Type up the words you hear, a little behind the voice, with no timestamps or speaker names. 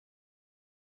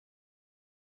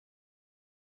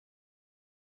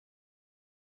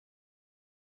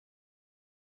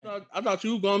I thought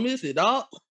you were gonna miss it, dog.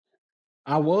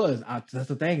 I was. That's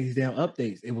the thing. These damn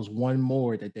updates. It was one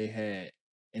more that they had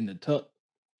in the tuck,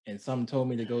 and something told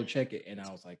me to go check it, and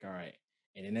I was like, all right.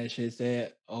 And then that shit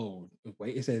said, oh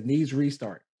wait, it says needs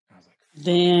restart. I was like,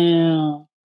 damn.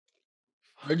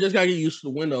 I just gotta get used to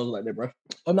the Windows like that, bro.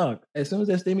 Oh no! As soon as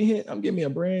that stimmy hit, I'm getting me a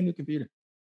brand new computer.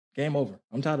 Game over.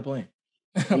 I'm tired of playing.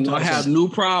 I have new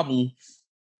problems.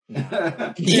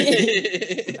 Man,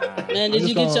 did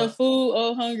you get your food?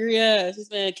 Oh, hungry ass! This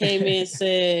man came in and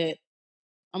said,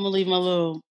 "I'm gonna leave my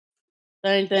little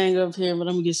thing up here, but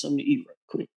I'm gonna get something to eat real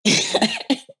quick."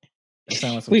 That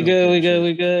sounds like some we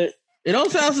good. It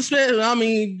don't sound suspicious. I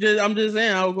mean, I'm just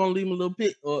saying I was gonna leave my little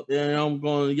pic up there, and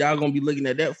y'all gonna be looking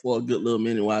at that for a good little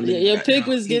minute while your pic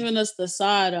was giving us the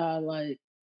side eye, like.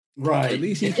 Right. At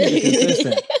least he kept it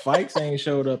consistent. Fikes ain't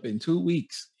showed up in 2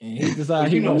 weeks, and he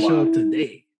decided he gonna show up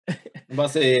today. I'm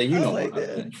about to say, like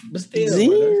that. But still,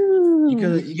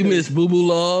 you miss Boo Boo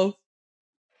Love.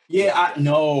 Yeah, I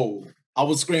know. I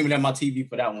was screaming at my TV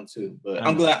for that one too. But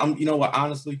I'm glad. You know what?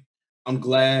 Honestly, I'm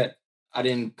glad I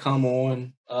didn't come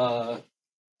on that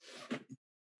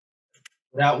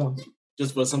one.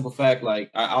 Just for the simple fact,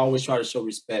 like I always try to show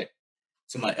respect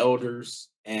to my elders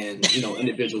and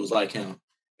individuals like him.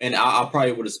 And I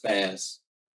probably would have spazzed,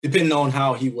 depending on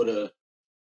how he would have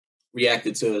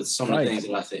reacted to some of the things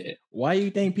that I said. Why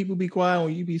you think people be quiet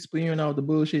when you be spewing out the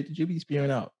bullshit that you be spewing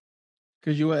out?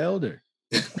 Because you're an elder.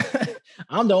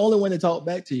 I'm the only one to talk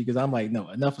back to you because I'm like,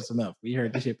 no, enough is enough. We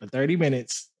heard this shit for 30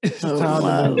 minutes. It's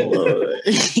time to move.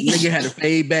 Nigga had to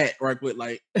fade back right quick,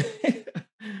 like.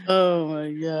 Oh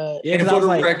my god! Yeah, and for the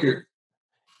record,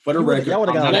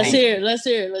 let's hear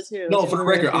it. No, for the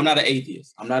record, I'm not an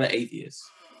atheist.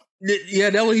 Yeah,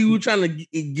 that's what he was trying to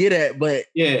get at, but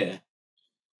yeah,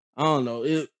 I don't know.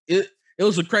 It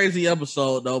was a crazy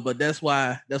episode though, but that's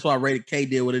why Rated K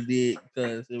did what it did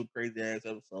because it was a crazy ass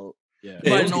episode. Yeah,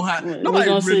 nobody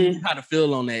really knew how to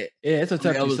feel on that. Yeah, it's a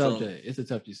touchy subject. It's a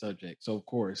touchy subject. So of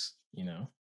course,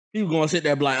 people gonna sit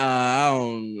there and be like, I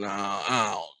don't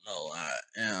know.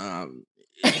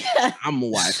 I'm gonna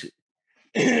watch it.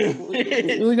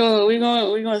 We're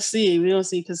gonna see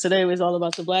because today was all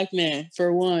about the black man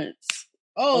for once.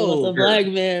 Oh, the black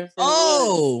man.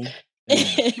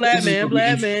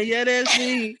 Black man. Yeah, that's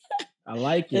me. I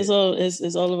like it. It's all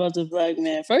about the black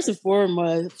man. First and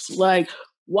foremost, like,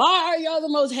 why are y'all the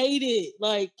most hated?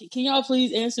 Like, can y'all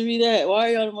please answer me that? Why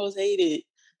are y'all the most hated?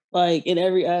 Like in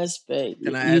every aspect.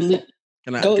 Can I answer?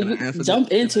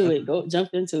 Jump into it. Go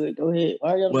ahead.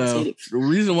 Why are y'all the most hated? The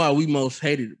reason why we most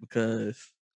hated it because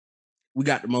we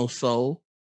got the most soul.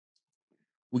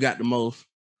 We got the most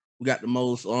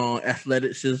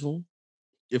athleticism.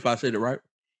 If I said it right,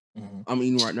 I'm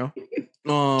eating right now.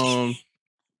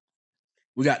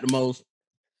 We got the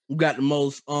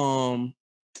most.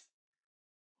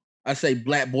 I say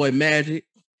black boy magic.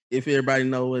 If everybody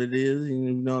know what it is, and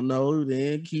if you don't know,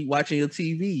 then keep watching your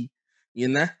TV.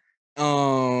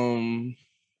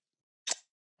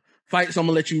 Fights, I'm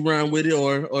gonna let you run with it,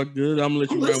 or good, I'm gonna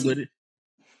let you run with it.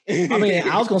 I mean,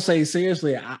 I was gonna say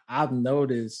seriously, I've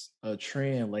noticed a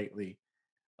trend lately,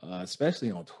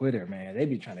 especially on Twitter. Man, they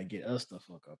be trying to get us the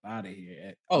fuck up out of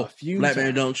here. Black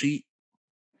man don't cheat.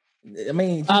 I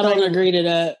mean, I don't agree to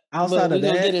that. Outside of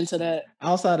that, get into that.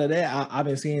 Outside of that, I've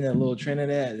been seeing a little trend of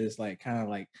that. It's like kind of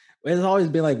like it's always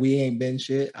been like we ain't been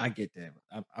shit. I get that.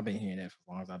 I've been hearing that for as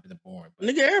long as I've been born. But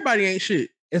nigga, everybody ain't shit.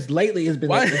 It's been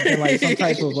like some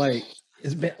type of like.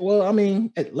 It's been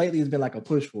lately it's been like a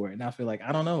push for it, and I feel like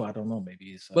I don't know.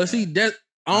 Maybe it's. But see that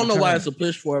I don't know why it's a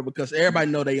push for it because everybody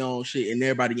know they own shit, and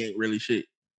everybody ain't really shit.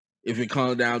 If it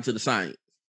comes down to the science,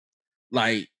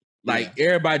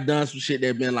 everybody done some shit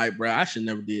that been like, bro, I should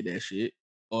never did that shit,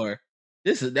 or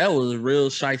that was real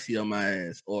shicey on my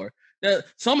ass, or that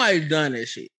somebody done that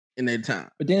shit in their time.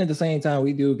 But then at the same time,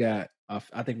 we do got.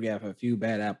 I think we have a few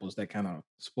bad apples that kind of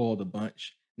spoil the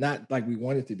bunch. Not like we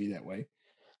want it to be that way.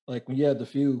 Like when you have the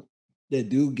few that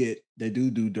do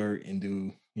dirt and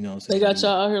do, you know what I'm saying? They got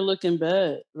y'all out here looking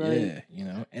bad. Like,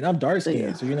 yeah, and I'm dark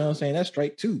skinned, so you know what I'm saying? That's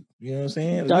straight too. You know what I'm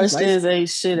saying? Dark skins ain't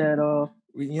shit at all.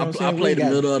 You know what I'm saying? I played the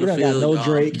middle of the field. Got no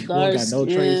Drake. We got no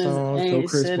Trey Songz, no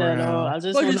Chris Brown.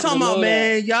 What you talking about,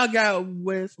 man? Y'all got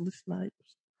Wesley Snipes.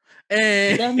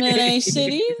 And that man ain't shit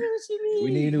either. What you mean?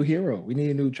 We need a new hero. We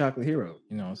need a new chocolate hero.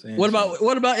 You know what I'm saying?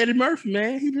 What about Eddie Murphy,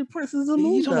 man? He the Prince of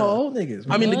Zamunda. He's talking about old niggas.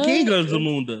 Man. I mean, the King of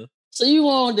Zamunda. So you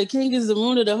want the King of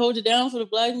Zamunda to hold it down for the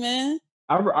black man?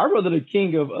 I'd rather the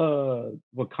King of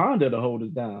Wakanda to hold us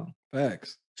down.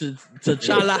 Facts.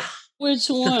 T'Challa. Which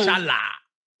one? T'Challa.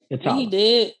 He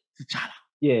did.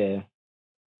 Yeah.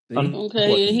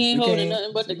 Okay, he ain't holding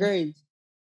nothing but the grave.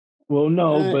 Well,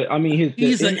 no, but I mean,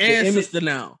 he's an ancestor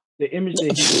now. The image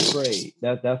that he portrayed,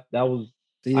 that was.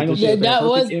 See, I ain't gonna yeah, say it's a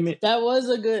perfect image. That was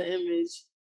a good image,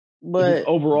 But just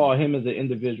but overall, him as an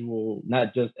individual,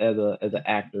 not just as an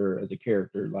actor, as a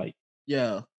character, like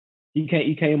yeah, he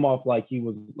came off like he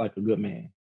was like a good man.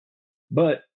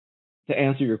 But to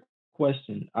answer your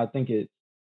question, I think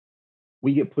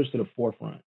we get pushed to the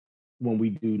forefront when we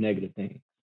do negative things.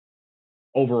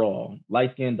 Overall,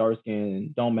 light skin, dark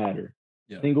skin, don't matter.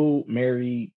 Yeah. Single,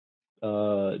 married,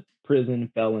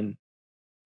 prison, felon,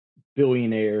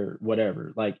 billionaire,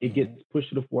 whatever. Like it gets pushed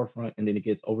to the forefront and then it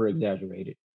gets over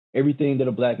exaggerated. Everything that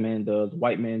a black man does,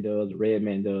 white man does, red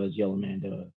man does, yellow man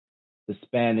does,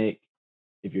 Hispanic,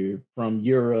 if you're from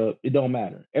Europe, it don't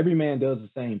matter. Every man does the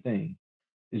same thing.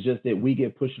 It's just that we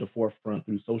get pushed to the forefront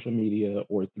through social media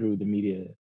or through the media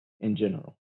in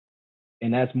general.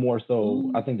 And that's more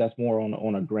so, I think that's more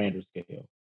on a grander scale.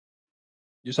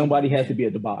 Somebody has to be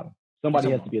at the bottom.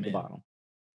 Somebody has to be at the bottom.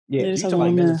 Yeah, you talking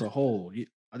about men as a whole.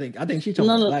 I think she's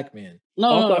talking about black men.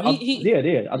 No, yeah.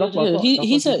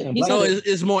 He said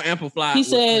it's more amplified. He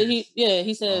said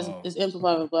he says it's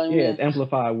amplified with black men. Yeah, it's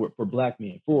amplified for black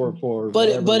men. For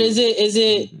but is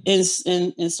it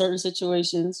in certain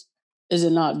situations is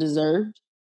it not deserved?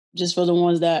 Just for the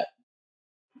ones that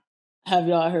have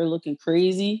y'all out here looking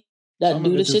crazy that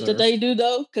do the shit that they do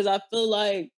though, because I feel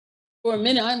like for a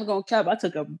minute I'm gonna cap. I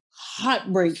took a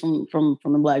hot break from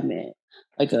the black man.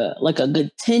 Like a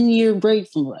good 10-year break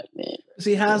from black men.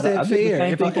 See, how's that fair?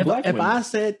 If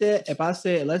I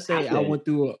said, let's say I went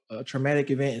through a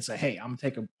traumatic event and say, hey, I'm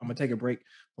gonna take a break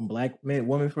from black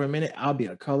women for a minute, I'll be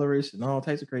a colorist and all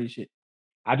types of crazy shit.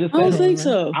 I don't think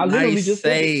so. I literally just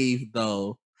saved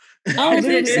though. I don't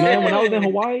think so. Man, when I was in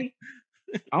Hawaii,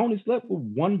 I only slept with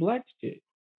one black chick.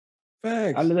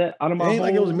 Facts. Out of my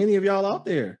like it was many of y'all out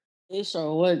there. It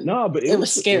sure wasn't. No, but it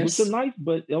was scarce. It was so nice,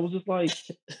 but it was just like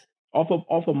off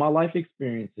of my life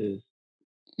experiences.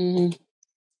 Mm-hmm.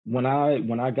 When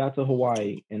I got to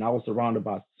Hawaii and I was surrounded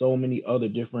by so many other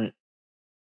different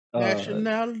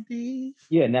nationalities.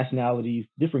 Yeah, nationalities,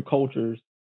 different cultures,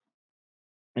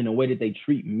 and the way that they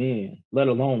treat men, let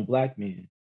alone black men.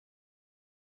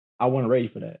 I wasn't ready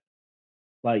for that.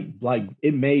 Like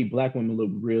it made black women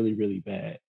look really, really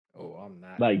bad. Oh, I'm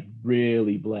not. Like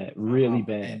really bad.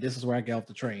 And this is where I get off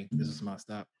the train. This is my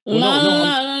stop. Well,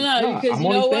 no. Because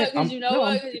you know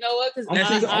what?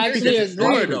 Because I actually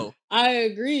agree. I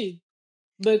agree.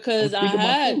 Because I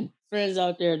had friends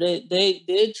out there that they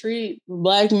did treat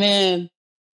black men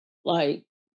like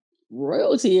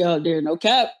royalty out there, no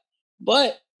cap.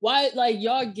 But why, like,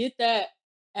 y'all get that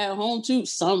at home too?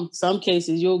 Some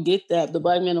cases you'll get that. The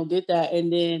black men will get that,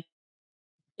 and then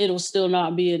it'll still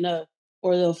not be enough.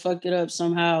 Or they'll fuck it up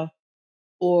somehow,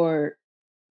 or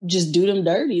just do them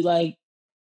dirty. Like,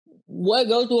 what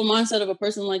goes through a mindset of a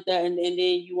person like that, and then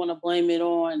you want to blame it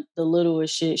on the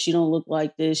littlest shit. She don't look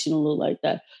like this. She don't look like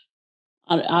that.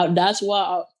 That's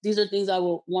why these are things I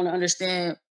will want to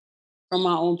understand from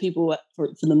my own people for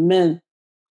the men,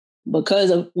 because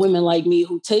of women like me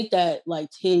who take that like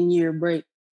 10-year break.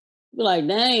 Be like,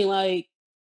 dang, like,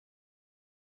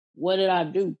 what did I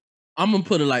do? I'm gonna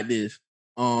put it like this.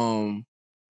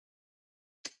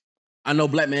 I know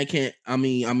black man can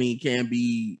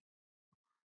be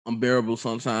unbearable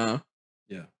sometimes.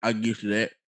 Yeah. I give you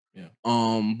that. Yeah.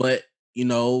 But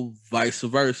vice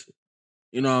versa.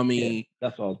 You know what I mean? Yeah,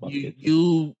 that's all about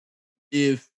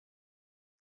if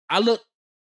I look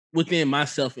within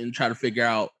myself and try to figure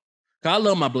out, cause I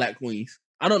love my black queens.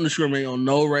 I don't discriminate on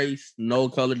no race, no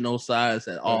color, no size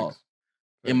at all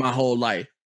in my whole life.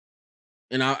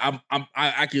 And I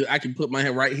can put my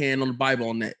right hand on the Bible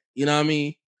on that. You know what I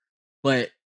mean?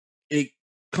 But it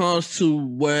comes to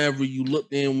wherever you look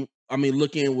in.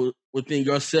 Look in within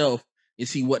yourself and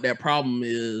see what that problem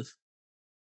is.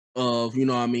 Of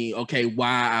okay,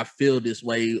 why I feel this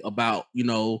way about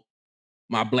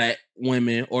my black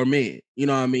women or men. You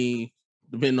know what I mean?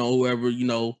 Depending on whoever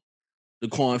the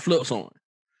coin flips on.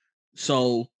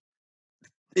 So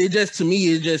it just, to me,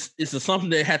 it's something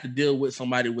that had to deal with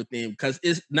somebody within, because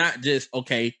it's not just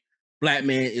okay, black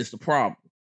man is the problem.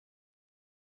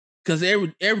 Because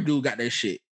every dude got their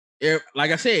shit. Like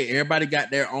I said, everybody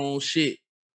got their own shit,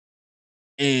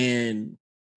 and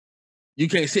you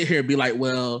can't sit here and be like,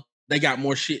 well, they got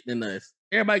more shit than us.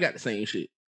 Everybody got the same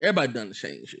shit. Everybody done the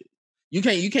same shit. You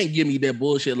can't give me that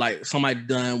bullshit like somebody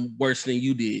done worse than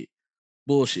you did.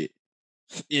 Bullshit.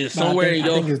 It's somewhere I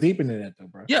think it's deeper than that though,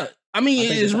 bro. Yeah.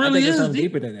 It's really something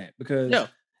deeper than that, because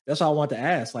that's all I want to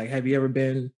ask. Like, have you ever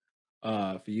been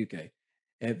for UK?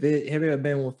 Have you ever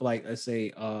been with, like, let's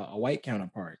say a white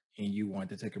counterpart and you want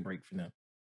to take a break from them?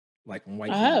 Like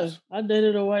white. I have. I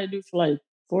dated a white dude for like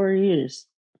 4 years.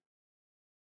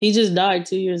 He just died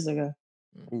 2 years ago.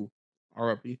 Ooh,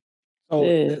 R.I.P. Oh,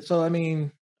 yeah. So I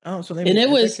mean, so and it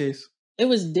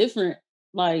was different,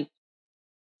 like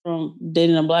from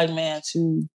dating a black man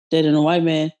to dating a white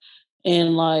man,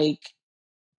 and like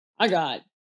I got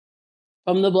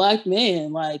from the black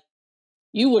man, like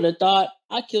you would have thought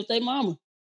I killed their mama.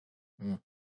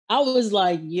 I was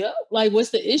like, yep, like what's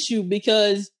the issue?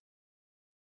 Because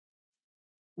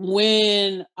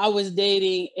when I was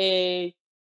dating a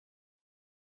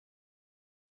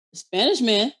Spanish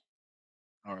man,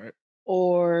 all right,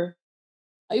 or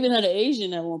I even had an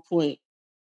Asian at one point,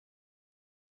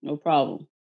 no problem.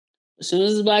 As soon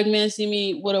as a black man see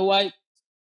me with a white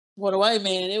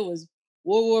man, it was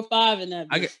World War V in that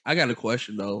bitch. I got a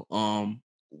question though.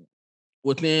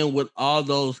 With all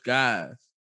those guys,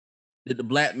 did the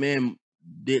black man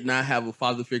did not have a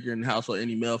father figure in the house or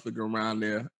any male figure around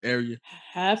their area?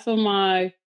 Half of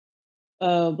my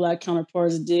black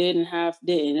counterparts did and half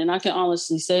didn't. And I can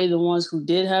honestly say the ones who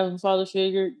did have a father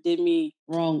figure did me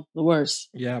wrong the worst.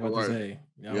 Yeah, I'm about to say.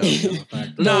 No,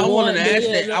 I wanted to ask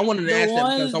that. I wanted to ask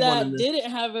that because I wanted to... didn't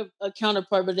have a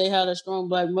counterpart, but they had a strong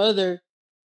black mother.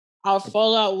 Our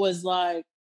fallout was like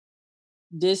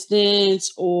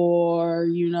distance, or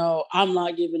I'm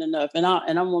not giving enough, and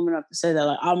I'm woman enough to say that,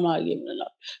 like, I'm not giving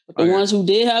enough. But the ones who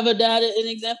did have a dad, an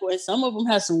example, and some of them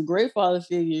had some great father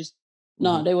figures.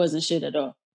 No, they wasn't shit at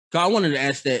all. So I wanted to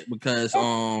ask that because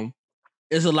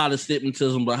there's a lot of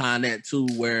stigmatism behind that too,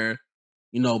 where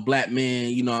black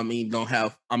men, don't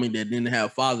have. They didn't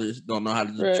have fathers, don't know how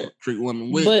to treat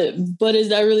women. But is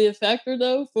that really a factor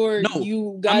though for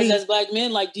you guys as black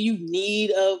men? Like, do you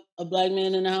need a black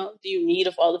man in the house? Do you need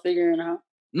a father figure in the house?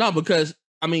 No, because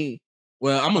I'm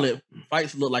gonna let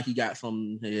Fikes look like he got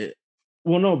something here.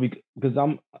 Well, no, because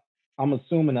I'm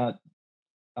assuming that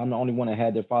I'm the only one that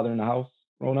had their father in the house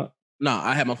growing up. No,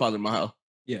 I had my father in my house.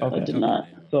 Yeah, okay. I did not.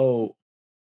 So,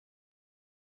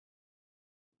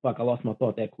 fuck, I lost my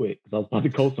thought that quick because I was about to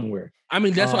go somewhere.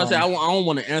 That's why I said I don't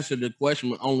want to answer the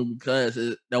question only because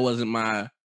that wasn't my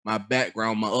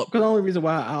background, my up. Because the only reason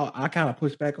why I kind of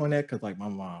push back on that, because like my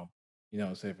mom, for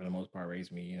the most part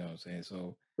raised me,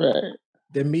 so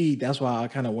to me, that's why I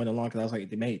kind of went along, because I was like,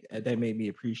 that made me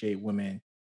appreciate women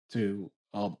to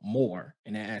more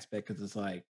in that aspect, because it's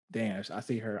like, damn, I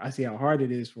see how hard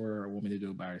it is for a woman to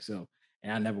do it by herself,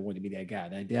 and I never wanted to be that guy.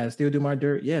 Did I still do my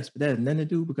dirt? Yes, but that had nothing to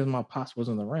do because my pops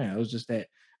wasn't around. It was just that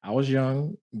I was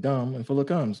young, dumb, and full of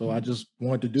cum, so I just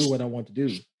wanted to do what I wanted to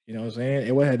do. You know what I'm saying?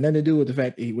 It had nothing to do with the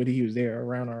fact that whether he was there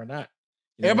around or not.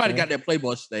 Everybody got that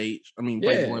Playboy stage. Playboy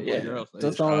and Playgirl stage.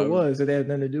 That's all it was. It had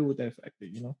nothing to do with that factor,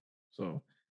 So,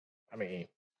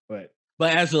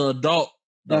 but as an adult,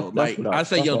 though, I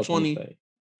say your 20,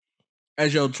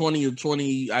 as your 20 or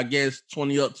 20, I guess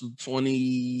 20 up to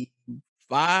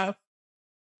 25,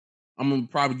 I'm gonna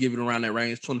probably give it around that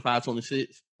range, 25,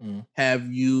 26.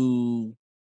 Have you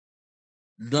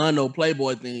done those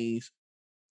Playboy things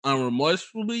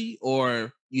unremorsefully,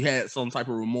 or you had some type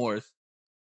of remorse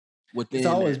within? It's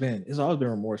always been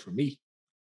remorse for me.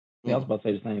 Yeah, I was about to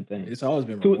say the same thing. It's always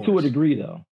been to a degree,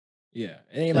 though. Yeah,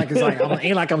 it ain't like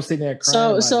I'm sitting there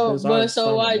crying. So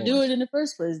why do it in the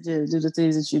first place? Do the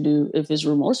things that you do if it's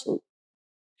remorseful?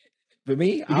 For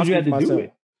me, because you had to do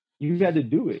it. You had to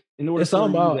do it in order. It's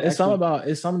something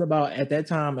about at that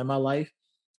time in my life.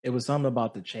 It was something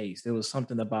about the chase. It was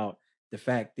something about the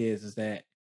fact is that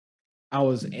I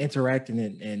was interacting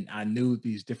and I knew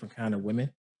these different kind of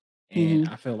women. And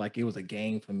I felt like it was a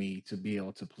game for me to be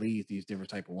able to please these different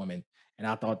type of women. And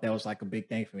I thought that was like a big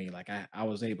thing for me. Like I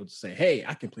was able to say, hey,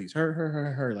 I can please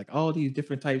her, like all these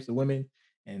different types of women.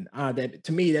 And that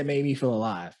to me, that made me feel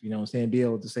alive. You know what I'm saying? Be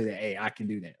able to say that, hey, I can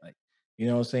do that. Like, you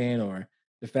know what I'm saying? Or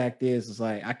the fact is, it's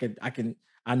like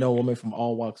I know women from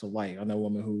all walks of life. I know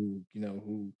women who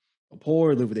are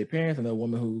poor, live with their parents. I know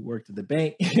women who worked at the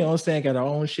bank, you know what I'm saying, got their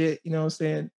own shit, you know what I'm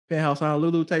saying, penthouse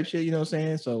Honolulu type shit, you know what I'm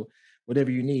saying? So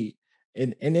whatever you need.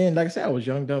 And then, like I said, I was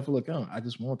young, dumb, full of cum. I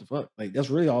just wanted to fuck. Like, that's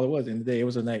really all it was. In the day, it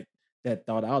was a night that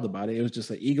thought out about it. It was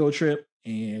just an ego trip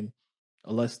and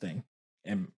a lust thing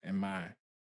and my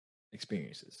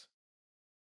experiences.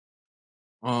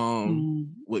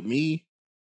 With me,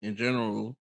 in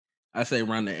general, I say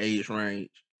around the age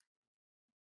range.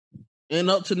 And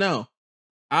up to now,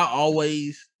 I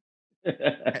always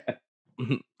had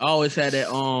that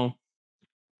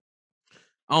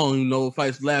I don't even know if I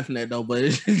was laughing at though, but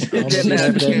it came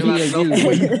out of nowhere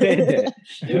when you said that.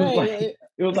 It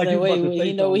was like you about to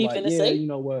say something like, say? You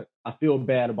know what? I feel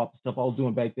bad about the stuff I was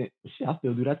doing back then. But shit, I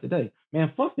still do that today.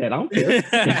 Man, fuck that. I don't care.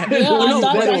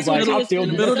 I still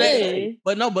do that.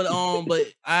 But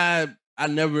I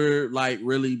never like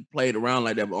really played around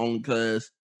like that, but only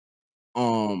because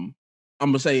I'm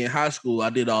gonna say in high school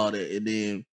I did all that, and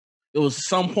then it was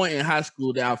some point in high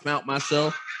school that I found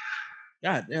myself.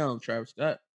 God damn, Travis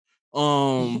Scott.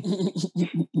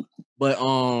 But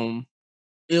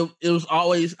it was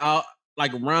always out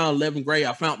like around 11th grade.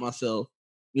 I found myself,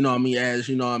 you know what I mean, as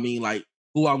you know what I mean, like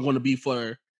who I'm going to be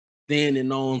for then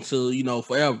and on to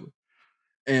forever.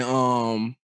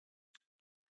 And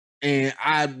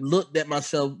I looked at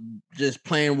myself just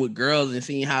playing with girls and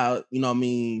seeing how you know what I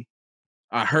mean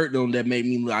I hurt them. That made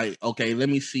me like, okay, let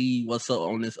me see what's up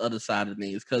on this other side of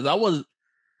things, because I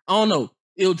don't know.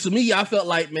 To me, I felt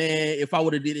like, man, if I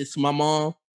would have did this to my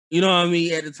mom, you know what I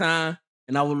mean, at the time,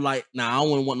 and I was like, nah, I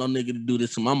wouldn't want no nigga to do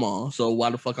this to my mom. So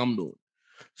why the fuck I'm doing it?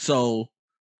 So,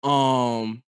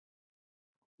 learned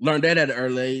that at an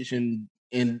early age, and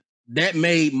that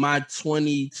made my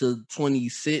 20 to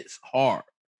 26 hard.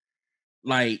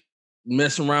 Like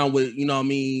messing around with, you know what I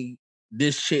mean,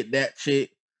 this shit, that shit.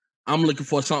 I'm looking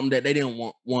for something that they didn't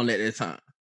want at that time.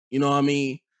 You know what I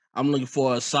mean? I'm looking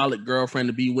for a solid girlfriend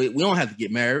to be with. We don't have to get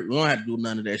married. We don't have to do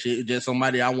none of that shit. It's just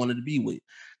somebody I wanted to be with.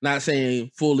 Not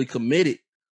saying fully committed,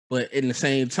 but in the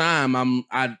same time,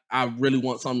 I really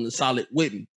want something solid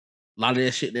with me. A lot of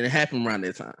that shit that happened around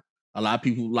that time. A lot of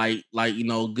people like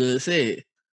Good said,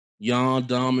 young,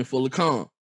 dumb, and full of cum.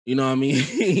 You know what I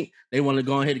mean? They want to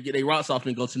go ahead and get their rocks off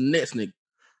and go to the next nigga.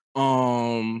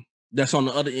 That's on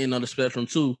the other end of the spectrum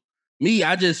too. Me,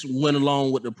 I just went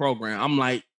along with the program. I'm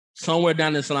like, somewhere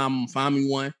down this line, I'm gonna find me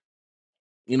one.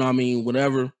 You know what I mean?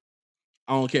 Whatever.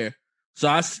 I don't care. So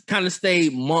I kind of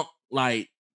stayed monk like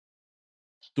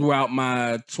throughout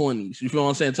my 20s. You feel what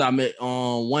I'm saying? Until I met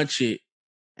one chick,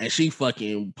 and she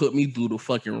fucking put me through the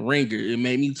fucking ringer. It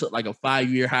made me took like a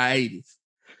 5-year hiatus.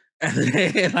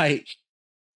 And like,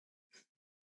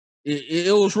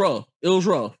 it was rough. It was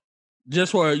rough.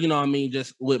 Just for, you know what I mean,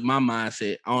 just with my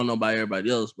mindset. I don't know about everybody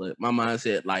else, but my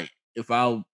mindset, like, if I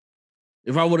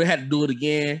would have had to do it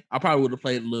again, I probably would have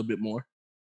played a little bit more.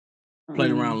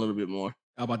 Played around a little bit more.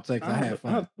 I'm about to say, because I had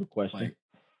fun. I have a question. Like,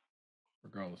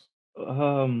 regardless.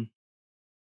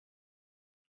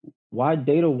 Why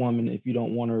date a woman if you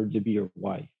don't want her to be your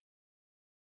wife?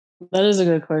 That is a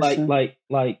good question. Like,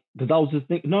 because I was just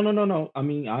thinking, no. I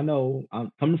mean, I know,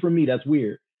 coming from me, that's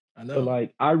weird. I know. But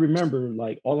like, I remember,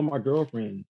 like, all of my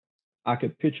girlfriends, I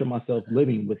could picture myself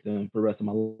living with them for the rest of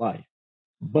my life.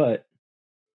 But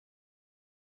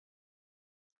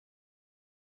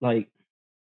like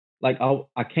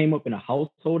I came up in a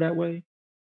household that way,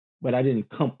 but I didn't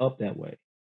come up that way.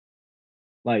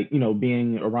 Like,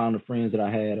 being around the friends that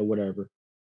I had or whatever,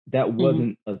 that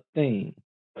wasn't a thing.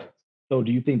 So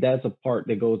do you think that's a part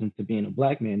that goes into being a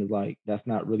black man, is like, that's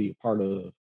not really a part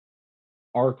of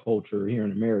our culture here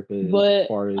in America?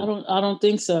 But I don't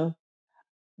think so.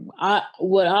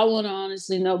 What I want to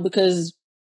honestly know, because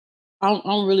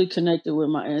I'm really connected with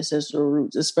my ancestral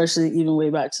roots, especially even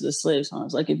way back to the slave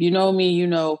times. Like, if you know me, you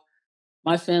know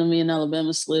my family in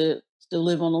Alabama still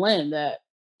live on the land that,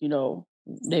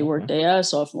 they work their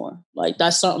ass off on. Like,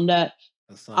 that's something that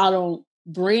I don't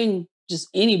bring just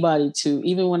anybody to.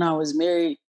 Even when I was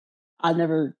married, I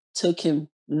never took him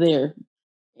there.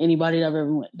 Anybody that ever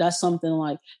went. That's something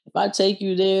like, if I take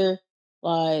you there,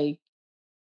 like,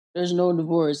 there's no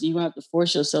divorce. You don't have to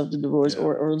force yourself to divorce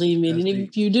or leave me. And even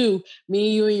if you do,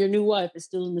 me, you, and your new wife is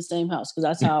still in the same house, because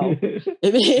that's how.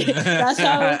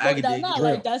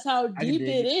 That's how deep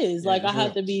it is. Like, I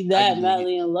have to be that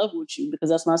madly in love with you, because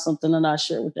that's not something that I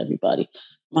share with everybody.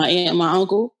 My aunt and my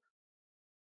uncle,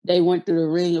 they went through the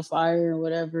ring of fire or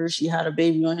whatever. She had a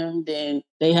baby on him. Then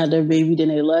they had their baby. Then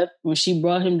they left. When she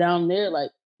brought him down there,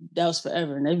 like, that was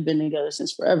forever, and they've been together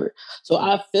since forever. So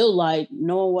I feel like,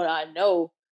 knowing what I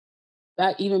know,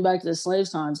 even back to the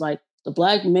slave times, like, the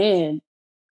black man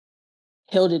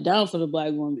held it down for the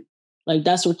black woman. Like,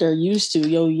 that's what they're used to,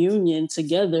 your union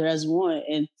together as one.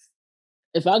 And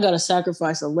if I got to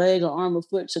sacrifice a leg, or arm, or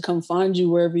foot to come find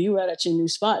you wherever you at your new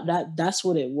spot, that's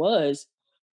what it was.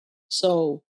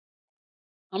 So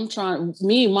my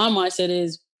mindset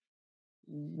is,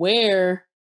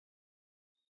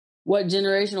 what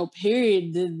generational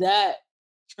period did that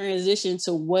transition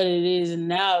to what it is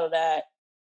now, that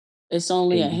it's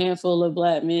only a handful of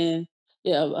black men.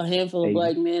 Yeah, a handful of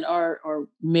black men are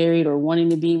married or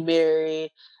wanting to be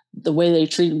married. The way they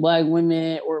treat black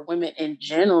women or women in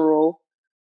general.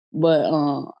 But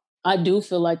I do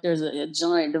feel like there's a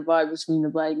giant divide between the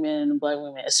black men and the black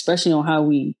women, especially on how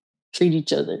we treat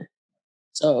each other.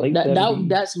 So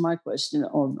that's my question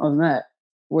on that.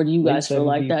 Where do you guys feel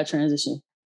like that transition?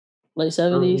 Late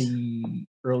 70s?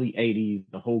 Early 80s,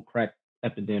 the whole crack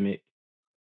epidemic,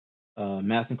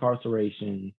 mass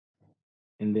incarceration,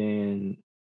 and then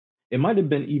it might have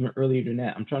been even earlier than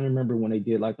that. I'm trying to remember when they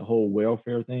did like the whole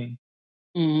welfare thing,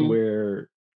 where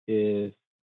if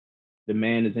the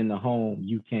man is in the home,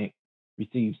 you can't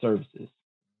receive services.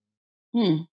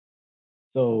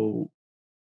 So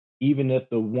even if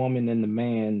the woman and the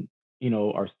man,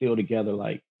 are still together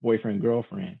like boyfriend,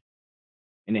 girlfriend,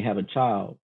 and they have a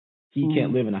child, he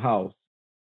can't live in a house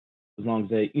as long as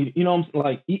they,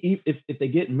 like, if they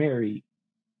get married,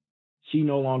 she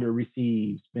no longer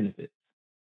receives benefits.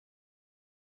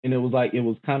 And it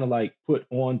was kind of like put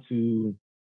on to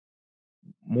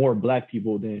more black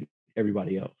people than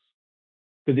everybody else.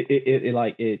 Because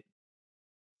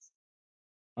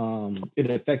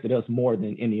it affected us more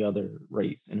than any other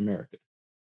race in America.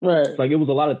 Right. It's like it was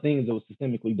a lot of things that was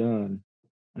systemically done.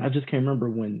 And I just can't remember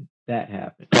when that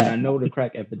happened. And I know the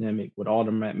crack epidemic with all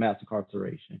the mass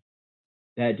incarceration,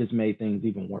 that just made things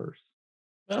even worse.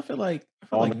 But I feel like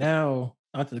now,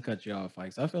 not to cut you off,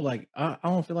 Fikes, I feel like I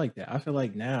don't feel like that. I feel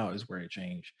like now is where it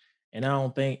changed. And I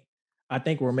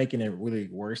think we're making it really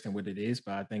worse than what it is,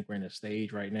 but I think we're in a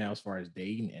stage right now as far as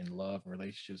dating and love and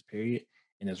relationships, period,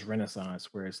 in this renaissance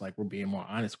where it's like we're being more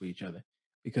honest with each other.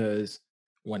 Because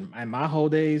when in my whole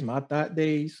days, my thought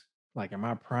days, like in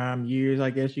my prime years, I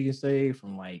guess you can say,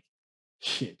 from like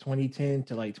 2010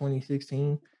 to like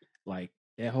 2016, like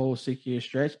that whole 6-year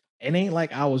stretch, it ain't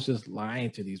like I was just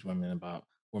lying to these women about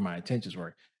where my intentions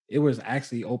were. It was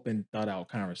actually open, thought out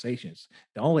conversations.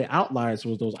 The only outliers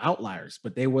was those outliers,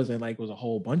 but they wasn't like it was a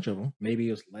whole bunch of them. Maybe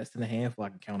it was less than a handful I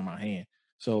can count on my hand.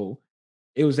 So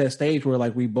it was that stage where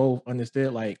like we both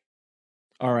understood, like,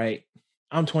 all right,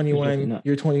 I'm 21,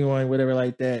 you're 21, whatever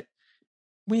like that.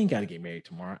 We ain't got to get married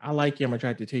tomorrow. I like you. I'm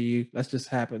attracted to you. Let's just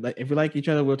happen. Like, if we like each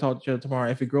other, we'll talk to each other tomorrow.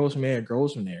 If it grows from there, it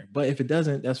grows from there. But if it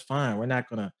doesn't, that's fine. We're not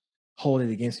going to hold it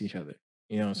against each other.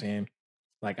 You know what I'm saying?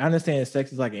 Like, I understand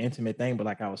sex is like an intimate thing, but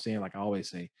like I was saying, like I always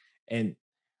say, and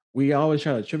we always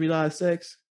try to trivialize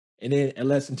sex, and then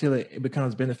until it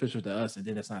becomes beneficial to us, and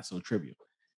then it's not so trivial.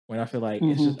 When I feel like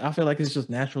it's just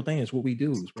natural thing. It's what we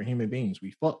do. We're human beings.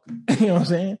 We fuck. You know what I'm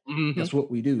saying? That's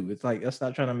what we do. It's like, let's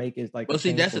not trying to make it like. Well,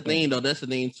 see, that's the thing, though. That's the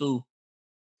thing too.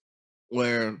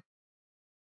 Where,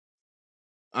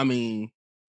 I mean,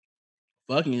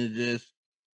 fucking is just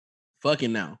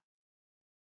fucking now.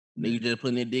 Niggas just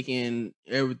putting their dick in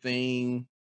everything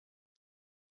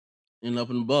and up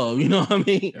and above. You know what I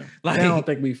mean? Yeah. Like, I don't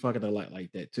think we fucking a lot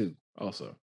like that too.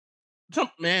 Also.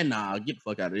 Man, nah, get the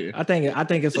fuck out of here. I think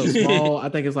it's a small. I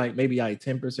think it's like maybe like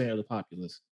 10% of the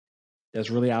populace that's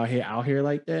really out here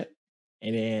like that.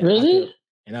 And then really,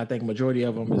 I think majority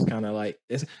of them is kind of like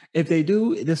this. If they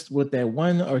do this with that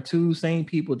one or two same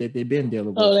people that they've been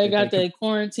dealing with. Oh, they got that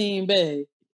quarantine bag.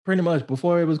 Pretty much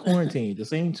before it was quarantine, the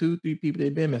same 2-3 people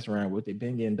they've been messing around with, they've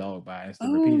been getting dogged by. It's the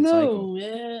repeated cycle.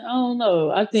 Man, I don't know.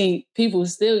 I think people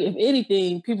still, if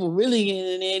anything, people really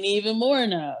getting in even more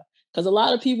now. Because a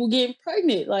lot of people getting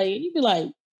pregnant. Like, you be like,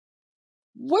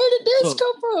 where did this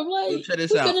come from? Like, check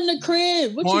this we've out. been in the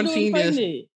crib. What you doing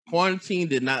pregnant? Quarantine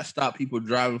did not stop people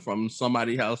driving from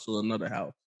somebody's house to another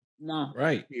house. Nah.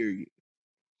 Right. Period.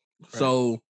 Right.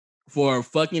 So, for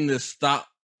fucking to stop,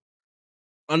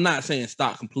 I'm not saying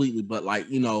stop completely, but like,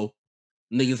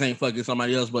 niggas ain't fucking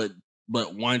somebody else, but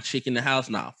one chick in the house.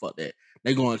 Nah, fuck that.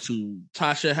 They going to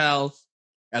Tasha's house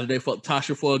after they fuck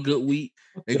Tasha for a good week.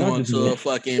 They going to a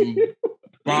fucking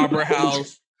Barbara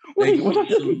house.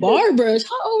 Barbara?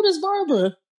 How old is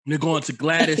Barbara? They're going to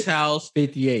Gladys' house.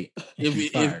 58.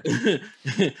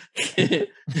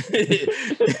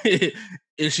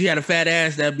 If she had a fat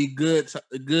ass, that'd be good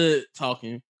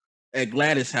talking at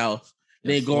Gladys' house.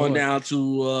 Then going down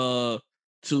to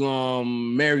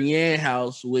Marianne's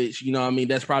house, which,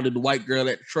 that's probably the white girl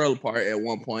at the trailer park at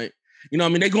one point.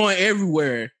 They're going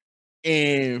everywhere,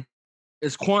 and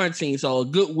it's quarantine, so a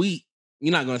good week.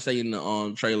 You're not gonna stay in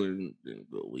the trailer in a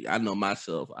good week. I know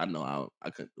myself. I know I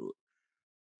couldn't do it.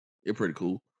 It's pretty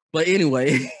cool, but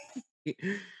anyway,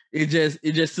 it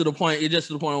just to the point. It just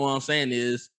to the point of what I'm saying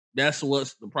is that's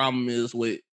what the problem is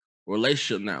with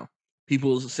relationship now.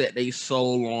 People set their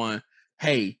soul on,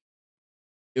 hey,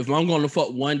 if I'm going to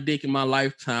fuck one dick in my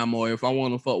lifetime, or if I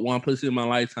want to fuck one pussy in my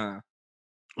lifetime,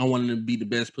 I want it to be the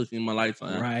best pussy in my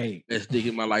lifetime. Right. Best dick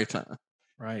in my lifetime.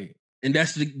 Right. And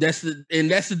that's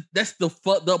the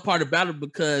fucked up part about it,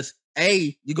 because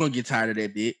A, you're gonna get tired of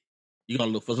that dick. You're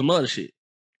gonna look for some other shit.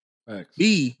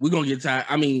 B, we're gonna get tired.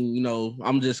 I mean, you know,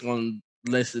 I'm just gonna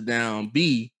list it down.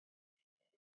 B,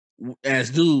 as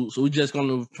dudes, we just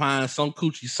gonna find some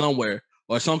coochie somewhere,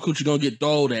 or some coochie gonna get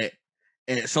thrown at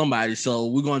somebody. So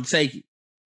we're gonna take it.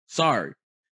 Sorry,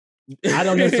 I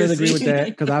don't necessarily agree with that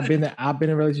because I've been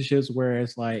in relationships where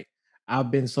it's like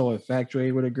I've been so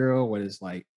infatuated with a girl where it's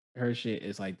like her shit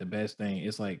is like the best thing.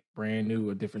 It's like brand new,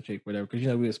 a different chick, whatever. Because you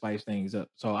know we would spice things up.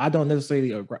 So I don't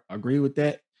necessarily agree with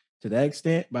that to that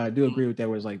extent, but I do agree with that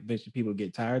where it's like eventually people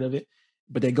get tired of it.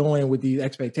 But they go in with these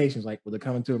expectations, like with the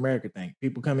Coming to America thing.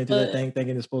 People come into that thing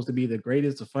thinking it's supposed to be the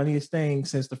greatest, the funniest thing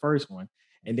since the first one,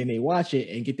 and then they watch it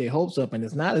and get their hopes up, and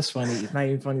it's not as funny. It's not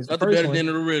even funny as the first better one. than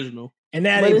the original. And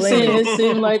now but it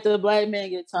seemed like the black man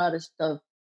get tired of stuff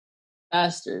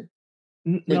faster.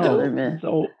 No,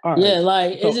 so right. Yeah,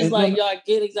 like it's just like y'all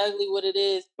get exactly what it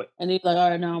is, and he's like,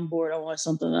 all right, now I'm bored. I want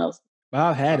something else. But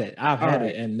I've had it. I've had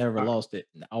it and never lost it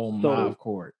on my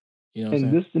accord. You know,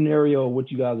 in this scenario, what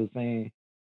you guys are saying,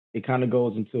 it kind of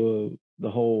goes into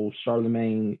the whole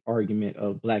Charlemagne argument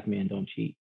of black men don't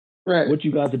cheat. Right. What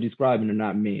you guys are describing are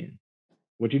not men.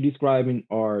 What you're describing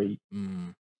are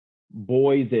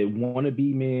boys that want to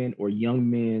be men or young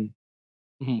men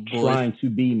trying to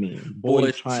be men.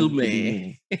 Boys trying to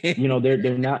be men. You know,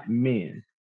 they're not men.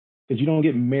 Because you don't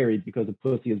get married because the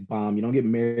pussy is bomb. You don't get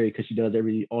married because she does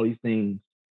all these things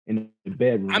in the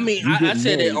bedroom. I mean, I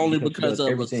said it only because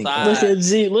of a side.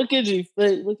 Look at his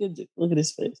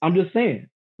face. I'm just saying.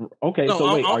 Okay, no,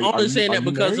 so wait, I'm only saying that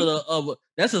because married? of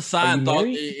that's a side thought.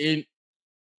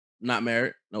 Not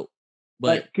married, nope.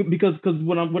 But like, because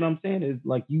what I'm saying is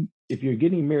like if you're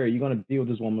getting married, you're gonna deal with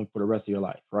this woman for the rest of your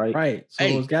life, right? Right. So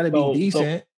it's got to be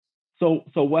decent. So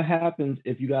what happens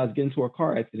if you guys get into a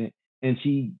car accident and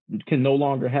she can no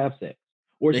longer have sex,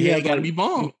 or she has got to be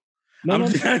bombed?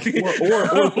 Let's just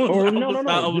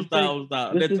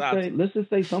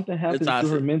say something happens to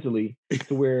her mentally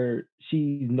to where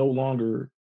she's no longer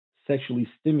sexually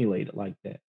stimulated like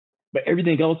that, but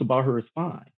everything else about her is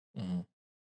fine.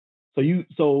 Mm-hmm.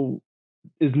 So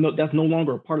that's no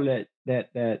longer a part of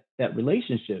that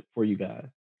relationship for you guys.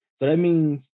 So that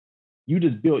means you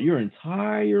just built your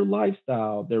entire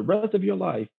lifestyle, the rest of your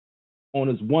life, on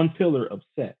this one pillar of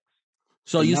sex.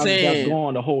 So you saying that's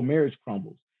gone, the whole marriage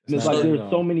crumbles. And it's like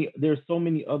there's so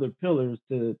many other pillars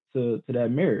to that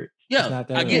marriage. Yeah,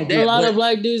 I get that. A lot of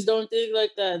black dudes don't think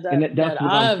like that. That's what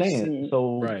I'm saying. Seen.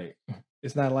 So right,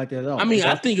 it's not like that at all. I mean,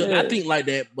 I think like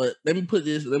that, but let me put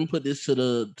this to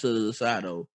the side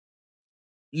though.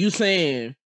 You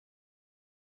saying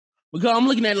because I'm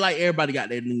looking at it like everybody got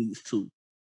their needs too.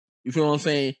 You feel what I'm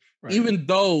saying? Right. Even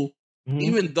though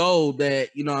that,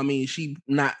 you know what I mean, she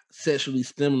not sexually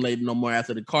stimulated no more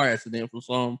after the car accident from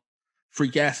some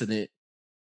freak accident.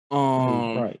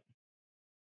 Right.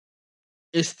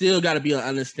 It's still got to be an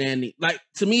understanding. Like,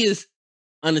 to me, it's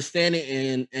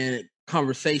understanding and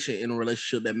conversation in a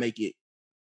relationship that make it,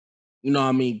 you know what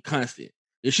I mean, constant.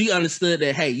 If she understood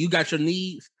that, hey, you got your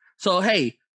needs, so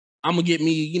hey, I'm gonna get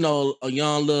me, you know, a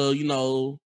young little, you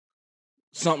know,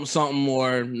 something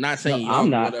or not saying young, I'm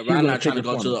not, whatever. I'm not trying to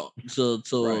go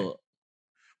to.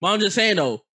 But I'm just saying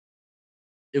though,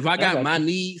 if I got my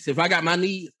needs, I'm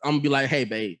gonna be like, hey,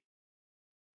 babe,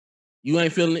 you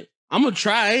ain't feeling it. I'm gonna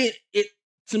try it.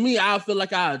 To me, I feel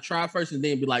like I'll try first and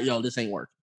then be like, yo, this ain't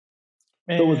working.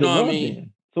 So is it love?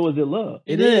 Then? So is it love?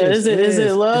 It is. Is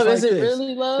it love? Is it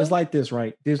really love? It's like this,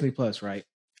 right? Disney Plus, right?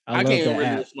 I love that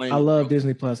app. I love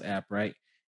Disney Plus app, right?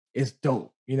 It's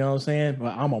dope. You know what I'm saying?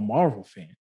 But I'm a Marvel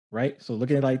fan, right? So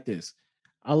look at it like this.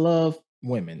 I love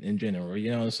women in general.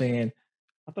 You know what I'm saying?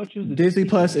 I thought you was Disney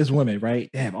Plus is women, right?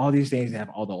 They have all these things. They have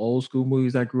all the old school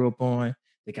movies I grew up on.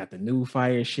 They got the new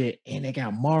fire shit, and they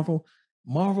got Marvel.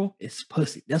 Marvel is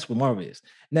pussy. That's what Marvel is.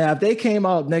 Now, if they came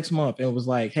out next month and was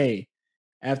like, hey,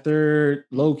 after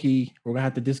Loki, we're gonna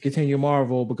have to discontinue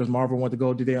Marvel because Marvel want to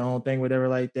go do their own thing, whatever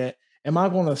like that. Am I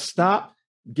gonna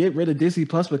get rid of Disney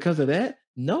Plus because of that?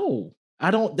 No,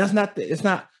 I don't. It's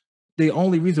not the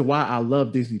only reason why I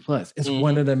love Disney Plus. It's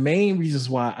one of the main reasons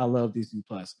why I love Disney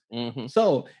Plus.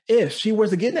 So if she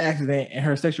was to get in an accident and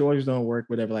her sexual organs don't work,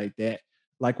 whatever like that,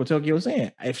 like what Tokiyo was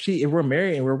saying, if we're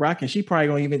married and we're rocking, she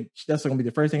probably that's gonna be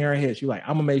the first thing in her head. She's like,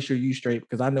 I'm gonna make sure you straight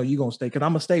because I know you're gonna stay, because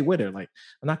I'm gonna stay with her. Like,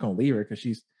 I'm not gonna leave her because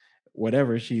she's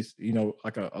whatever. She's, you know,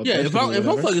 like a if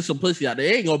I'm fucking some pussy out there,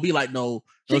 it ain't gonna be like no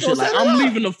shit like I'm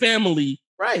leaving the family.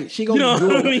 Right. She gonna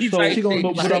do it. I mean? She gonna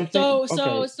do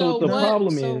it. So the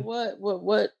problem is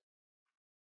what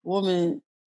woman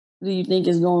do you think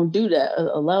is going to do that?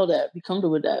 Allow that? Be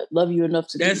comfortable with that? Love you enough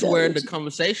to do that? That's where the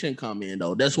conversation come in,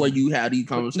 though. That's where you have these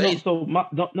conversations. All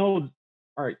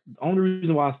right. The only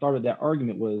reason why I started that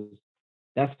argument was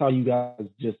that's how you guys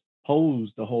just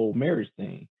posed the whole marriage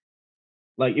thing.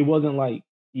 Like, it wasn't like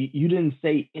you didn't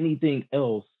say anything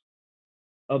else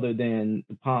other than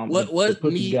the the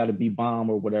pussy got to be bomb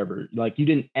or whatever. Like, you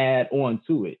didn't add on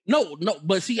to it. No,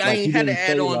 but see, I ain't had to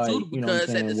add on to it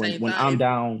because at the same time, when I'm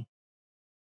down.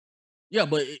 Yeah,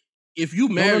 but if you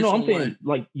marry someone, I'm saying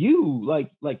like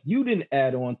you didn't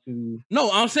add on to.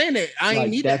 No, I'm saying that I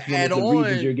ain't need to add on. That's one of the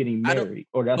reasons you're getting married,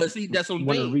 or that's but see, that's one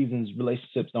of the reasons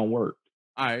relationships don't work.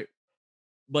 All right,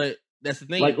 but that's the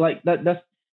thing. Like that's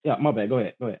yeah. My bad. Go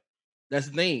ahead. That's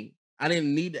the thing. I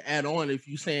didn't need to add on if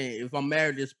you saying if I'm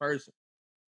married to this person.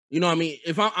 You know what I mean?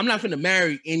 If I'm not finna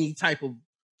marry any type of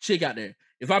chick out there.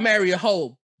 If I marry a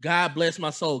hoe, God bless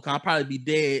my soul, cause I'll probably be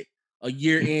dead a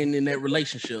year in that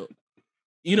relationship.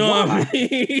 You know what I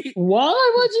mean?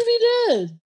 Why would you be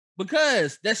dead?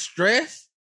 Because that's stress.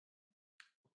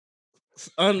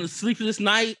 Sleepless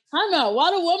night. I know.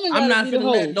 Why the woman? I'm not gonna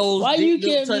let those why you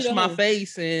can't touch my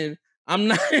face, and I'm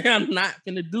not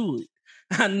gonna do it.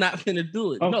 I'm not gonna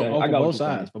do it. Okay, no, I got both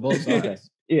sides. For both sides.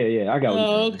 Yeah, I got what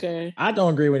you're saying. Okay. I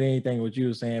don't agree with anything what you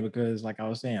were saying because, like I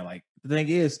was saying, like the thing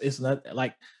is, it's not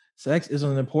like sex is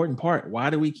an important part.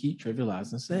 Why do we keep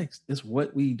trivializing sex? It's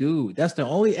what we do. That's the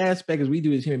only aspect as we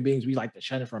do as human beings. We like to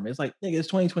shun it from it. It's like, nigga, it's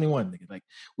 2021. Nigga. Like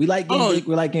we like getting dick,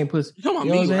 we like getting pussy. You know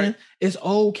what I'm saying? Right? It's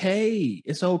okay.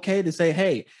 It's okay to say,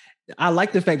 hey, I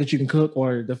like the fact that you can cook,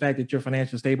 or the fact that you're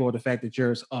financially stable, or the fact that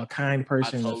you're a kind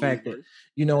person, totally the fact that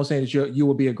you know what I'm saying that you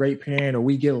will be a great parent, or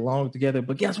we get along together.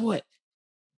 But guess what?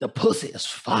 The pussy is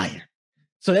fire.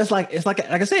 So that's like it's like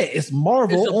I said, it's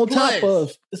Marvel on plus. Top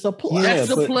of it's a plus. Yeah,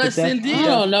 that's the plus in Disney. I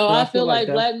don't know. I feel like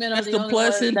black men are the only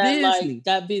plus in that Disney. Like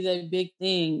that be the big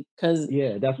thing because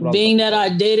that's what being that I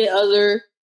dated other.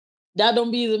 That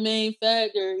don't be the main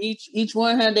factor. Each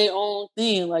one had their own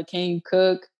thing. Like, can you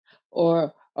cook,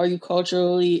 or are you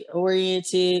culturally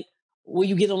oriented? Will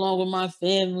you get along with my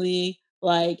family?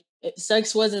 Like,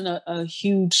 sex wasn't a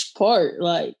huge part.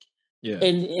 Like, yeah.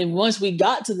 And once we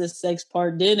got to the sex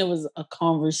part, then it was a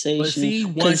conversation. But see,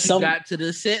 once you got to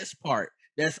the sex part,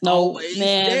 that's always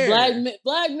there.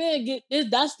 Black men get this.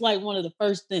 That's like one of the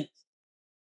first things.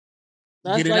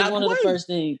 That's like one of the first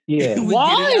things. Yeah.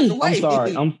 Why? I'm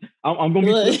sorry. I'm gonna be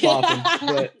flip-flopping,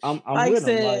 but I'm with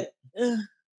him. Like,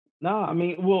 nah, I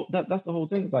mean, well, that's the whole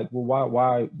thing. Like, well,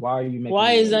 why are you making?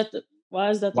 Why is that?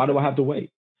 Why do I have to wait?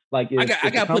 Like,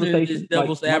 I got put in this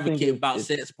devil's advocate about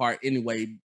sex part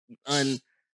anyway.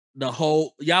 The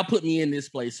whole y'all put me in this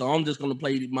place, so I'm just gonna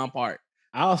play my part.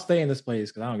 I'll stay in this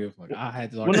place because I don't give a fuck. I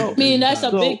had to. I mean, that's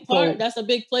a big part. That's a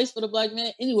big place for the black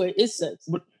man. Anyway, it's sex.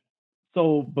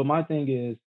 But my thing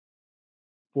is,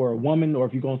 for a woman, or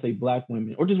if you're gonna say black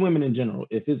women, or just women in general,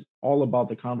 if it's all about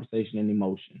the conversation and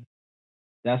emotion,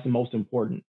 that's the most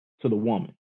important to the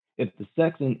woman. If the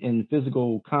sex and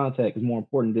physical contact is more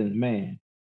important than the man,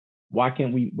 why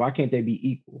can't they be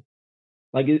equal?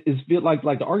 Like it's feel like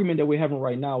the argument that we're having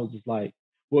right now is just like,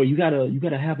 well, you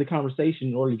gotta have the conversation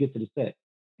in order to get to the sex.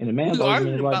 And the man's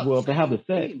argument is like, well, if I have the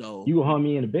sex, you gonna hug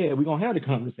me in the bed, we're gonna have the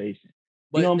conversation.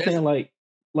 You know what I'm saying? Like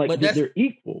they're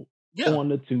equal on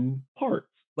the two parts.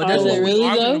 But that's what we're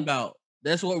arguing about.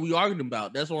 That's what we're arguing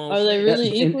about. That's what I'm saying. Are they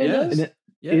really equal? Yes.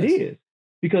 It is.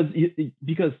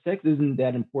 Because sex isn't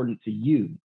that important to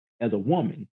you as a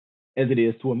woman as it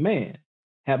is to a man.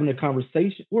 Having a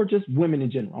conversation, or just women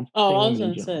in general. I was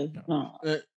going to say. No.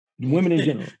 Women in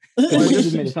general.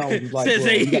 Just made it sound like,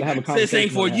 you got to have a conversation. This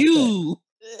ain't for you.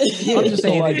 I'm just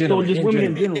saying so just women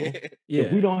in general.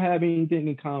 If we don't have anything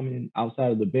in common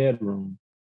outside of the bedroom,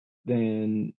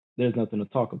 then there's nothing to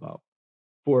talk about.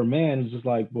 For a man, it's just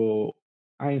like, well,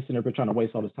 I ain't sitting there trying to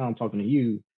waste all this time talking to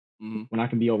you when I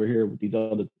can be over here with these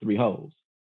other three hoes,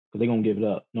 because they're going to give it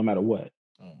up no matter what.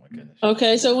 Oh my goodness.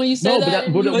 Okay, so when you say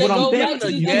then why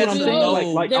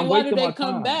do they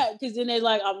come back? Because then they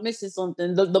like, I'm missing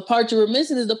something. The part you were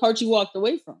missing is the part you walked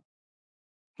away from.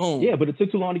 Boom. Yeah, but it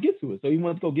took too long to get to it. So he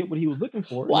wanted to go get what he was looking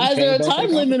for. Why is there a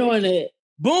time limit on it?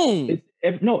 Boom.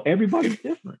 Everybody's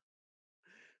different.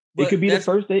 It could be the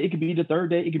first day. It could be the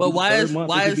third day. It could be the third month.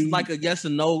 Why is like a yes or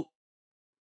no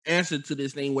answer to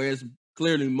this thing where it's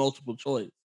clearly multiple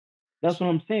choice? That's what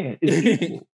I'm saying. It's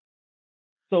equal.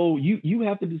 So you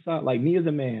have to decide, like me as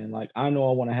a man, like I know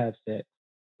I want to have sex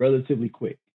relatively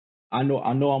quick. I know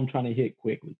I'm trying to hit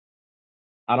quickly.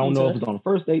 I don't know if it's on the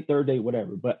first date, third date,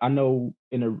 whatever, but I know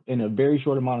in a very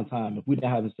short amount of time, if we're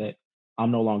not having sex,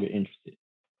 I'm no longer interested.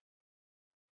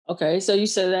 Okay, so you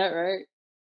said that, right?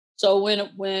 So when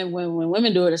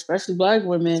women do it, especially black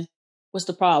women, what's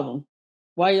the problem?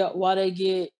 Why they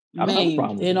get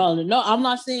maimed and all that? No, I'm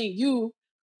not saying you.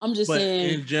 I'm just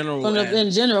saying in general,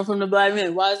 from the black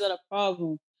men. Why is that a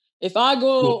problem? If I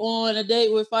go on a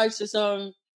date with Fikes or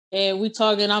something, and we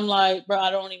talking, I'm like, bro,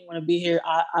 I don't even want to be here.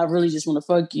 I really just want to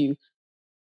fuck you.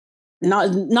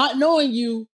 Not knowing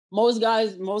you, most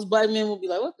black men will be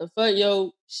like, what the fuck,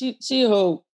 yo? She a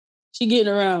hoe. She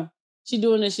getting around. She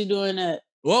doing this, she doing that.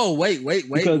 Whoa, wait.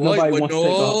 Because nobody wants to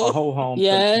take a hoe home.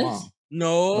 Yes.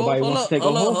 No. Nobody wants to take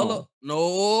a hoe home.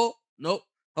 No.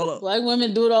 Hold up. Black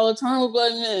women do it all the time with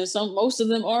black men. Most of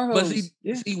them are hoes.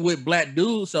 But see, with black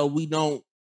dudes, so we don't.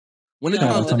 When it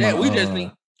comes to that, we just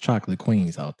think chocolate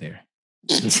queens out there.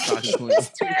 Chocolate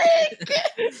queens.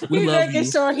 We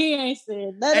making sure he ain't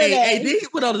said none of that. Hey, did he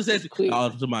put all the sense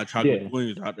to my chocolate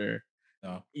queens out there?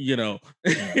 No. You know,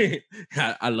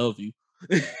 I love you.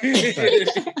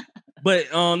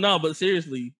 But no, but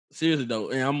seriously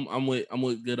though, and I'm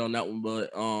with good on that one.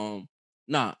 But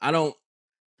nah, I don't.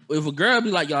 If a girl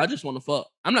be like, yo, I just want to fuck,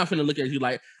 I'm not finna look at you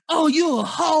like, oh, you a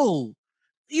hoe.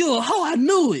 I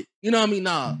knew it. You know what I mean?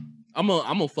 Nah, I'm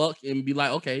a fuck and be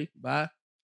like, okay, bye.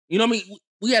 You know what I mean?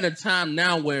 We at a time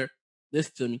now where,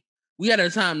 listen to me, we at a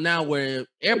time now where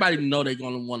everybody know they're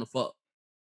gonna want to fuck.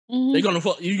 Mm-hmm. They're gonna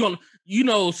fuck.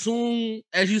 Soon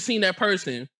as you seen that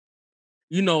person,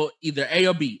 either A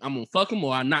or B. I'm gonna fuck them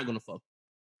or I'm not gonna fuck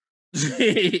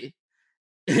them.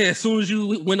 As soon as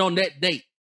you went on that date,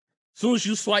 as soon as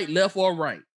you swipe left or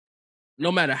right,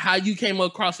 no matter how you came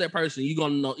across that person, you're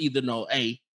gonna either know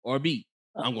A or B.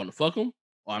 I'm gonna fuck them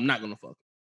or I'm not gonna fuck them.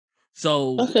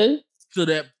 So to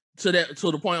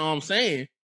the point I'm saying,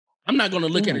 I'm not gonna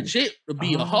look at a chick to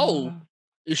be a hoe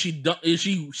if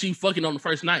she fucking on the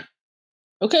first night.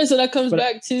 Okay, so that comes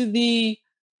back to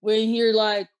when you're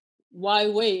like, why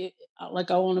wait? Like,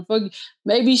 I want to fuck you.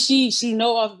 Maybe she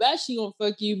know off bat she gonna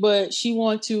fuck you, but she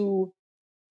want to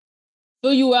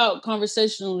fill you out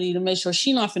conversationally to make sure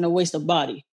she not finna waste a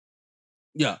body.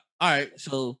 Yeah. All right.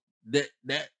 So that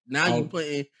now you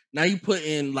put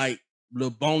in like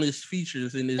the bonus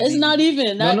features in this. It's not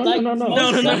even that. No.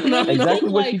 Exactly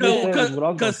what you just said.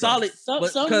 Because solid.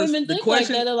 Some women think like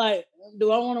that. They're like,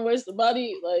 do I want to waste the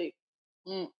body? Like,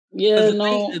 yeah,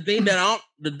 no. The thing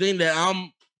that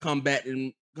I'm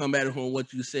combating from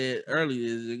what you said earlier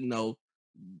is,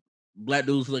 black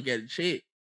dudes look at a chick.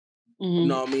 Mm-hmm. You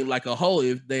know what I mean? Like a hoe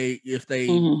if they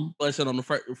bust it on the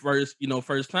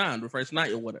first time, the first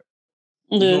night or whatever.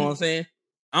 You know what I'm saying?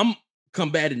 I'm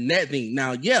combating that thing.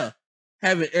 Now,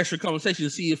 having extra conversation to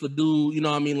see if a dude, you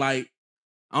know what I mean, like,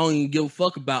 I don't even give a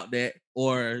fuck about that,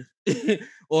 or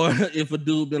if a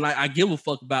dude been like, I give a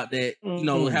fuck about that,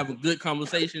 have a good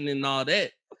conversation and all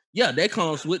that. Yeah, that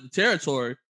comes with the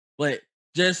territory. But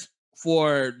just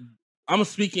I'm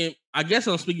speaking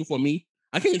for me.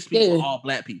 I can't speak for all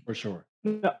black people. For sure.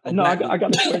 I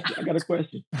got a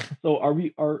question. So are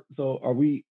we? Hold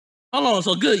on.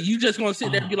 So good. You just gonna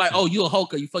sit there and be like, "Oh, you a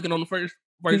hoker? You fucking on the first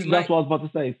night?" That's what I was about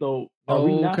to say. So are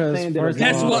we not saying that?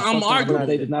 That's what I'm arguing.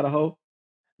 It's not a hoe.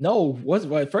 No.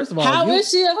 First of all, how is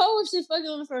she a hoe if she fucking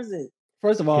on the first date?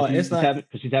 First of all, it's not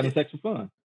because she's having sex for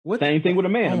fun. Same thing with a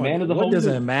man. A man is a hoe. What does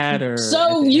it matter?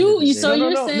 So you're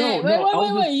saying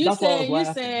wait. You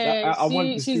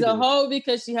saying she's a hoe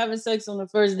because she's having sex on the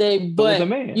first date, but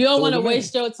you don't want to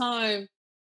waste your time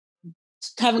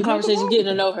having conversations, getting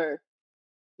to know her.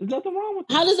 There's nothing wrong with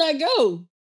that. How does that go?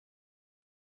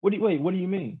 What do you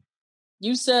mean?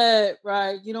 You said,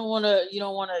 right, you don't want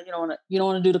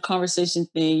to do the conversation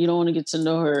thing. You don't want to get to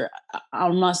know her.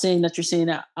 I'm not saying that you're saying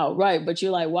that outright, but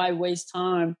you're like, why waste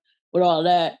time with all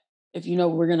that if you know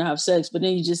we're going to have sex? But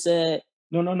then you just said,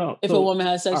 no. If a woman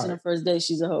has sex on the first date,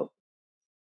 she's a hoe.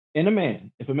 And a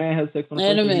man. If a man has sex on the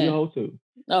first date, he's a hoe too.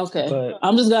 Okay. But,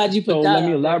 I'm just glad you put that. So let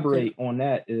me elaborate on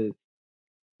that is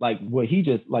like what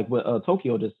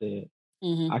Tokiyo just said.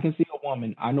 Mm-hmm. I can see a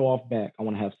woman, I know off back, I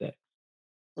want to have sex.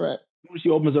 Right. When she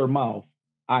opens her mouth,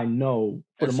 I know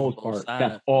for the most part,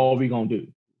 that's all we're going to do.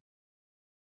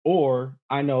 Or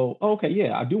I know, okay,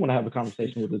 yeah, I do want to have a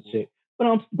conversation with this chick,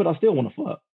 but I still want to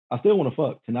fuck. I still want to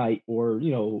fuck tonight or,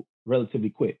 relatively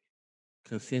quick.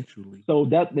 Consensually. So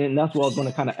that's what I was going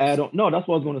to kind of add on. No, that's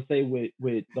what I was going to say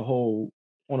with the whole,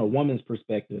 on a woman's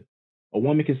perspective. A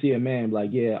woman can see a man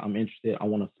like, yeah, I'm interested. I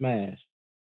want to smash.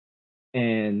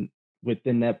 And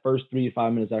within that first 3 to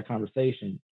 5 minutes of that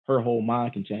conversation, her whole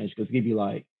mind can change because he'd be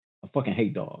like, I fucking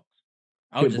hate dogs.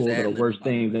 Pitbulls are the worst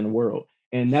things in the world.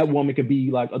 And that woman could be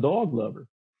like a dog lover.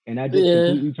 And that just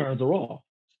completely turns her off.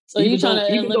 So you're trying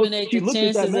to eliminate the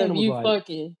chances of you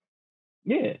fucking.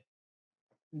 Yeah.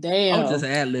 Damn. I'm just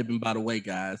ad-libbing, by the way,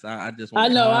 guys. I just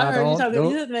want I heard you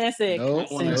talking. This man said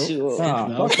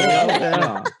consensual.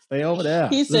 Stay over there.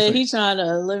 He said he's trying to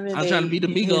eliminate. I'm trying to be the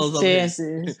Migos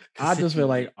chances. I just feel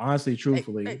like, honestly,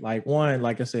 truthfully, like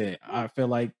I said, I feel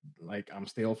like I'm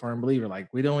still a firm believer. Like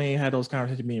we don't even have those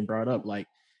conversations being brought up. Like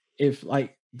if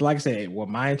like like I said, well,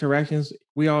 my interactions,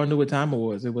 we all knew what time it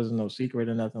was. It wasn't no secret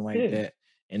or nothing like that.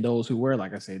 And those who were,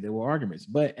 like I said, there were arguments.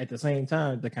 But at the same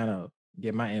time, to kind of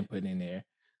get my input in there,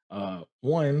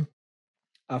 one,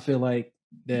 I feel like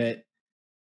it's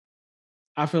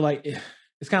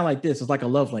kind of like this. It's like a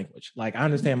love language. Like, I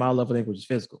understand my love language is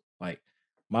physical. Like,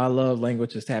 my love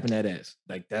language is tapping that ass.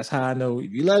 Like, that's how I know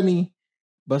if you love me,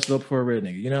 bust it up for a real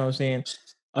nigga. You know what I'm saying?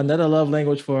 Another love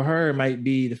language for her might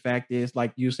be the fact is,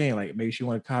 like you were saying, like maybe she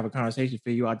want to have a conversation,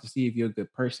 figure you out to see if you're a good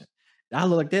person. I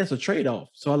look like that's a trade-off.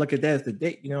 So I look at that as the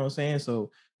date, you know what I'm saying?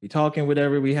 So we talking,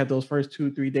 whatever, we have those first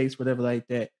 2-3 dates, whatever like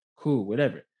that. Cool,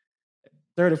 whatever.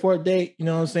 Third or fourth date, you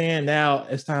know what I'm saying? Now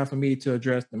it's time for me to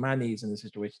address my needs in the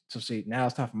situation. So see, now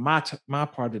it's time for my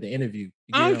part of the interview.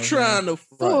 I'm trying to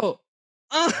fuck.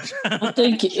 I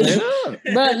think,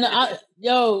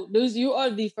 bro, dudes, you are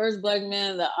the first black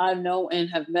man that I know and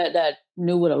have met that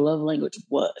knew what a love language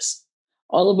was.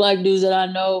 All the black dudes that I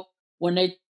know, when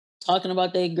they talking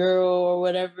about their girl or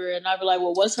whatever, and I'd be like,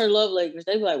 well, what's her love language?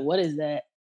 They'd be like, what is that?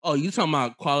 Oh, you talking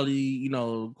about quality,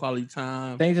 quality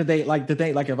time? Things that they like,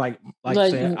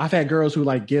 say, I've had girls who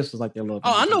like gifts is like their love.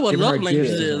 Oh, I know what love language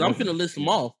is. I'm finna list them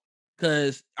off.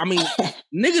 Cause I mean,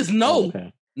 niggas know.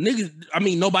 Okay. Niggas, I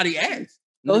mean, nobody asks.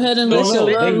 Go ahead and list your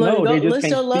love language. List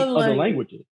your love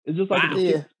languages. It's just like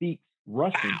if speak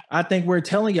Russian. I think we're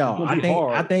telling y'all.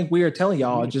 I think we are telling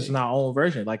y'all just in our own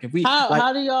version. Like if we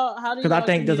how do y'all because I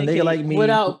think there's a nigga like me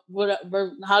without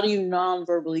how do you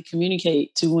non-verbally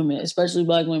communicate to women, especially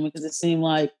black women? Because it seems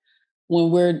like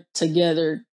when we're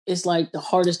together, it's like the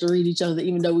hardest to read each other,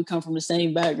 even though we come from the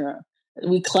same background.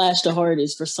 We clash the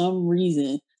hardest for some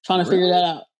reason. Trying to figure that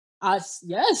out.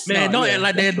 Yes. Man, don't act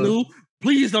like that dude.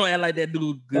 Please don't act like that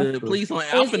dude good. Please don't.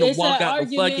 I'm finna walk out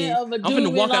the fucking. I'm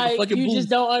finna walk out the fucking booth. You just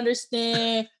don't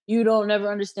understand. You don't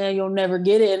never understand. You'll never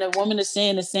get it. And a woman is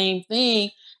saying the same thing,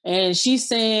 and she's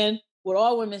saying what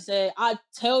all women say. I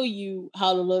tell you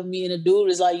how to love me, and a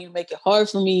dude is like, you make it hard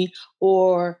for me,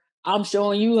 or I'm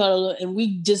showing you how to love. And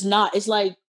we just not. It's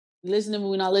like listening,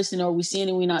 we're not listening, or we seeing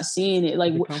it, we're not seeing it.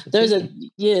 Like there's a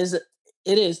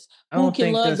it is. Who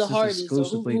can love the hardest? So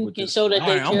who can show that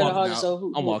they care the hardest?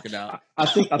 So I'm walking out. I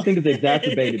think it's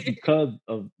exacerbated because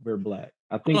of we're black.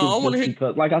 I think it's just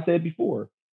because, like I said before,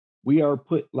 we are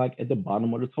put like at the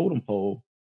bottom of the totem pole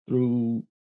through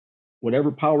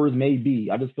whatever powers may be.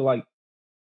 I just feel like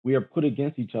we are put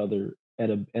against each other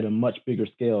at a much bigger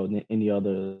scale than any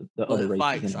other other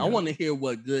races. I want to hear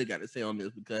what Good got to say on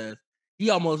this because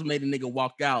he almost made a nigga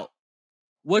walk out.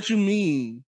 What you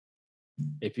mean?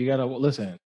 If you gotta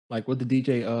listen, like what the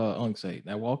DJ Unk say,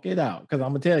 now walk it out. Because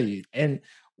I'm gonna tell you, and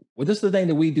this is the thing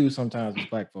that we do sometimes as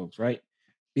black folks, right?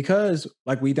 Because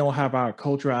like we don't have our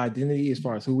cultural identity as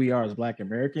far as who we are as Black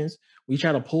Americans, we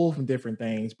try to pull from different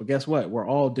things. But guess what? We're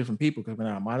all different people because we're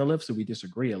not monoliths, so we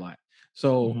disagree a lot.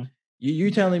 So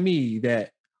you're telling me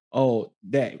that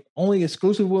that only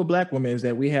exclusive with black women is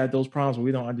that we have those problems where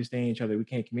we don't understand each other, we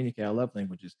can't communicate our love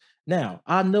languages. Now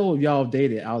I know y'all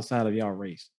dated outside of y'all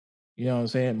race. You know what I'm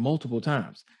saying? Multiple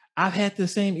times. I've had the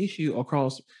same issue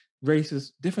across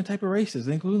races, different type of races,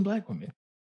 including black women.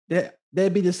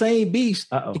 That'd be the same beast.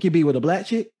 It could be with a black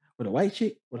chick, with a white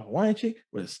chick, with a Hawaiian chick,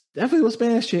 definitely with a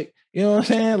Spanish chick. You know what I'm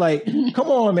saying? Like, come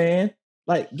on, man.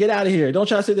 Like, get out of here. Don't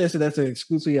try to say that. So that's an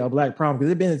exclusively a black problem.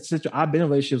 Because I've been in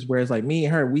relationships where it's like me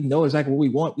and her, we know exactly what we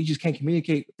want. We just can't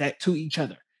communicate that to each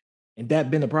other. And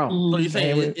that been the problem. So you're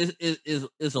saying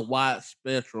it's a wide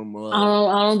spectrum of...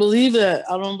 I don't believe that.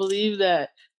 I don't believe that.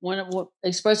 When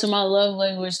expressing my love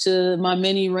language to my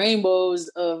many rainbows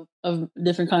of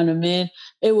different kind of men,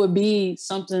 it would be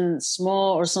something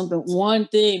small or one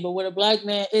thing. But with a black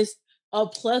man, it's a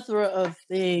plethora of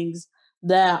things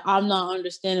that I'm not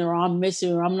understanding, or I'm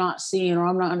missing, or I'm not seeing, or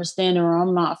I'm not understanding, or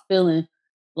I'm not feeling.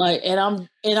 Like, and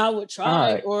I would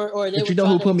try, right. or they but would you know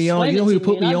try who to put me on? You know who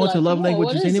put me on to love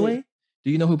languages anyway? It? Do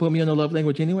you know who put me on the love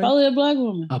language anyway? Probably a black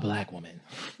woman. A black woman.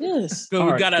 Yes.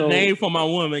 So we got a name for my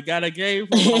woman. Got a game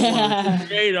for my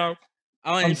woman.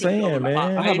 I'm saying, man.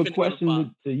 I have a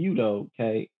question to you though,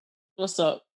 Kay. What's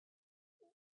up?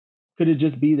 Could it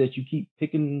just be that you keep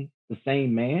picking the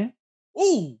same man?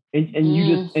 Ooh. And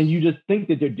you just think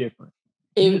that they're different.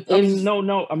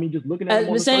 No. I mean, just looking at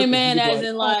them the same man, as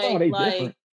like, in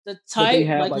like the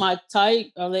type, like my type.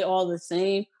 Are they all the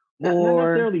same? Not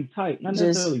necessarily type. Not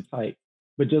necessarily type.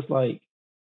 But just like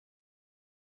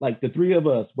the three of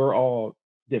us, we're all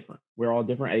different. We're all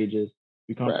different ages.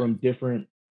 We come from different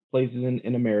places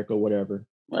in America, whatever.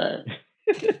 Right.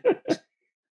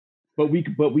 but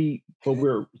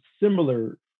we're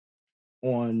similar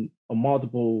on a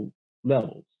multiple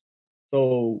levels.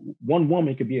 So one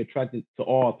woman could be attracted to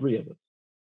all three of us.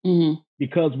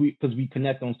 because we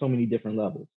connect on so many different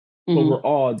levels, but we're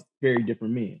all very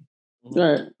different men.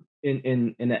 Right.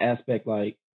 In the aspect,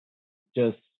 like,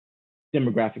 just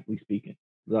demographically speaking,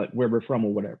 like where we're from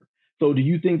or whatever. So do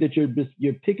you think that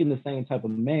you're picking the same type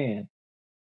of man?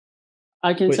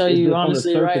 I can tell you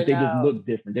honestly, on the surface, right they now, just look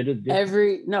different. They're just different.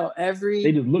 Every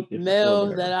they just look different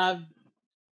male that I've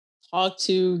talked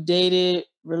to, dated,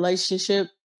 relationship,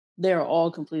 they're all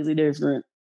completely different.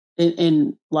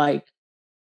 In like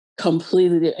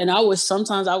completely different. And I would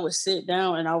sit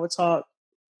down and I would talk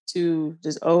to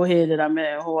this old head that I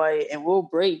met in Hawaii, and we'll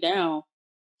break down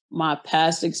my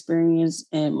past experience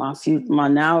and my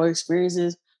now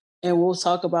experiences, and we'll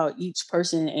talk about each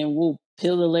person and we'll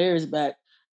peel the layers back.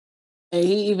 And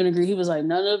he even agreed. He was like,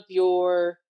 none of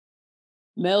your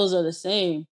males are the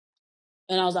same.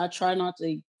 And I try not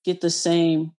to get the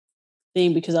same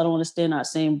thing because I don't want to stay in that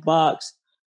same box.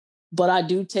 But I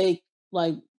do take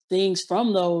like things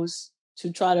from those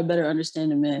to try to better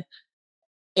understand the men.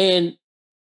 And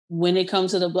when it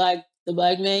comes to the black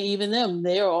men, even them,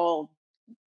 they are all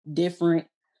different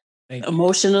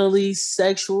emotionally,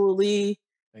 sexually,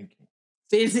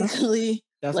 physically.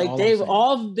 Like they've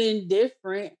all been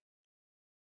different.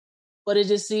 But it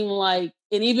just seemed like,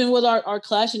 and even with our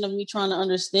clashing of me trying to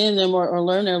understand them or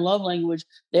learn their love language,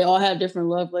 they all have different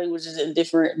love languages and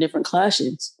different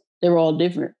clashings. They were all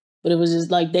different. But it was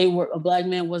just like a black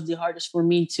man was the hardest for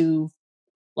me to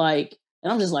like,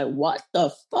 and I'm just like, what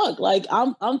the fuck? Like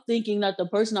I'm thinking that the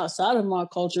person outside of my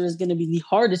culture is gonna be the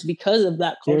hardest because of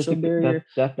that cultural barrier.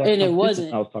 That's and it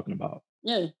wasn't. I was talking about.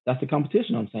 Yeah. That's the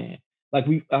competition I'm saying. Like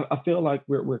I feel like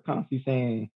we're constantly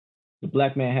saying the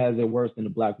black man has it worse than the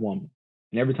black woman.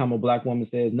 And every time a black woman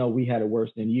says, no, we had it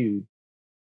worse than you.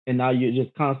 And now you're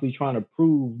just constantly trying to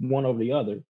prove one over the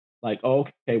other. Like, oh,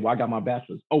 okay, well, I got my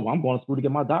bachelor's. Oh, I'm going to school to get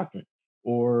my doctorate.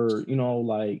 Or,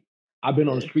 like, I've been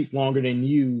on the streets longer than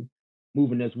you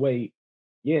moving this weight.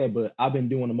 Yeah, but I've been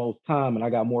doing the most time and I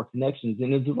got more connections.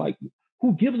 And it's just like,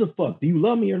 who gives a fuck? Do you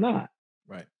love me or not?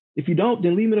 Right. If you don't,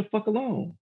 then leave me the fuck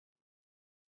alone.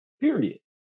 Period.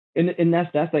 And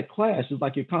that's that clash. It's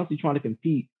like you're constantly trying to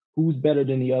compete. Who's better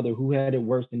than the other? Who had it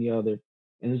worse than the other?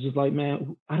 And it's just like,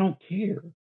 man, I don't care.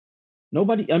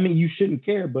 Nobody, I mean, you shouldn't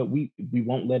care, but we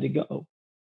won't let it go.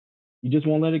 You just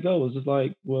won't let it go. It's just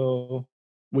like, well,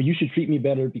 you should treat me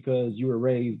better because you were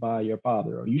raised by your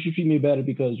father, or you should treat me better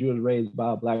because you were raised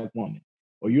by a black woman,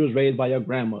 or you was raised by your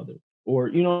grandmother, or,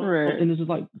 right. And it's just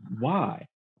like, why?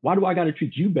 Why do I got to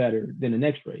treat you better than the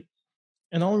next race?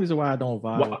 And the only reason why I don't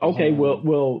vibe. Well, okay,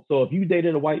 well, so if you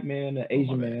dated a white man, an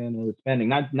Asian man, or Hispanic,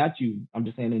 not you, I'm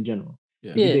just saying in general.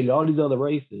 Yeah. If you dated all these other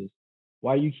races,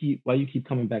 why you keep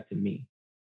coming back to me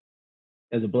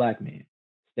as a black man?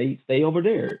 Stay over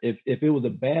there. If it was a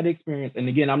bad experience, and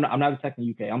again, I'm not attacking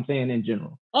UK. I'm saying in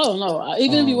general. Oh no,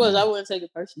 even if he was, I wouldn't take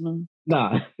it personally.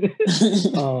 Nah. But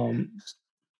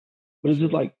it's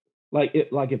just like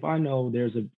if I know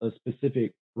there's a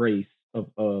specific race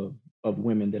of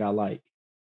women that I like.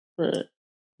 Right.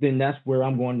 Then that's where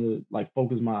I'm going to like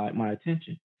focus my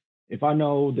attention. If I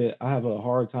know that I have a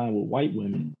hard time with white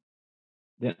women,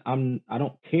 then I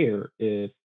don't care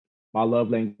if my love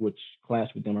language clash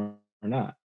with them or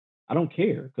not. I don't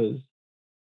care because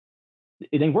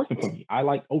it ain't working for me. I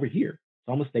like over here,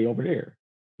 so I'm gonna stay over there.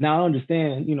 Now I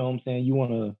understand, what I'm saying, you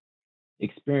want to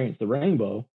experience the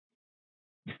rainbow.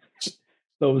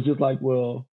 So it's just like,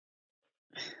 well,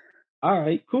 all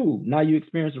right, cool. Now you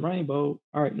experience the rainbow.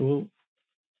 All right, well,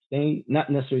 not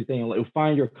necessarily saying like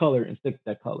find your color and stick to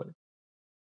that color.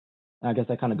 And I guess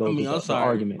that kind of goes with the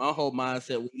argument. My whole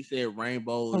mindset when you said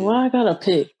rainbow. Why I gotta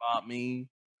pick?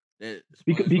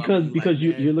 Because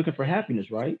you're looking for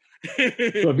happiness, right? So if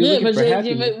you're looking for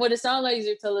happiness, what it sounds like is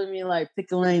you're telling me like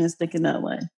pick a lane and stick in that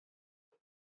lane.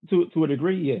 To a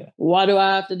degree, yeah. Why do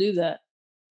I have to do that?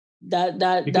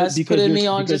 That's putting me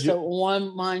on just a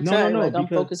one mind track. Like I'm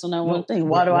focused on that one thing.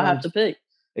 Why do I have to pick?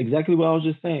 Exactly what I was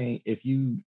just saying. If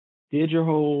you did your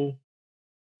whole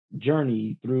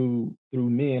journey through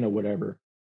men or whatever,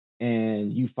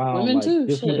 and you found women like too,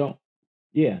 this one don't,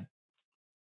 yeah.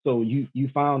 So you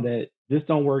found that this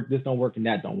don't work, and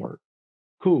that don't work.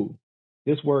 Cool.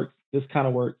 This works. This kind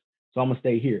of works. So I'm gonna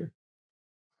stay here.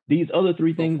 These other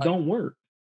three things don't work.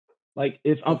 Like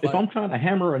if I'm trying to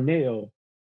hammer a nail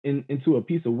into a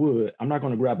piece of wood, I'm not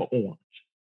gonna grab an orange.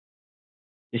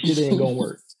 This shit ain't gonna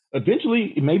work.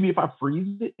 Eventually, maybe if I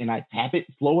freeze it and I tap it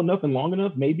slow enough and long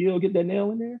enough, maybe it'll get that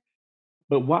nail in there.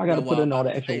 But why I got to put in all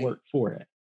the extra work for it?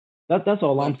 That's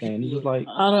all I'm saying. It's just like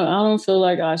I don't feel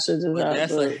like I should do that.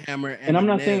 That's a hammer and I'm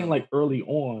not saying like early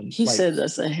on. He said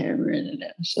that's a hammer and a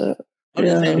nail. So I'm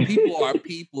just saying people are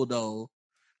people though.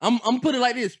 I'm putting it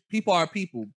like this. People are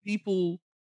people. People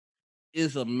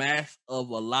is a mass of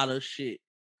a lot of shit.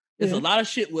 It's a lot of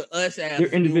shit with us as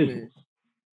humans.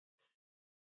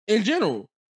 In general.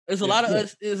 There's a lot of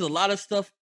us, there's a lot of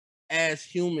stuff as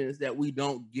humans that we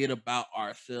don't get about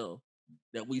ourselves.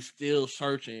 That we still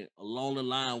searching along the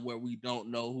line where we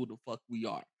don't know who the fuck we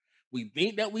are. We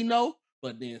think that we know,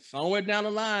 but then somewhere down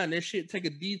the line, that shit take a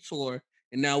detour,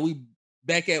 and now we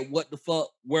back at what the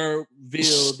fuck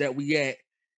whereville that we at,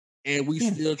 and we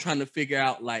still trying to figure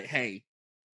out like, hey,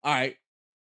 all right,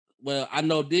 well, I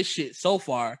know this shit so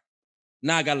far.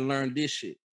 Now I gotta learn this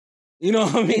shit. You know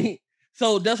what I mean?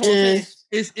 So that's what I'm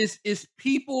saying. It's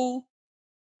people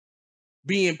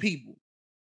being people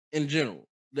in general.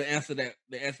 The answer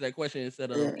that question instead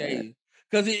of okay.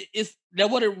 Because it's that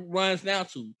what it runs down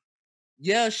to.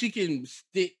 Yeah, she can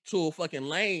stick to a fucking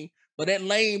lane, but that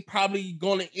lane probably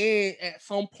gonna end at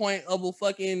some point of a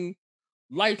fucking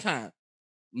lifetime.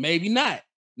 Maybe not.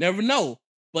 Never know.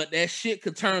 But that shit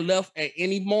could turn left at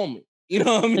any moment. You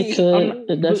know what I mean?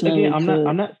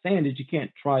 I'm not saying that you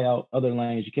can't try out other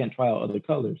lanes, you can't try out other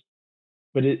colors.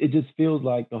 But it just feels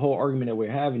like the whole argument that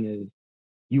we're having is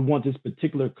you want this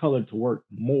particular color to work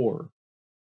more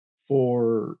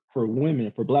for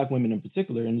women, for Black women in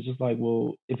particular. And it's just like,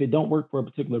 well, if it don't work for a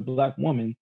particular Black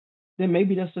woman, then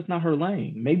maybe that's just not her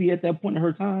lane. Maybe at that point in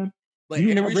her time, but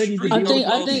you're not ready to be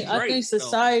I think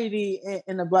society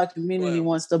and the Black community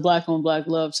wants the Black on Black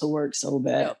love to work so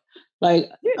bad. Yep.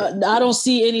 Like, I don't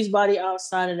see anybody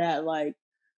outside of that, like,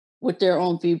 with their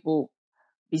own people,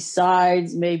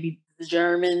 besides maybe the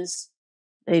Germans.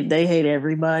 They hate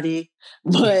everybody,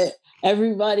 but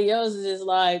everybody else is just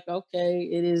like, okay,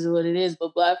 it is what it is.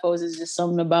 But Black folks is just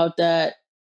something about that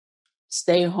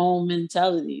stay home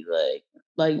mentality.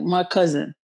 Like my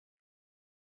cousin,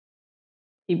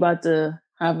 he about to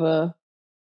have a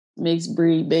mixed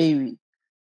breed baby,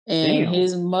 and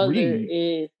his mother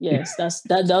is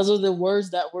those are the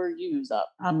words that were used.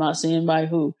 I'm not saying by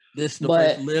who. This the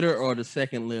first litter or the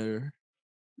second litter?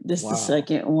 This the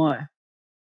second one.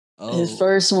 Oh. His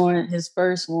first one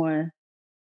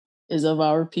is of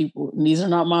our people. And these are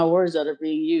not my words that are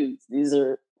being used. These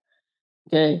are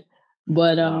okay.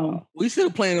 But we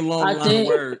still playing a long line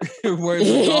of words.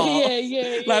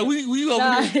 Yeah. Like we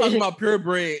over here talking about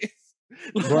purebred.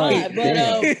 Right.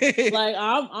 But like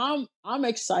I'm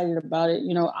excited about it.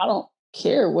 You know, I don't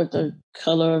care what the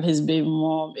color of his baby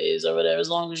mom is or whatever,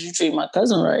 as long as you treat my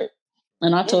cousin right.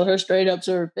 And I told her straight up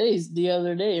to her face the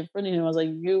other day in front of him, I was like,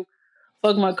 you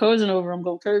fuck my cousin over, I'm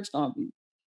gonna curb stomp you.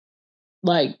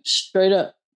 Like, straight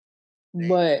up. Damn.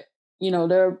 But, you know,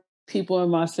 there are people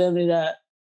in my family that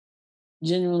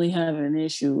genuinely have an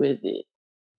issue with it.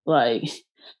 Like,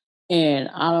 and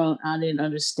I didn't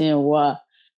understand why.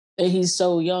 And he's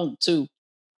so young too.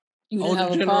 You didn't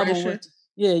have a problem with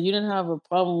you didn't have a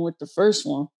problem with the first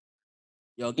one.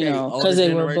 Okay, you know, because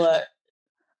they were Black.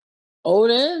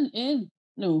 Old and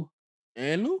new.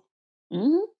 And new?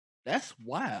 Mm-hmm. That's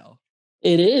wild.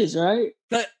 It is, right?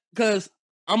 Because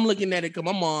I'm looking at it because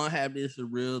my mom had this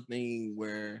real thing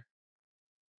where,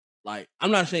 like,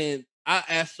 I'm not saying, I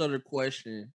asked her the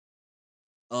question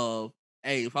of,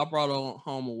 hey, if I brought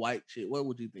home a white chick, what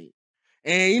would you think?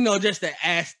 And, you know, just to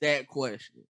ask that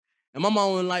question. And my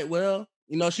mom was like, well,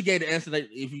 you know, she gave the answer that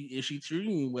if she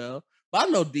treating you well. But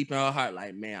I know deep in her heart,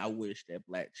 like, man, I wish that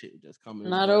Black chick would just come in.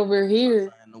 Not over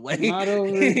here. Not over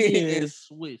here. And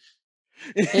swish.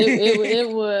 It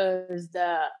was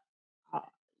that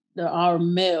our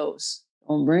males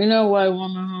don't bring no white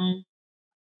woman home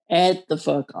at the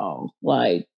fuck all.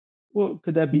 Like, well,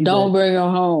 could that be? Don't bring her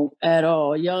home at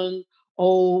all. Young,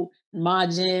 old, my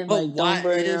gen, like, don't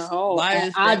bring her home.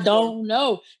 I don't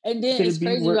know. And then it's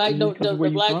crazy, like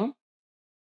the Black. From?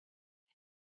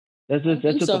 That's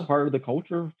just a part of the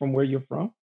culture from where you're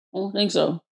from. I don't think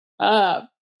so.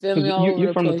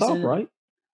 You're from the South, right?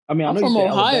 I mean, I'm from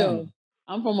Ohio.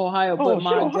 I'm from Ohio, but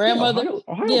my grandmother,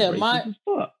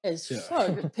 it's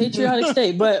fuck patriotic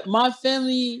state. But my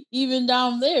family, even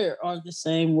down there, are the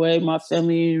same way. My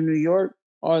family in New York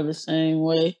are the same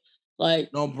way.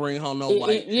 Like, don't bring home no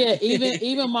white.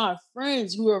 even my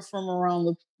friends who are from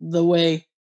around the way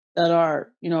that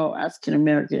are, you know, African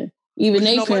American, even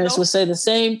their parents would say the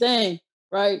same thing,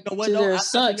 right? To their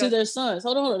sons.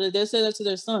 Hold on, they say that to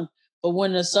their son. But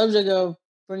when the subject of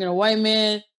bringing a white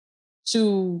man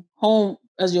to home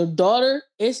as your daughter,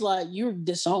 it's like you're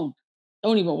disowned.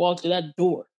 Don't even walk through that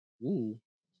door. Ooh.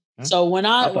 So when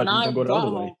I brought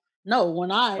home,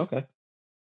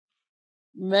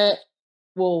 met,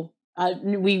 well,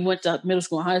 we went to middle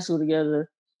school and high school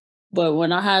together, but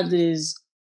when I had this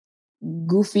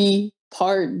goofy,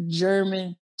 part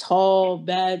German, tall,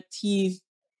 bad teeth,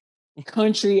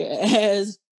 country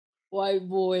ass white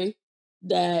boy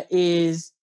that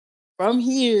is from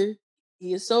here.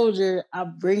 He a soldier. I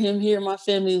bring him here. My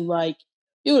family, like,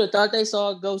 you would have thought they saw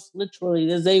a ghost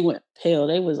literally as they went pale.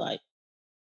 They was like,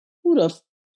 who the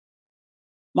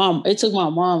mom? It took my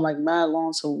mom like mad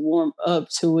long to warm up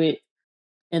to it.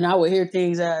 And I would hear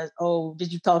things as, oh,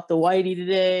 did you talk to Whitey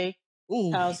today?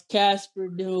 Ooh. How's Casper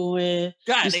doing?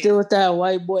 God, you still with that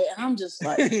white boy? And I'm just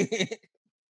like,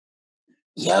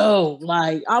 yo,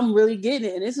 like, I'm really getting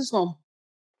it. And this is from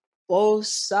both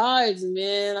sides,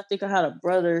 man. I think I had a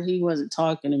brother. He wasn't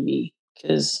talking to me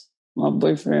because my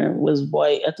boyfriend was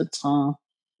white at the time.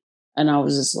 And I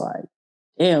was just like,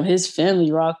 damn, his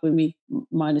family rocked with me,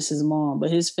 minus his mom.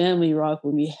 But his family rocked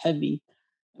with me heavy.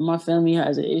 And my family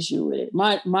has an issue with it.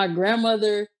 My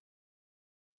grandmother,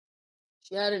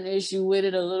 she had an issue with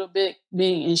it a little bit,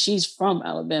 and she's from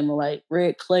Alabama, like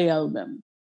Red Clay, Alabama.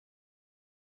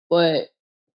 But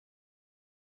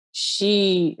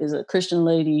she is a Christian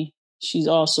lady. She's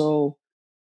also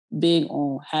big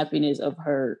on happiness of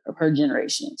her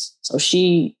generations. So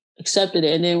she accepted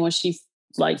it. And then when she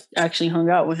like actually hung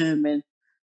out with him and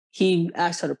he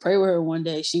asked her to pray with her one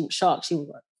day, she was shocked. She was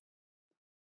like,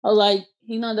 I was like,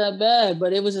 he's not that bad.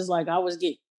 But it was just like I was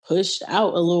getting pushed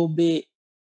out a little bit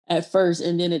at first.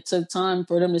 And then it took time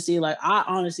for them to see, like, I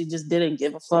honestly just didn't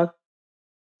give a fuck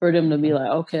for them to be like,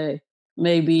 okay,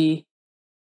 maybe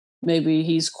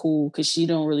he's cool because she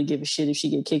don't really give a shit if she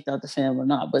get kicked out the family or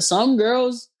not. But some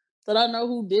girls that I know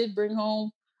who did bring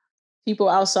home people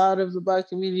outside of the Black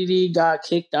community got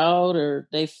kicked out, or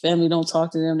they family don't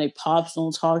talk to them, they pops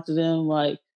don't talk to them.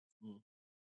 Like,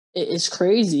 it's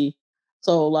crazy.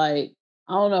 So, like,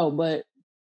 I don't know, but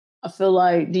I feel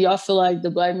like, do y'all feel like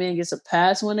the Black man gets a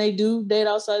pass when they do date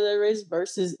outside their race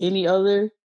versus any other,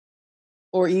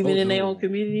 or even in their own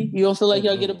community? You don't feel like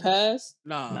y'all get a pass?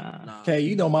 Nah. Okay,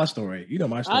 you know my story. You know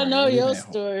my story. I know your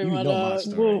story, my dog. My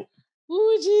story.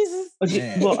 Ooh, Jesus.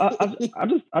 Well,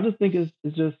 I just think it's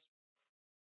just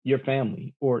your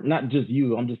family, or not just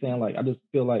you. I'm just saying, like, I just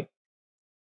feel like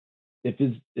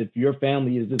if your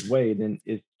family is this way, then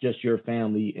it's just your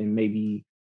family and maybe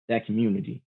that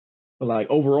community. But like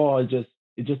overall, it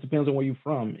just depends on where you're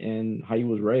from and how you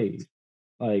was raised.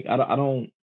 Like I don't.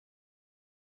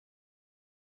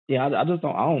 Yeah, I just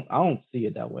don't. I don't see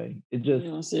it that way. It just.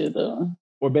 You don't see it though.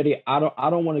 Or Betty, I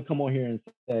don't want to come on here and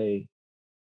say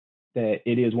that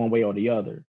it is one way or the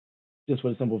other, just for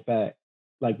the simple fact,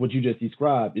 like what you just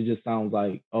described, it just sounds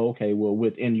like, oh, okay, well,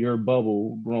 within your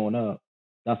bubble growing up,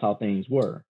 that's how things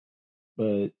were.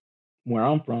 But where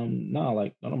I'm from, no,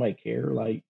 like nobody care.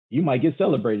 Like you might get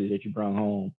celebrated that you brought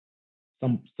home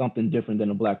something different than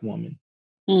a Black woman.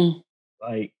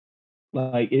 Like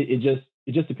it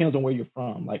just depends on where you're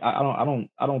from. Like I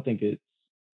don't think it's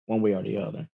one way or the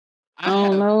other. I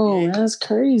don't know. That's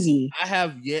crazy. I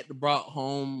have yet to brought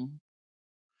home.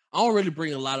 I don't really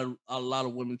bring a lot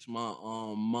of women to my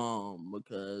mom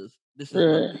because this is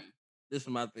my thing. This is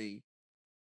my thing.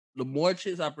 The more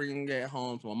chicks I bring at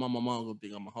home to my mom gonna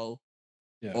think I'm a hoe.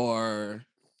 Yeah. Or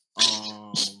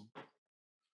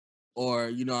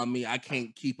you know what I mean, I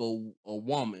can't keep a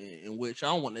woman, in which I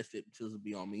don't want that shit to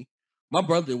be on me. My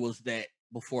brother was that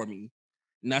before me,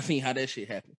 and I seen how that shit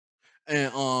happened.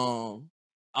 And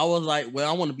I was like, well,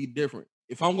 I want to be different.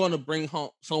 If I'm going to bring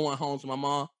someone home to my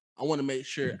mom, I want to make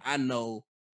sure I know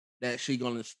that she's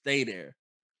going to stay there.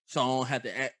 So I don't have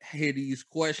to hear these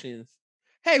questions.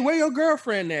 Hey, where your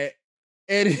girlfriend at?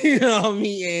 And you know what I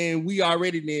mean? And we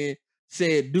already then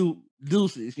said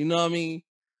deuces, you know what I mean?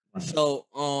 Right. So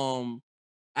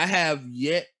I have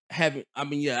yet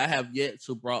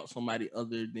to brought somebody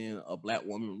other than a Black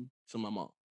woman to my mom.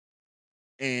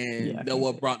 And that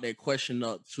what brought that question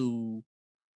up to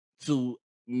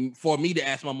for me to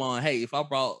ask my mom, hey, if I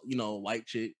brought, white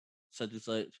chick, such and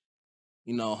such,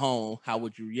 home, how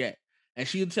would you react? And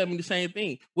she would tell me the same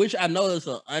thing, which I know is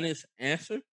an honest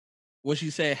answer. When she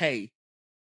said, hey,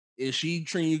 if she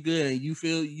treating you good and you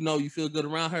feel good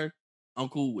around her, I'm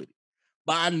cool with it.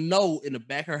 But I know in the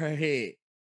back of her head,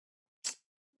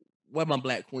 where my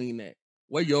Black queen at?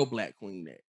 Where your Black queen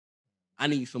at? I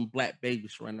need some Black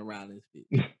babies running around this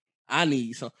bitch. I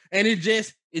need some. And it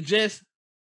just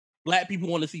Black people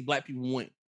want to see Black people win.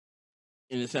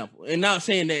 In example, and not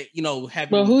saying that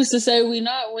having. But who's to say we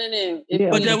not winning?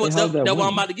 But that's what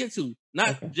I'm about to get to.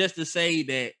 Not just to say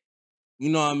that,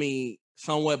 what I mean,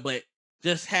 somewhat, but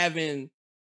just having,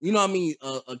 what I mean,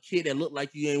 a kid that looked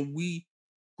like you, and we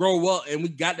grow up, and we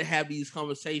got to have these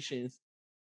conversations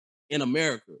in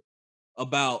America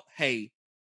about, hey,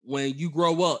 when you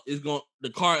grow up,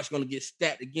 the card's gonna get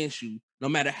stacked against you, no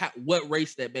matter what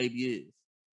race that baby is.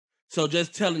 So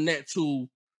just telling that to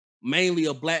mainly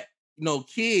a black,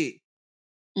 kid,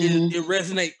 it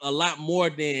resonates a lot more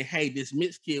than, hey, this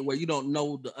mixed kid where you don't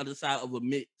know the other side of a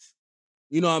mix.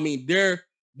 You know what I mean?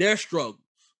 Their struggles.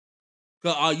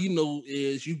 Because all you know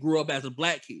is you grew up as a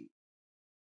black kid.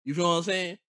 You feel what I'm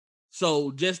saying?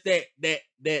 So just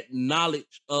that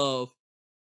knowledge of,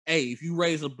 hey, if you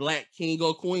raise a black king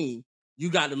or queen, you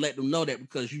got to let them know that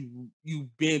because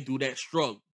you've been through that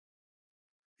struggle.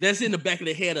 That's in the back of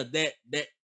the head of that.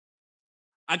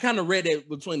 I kind of read that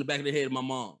between the back of the head of my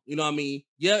mom. You know what I mean?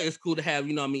 Yeah, it's cool to have,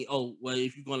 oh, well,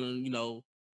 if you're going to,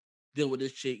 deal with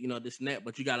this chick, this and that,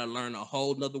 but you got to learn a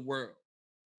whole nother world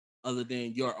other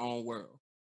than your own world.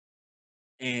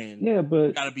 And yeah,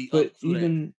 but gotta be but up to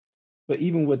even that. but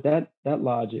even with that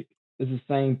logic, it's the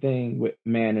same thing with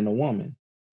man and a woman.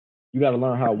 You got to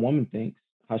learn how a woman thinks,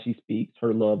 how she speaks,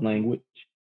 her love language,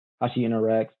 how she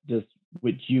interacts just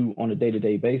with you on a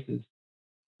day-to-day basis.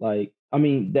 Like, I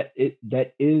mean, that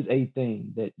is a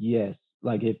thing that, yes,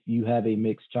 like if you have a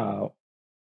mixed child,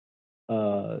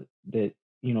 that,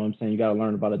 you know what I'm saying, you got to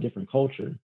learn about a different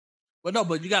culture. But no,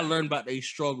 but you got to learn about their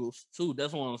struggles too.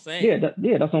 That's what I'm saying. Yeah,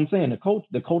 that's what I'm saying.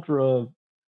 The culture of,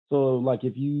 so like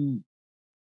if you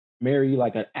marry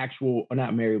like an actual, or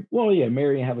not marry, well, yeah,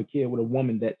 marry and have a kid with a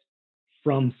woman that's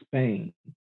from Spain,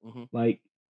 like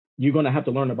you're gonna have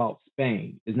to learn about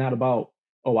Spain. It's not about,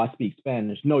 oh, I speak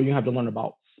Spanish. No, you have to learn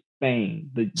about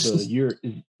Spain. Spain is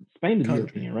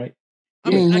European, right? I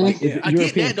mean, I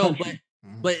get that though,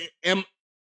 but am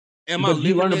I living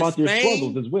you learn in about Spain? Their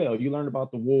struggles as well. You learn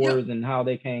about the wars and how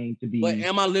they came to be. But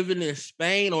am I living in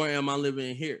Spain or am I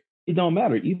living here? It don't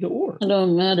matter, either or. It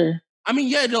don't matter. I mean,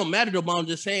 yeah, it don't matter though, but I'm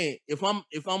just saying, if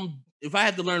I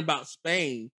had to learn about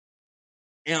Spain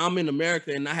and I'm in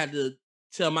America and I had to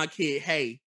tell my kid,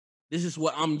 hey, this is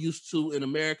what I'm used to in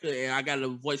America and I gotta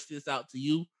voice this out to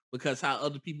you because how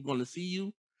other people gonna see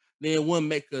you, then it wouldn't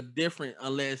make a difference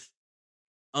unless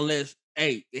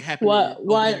hey, it happened.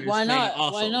 Why not?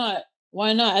 Also.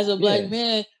 Why not? As a black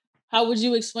man, how would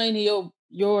you explain to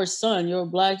your son, your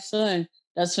black son,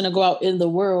 that's gonna go out in the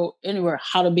world anywhere,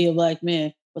 how to be a black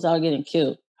man without getting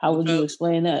killed? How would you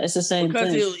explain that? It's the same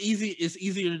thing. Because it's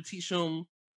easier to teach him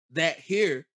that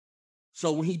here.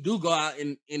 So when he do go out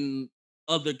in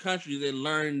other countries and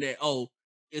learn that, oh,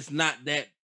 it's not that,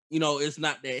 it's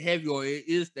not that heavy, or it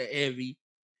is that heavy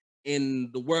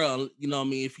in the world, you know what I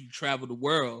mean, if you travel the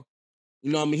world,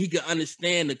 you know what I mean, he can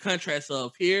understand the contrast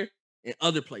of here and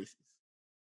other places.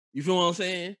 You feel what I'm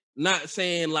saying? Not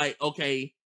saying like,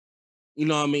 okay, you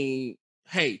know what I mean,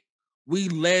 hey, we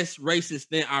less racist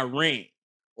than Iran,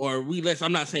 or we less,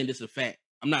 I'm not saying this is a fact.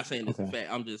 I'm not saying this is a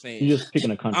fact. I'm just saying, you're just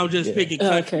picking a country. I'm just picking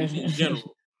countries in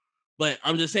general. But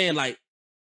I'm just saying, like,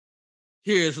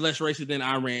 here is less racist than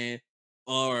Iran,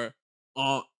 or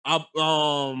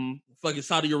fucking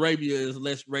Saudi Arabia is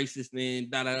less racist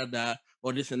than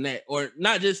or this and that, or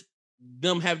not just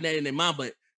them having that in their mind,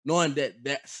 but knowing that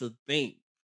that's a thing.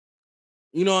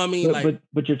 You know what I mean?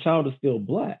 But your child is still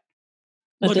black.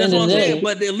 But that's what I'm saying.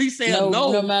 But at least they know,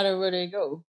 no matter where they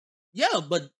go. Yeah,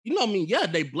 but you know what I mean? Yeah,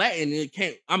 they black and it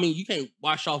can't. I mean, you can't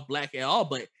wash off black at all.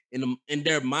 But in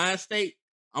their mind state,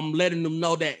 I'm letting them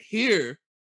know that here.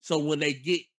 So when they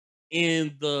get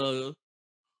in the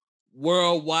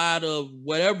worldwide of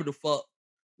whatever the fuck,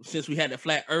 since we had the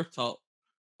flat Earth talk,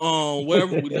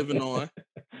 wherever we living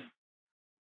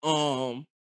on,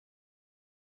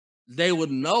 they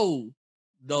would know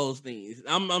those things.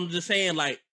 I'm just saying,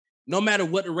 like, no matter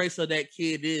what the race of that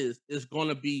kid is, it's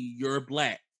gonna be you're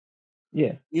black.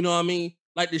 Yeah. You know what I mean?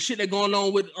 Like the shit that going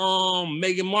on with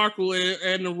Meghan Markle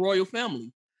and the royal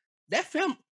family. That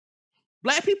family,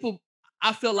 black people,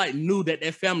 I feel like knew that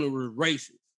family was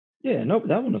racist. Yeah, nope,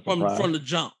 that wasn't a surprise. From the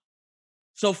jump.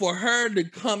 So for her to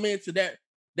come into that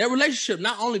relationship,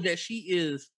 not only that she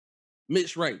is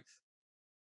mixed race,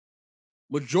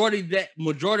 majority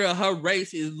of her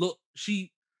race is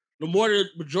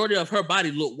majority of her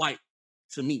body look white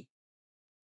to me.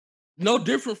 No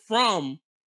different from,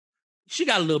 she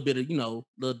got a little bit of,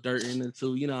 little dirt in it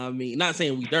too, you know what I mean? Not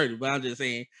saying we dirty, but I'm just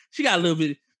saying she got a little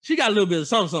bit of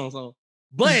something.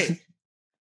 But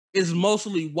it's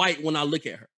mostly white when I look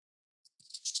at her.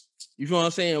 You feel what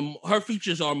I'm saying? Her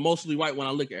features are mostly white when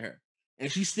I look at her.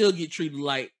 And she still get treated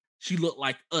like she look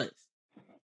like us.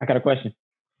 I got a question.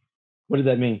 What does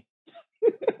that mean?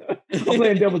 I'm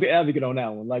playing devil's advocate on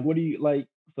that one. Like, what do you like?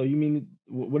 So you mean,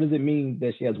 what does it mean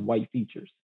that she has white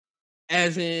features?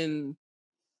 As in,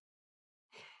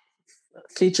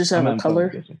 features have a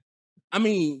color. I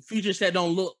mean, features that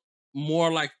don't look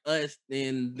more like us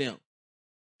than them.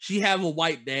 She have a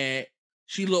white dad.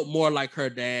 She look more like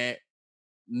her dad,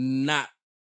 not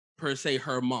per se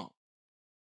her mom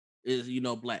is,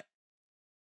 black.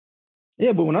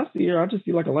 Yeah, but when I see her, I just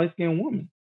see like a light skinned woman.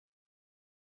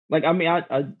 Like I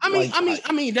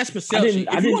mean that's perception.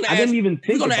 I didn't even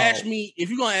think about. If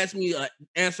you're gonna ask me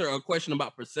answer a question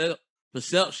about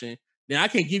perception, then I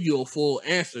can give you a full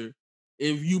answer.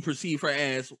 If you perceive her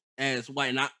as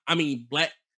white,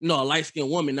 black, a light skinned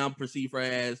woman, now perceive her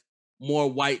as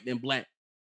more white than black.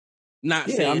 Not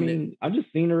saying that. I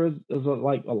just seen her as a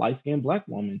light skinned black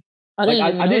woman. I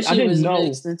didn't know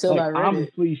mixed until I read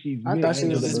obviously she's I mixed thought she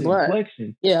was just black.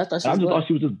 Complexion. Yeah, I thought she was I just black. thought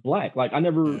she was just black. Like I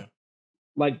never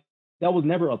that was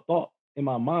never a thought in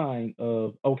my mind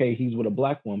of okay, he's with a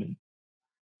black woman.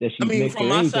 That she's mixed from or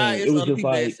my anything. side, it was other just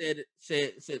people like that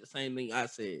said the same thing I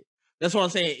said. That's what I'm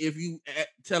saying. If you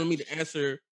telling me to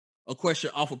answer a question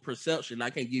off of perception,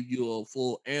 I can't give you a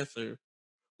full answer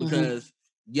because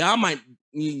y'all might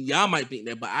think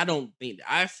that, but I don't think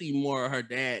that. I see more of her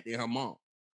dad than her mom,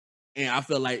 and I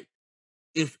feel like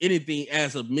if anything,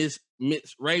 as a mixed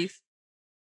race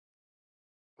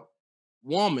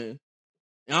woman,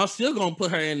 and I'm still gonna put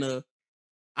her in the.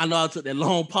 I know I took that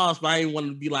long pause, but I didn't want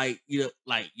to be like, yo,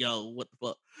 what the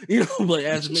fuck, but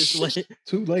as a mixed race,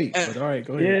 too late. But all right,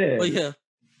 go ahead. Yeah, but yeah.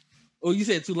 Oh, you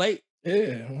said too late?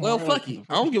 Yeah. Well, fuck it.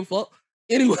 I don't give a fuck.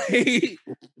 Anyway,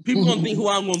 people gonna think who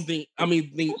I'm gonna think.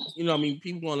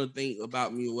 People gonna think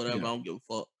about me or whatever. Yeah. I don't give a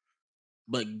fuck.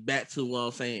 But back to what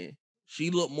I'm saying, she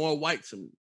looked more white to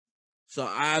me, so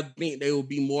I think they will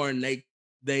be more in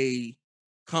they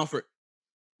comfort.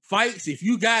 Fikes, if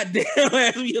you goddamn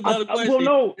ask me another question,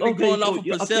 well, no, going off of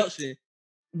perception.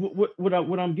 What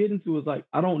I'm getting to is like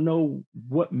I don't know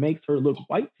what makes her look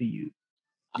white to you.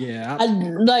 Yeah, I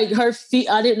like her feet.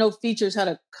 I didn't know features had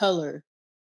a color,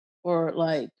 or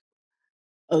like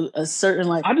a certain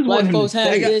like. I just white want folks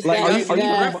have this. Like, are you talking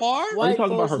about her body? Or are you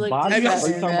talking about her face?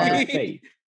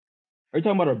 Are you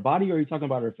talking about her body, or are you talking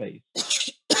about her face?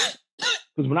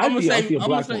 Because when I see a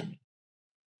black woman,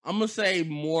 I'm gonna say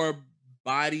more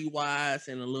body wise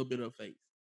and a little bit of face.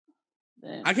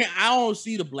 Damn. I don't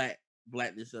see the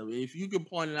blackness of it. If you can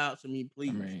point it out to me,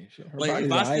 please. But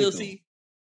if I still see.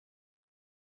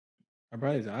 Her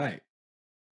body's all right.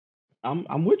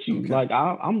 I'm with you. Okay. Like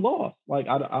I'm lost. Like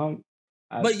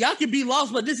but y'all can be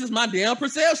lost. But this is my damn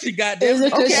perception. Goddamn. Is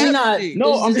it because she's not?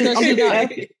 No, I'm just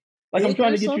asking. Like I'm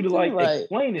trying to get you to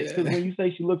explain it because when you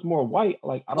say she looks more white,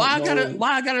 like I don't know.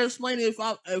 Why I gotta explain it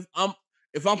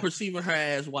if I'm perceiving her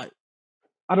as white?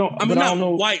 I don't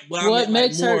know white. But what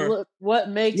makes her look? What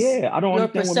makes I don't your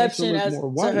perception as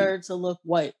to her to look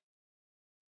white?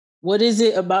 What is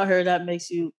it about her that makes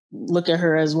you look at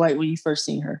her as white when you first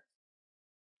seen her?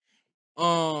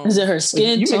 Is it her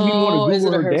skin tone? Is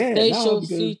it her facial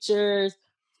features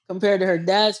compared to her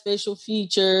dad's facial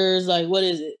features? Like, what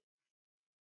is it?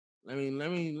 Let me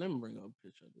bring up a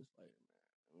picture of this later,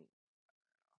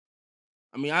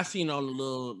 man. I seen on the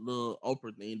little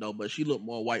Oprah thing though, but she looked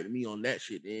more white to me on that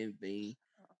shit than anything.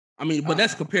 But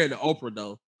that's compared to Oprah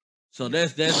though. So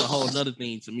that's a whole nother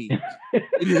thing to me.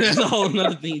 That's a whole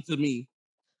nother thing to me.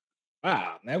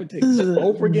 Wow, that would take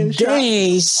Oprah getting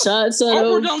shots.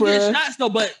 Oprah don't get shots though,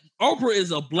 but Oprah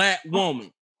is a black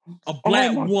woman. A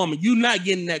black woman. You're not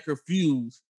getting that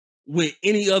confused with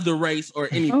any other race or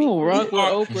anything.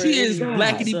 She is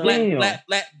blackity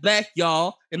black,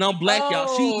 y'all, and I'm black,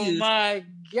 y'all. She is. Oh my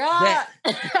god,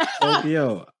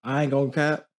 Tokiyo, I ain't gonna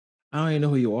cap. I don't even know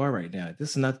who you are right now.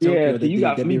 This is not Tokiyo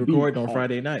that be recording on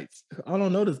Friday nights. I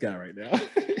don't know this guy right now.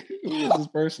 Who is this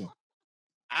person?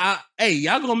 Hey,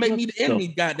 y'all gonna make me the enemy,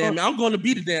 goddamn it. I'm gonna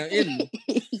be the damn enemy.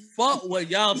 Fuck what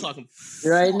y'all talking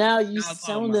right now. You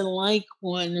sounding like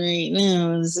one right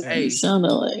now. You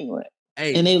sounding like one.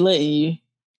 Hey, and they letting you,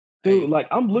 dude. Like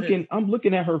I'm looking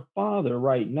at her father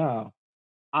right now.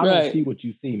 I don't see what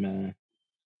you see, man.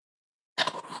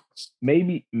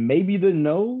 Maybe the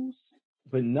nose,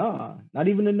 but nah, not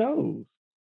even the nose.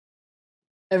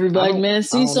 Every black man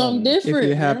sees something different. If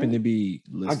you happen to be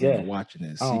listening or watching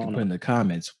this, you can put in the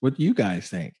comments what you guys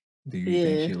think. Do you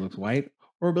think she looks white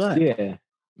or black? Yeah.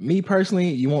 Me personally,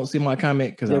 you won't see my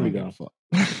comment because I don't give a fuck.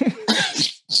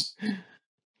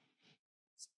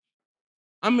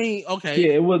 Okay.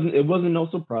 Yeah, it wasn't no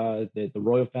surprise that the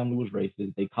royal family was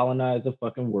racist. They colonized the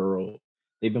fucking world.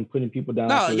 They've been putting people down.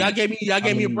 No, y'all gave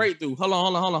me a breakthrough. Hold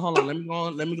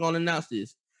on. Let me go and announce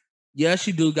this. Yeah,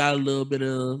 she do got a little bit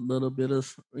of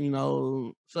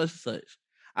such and such.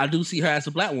 I do see her as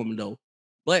a black woman though,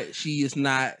 but she is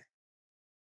not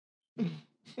the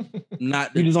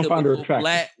typical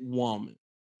black woman.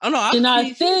 Oh no, she's not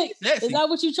thick. Is that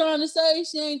what you trying to say?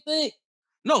 She ain't thick.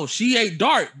 No, she ain't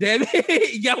dark. Damn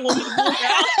it, y'all want me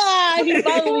to He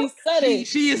finally said it.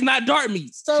 She is not dark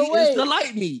meat. So she is the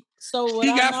light meat. So she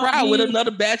got fried with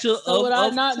another batch of. So would I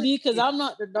not be? Because I'm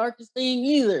not the darkest thing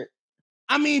either.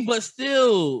 I mean, but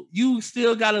still, you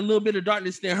still got a little bit of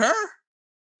darkness than her.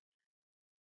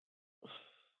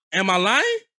 Am I lying?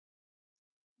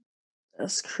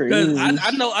 That's crazy. Because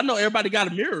I know everybody got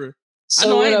a mirror. So I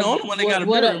know I ain't the only one that got a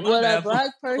mirror. Would a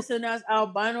black person that's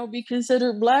albino be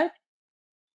considered black?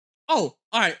 Oh,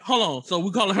 all right. Hold on. So we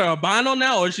calling her albino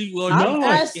now, or she? Well, I'm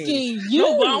asking you.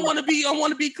 No, but I want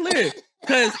to be clear.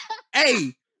 Because,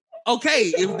 hey,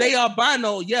 okay, if they are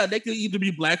albino, yeah, they could either be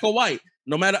black or white.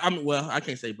 No matter. I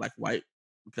can't say black or white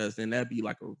because then that'd be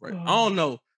like a. I don't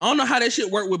know. I don't know how that shit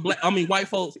work with white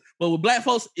folks. But with black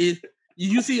folks, is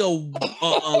you see a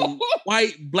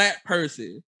white black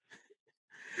person.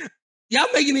 Y'all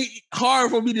making it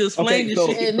hard for me to explain this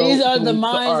shit. And these are the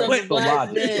minds of the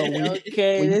black men.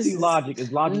 Okay, when you see logic,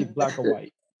 is logic black or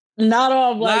white? Not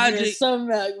all black men, some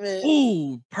black men.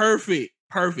 Ooh, perfect.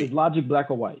 Is logic black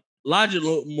or white? Logic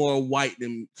look more white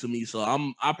than to me, so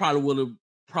I probably would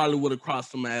have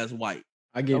crossed him as white.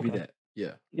 I give you that.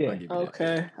 Yeah.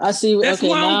 Okay. I see. That's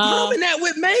why I'm coming at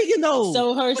with Megan though.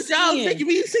 So her but y'all making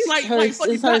me seem like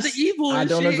fucking Dr. Evil and I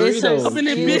don't shit. agree though. Up in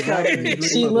that bitch.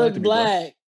 She looked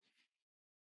black.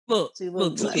 Look,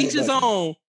 to each his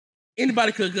own.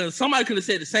 Anybody could, somebody could have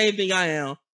said the same thing I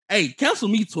am. Hey, cancel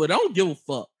me, Twitter. I don't give a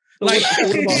fuck. Like,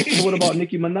 what about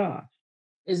Nicki Minaj?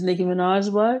 Is Nicki Minaj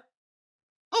black?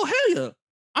 Oh hell yeah!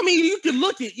 I mean, you can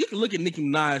look at Nicki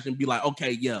Minaj and be like,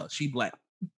 okay, yeah, she black.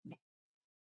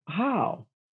 How?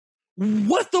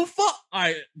 What the fuck? All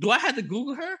right, do I have to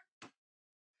Google her?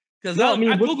 Because I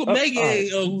Googled Megan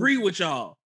and agree with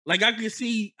y'all. Like I can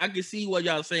see what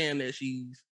y'all saying that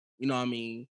she's, you know what I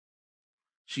mean,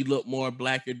 she looked more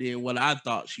blacker than what I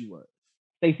thought she was.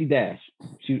 Stacey Dash.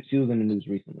 She was in the news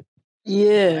recently.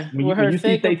 Yeah. When you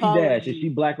see Stacey Dash, is she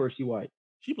black or is she white?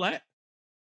 She black.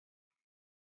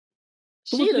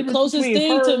 So she the closest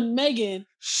thing to Megan.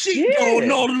 She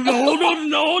no.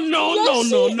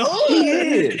 She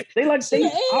is. They like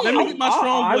Stacey. Let me get my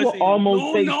strong I voice. will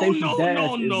almost say Stacey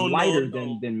Dash is lighter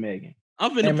than Megan.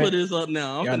 I'm finna put this up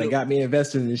now. Y'all got me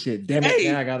invested in this shit. Damn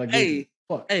it! Now I gotta go.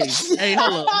 Fuck. Hey,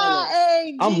 hold up.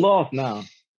 I'm lost now.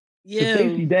 Yeah.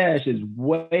 Stacey Dash is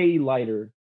way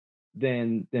lighter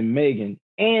than Megan,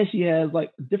 and she has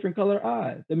like different color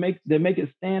eyes that make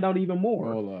it stand out even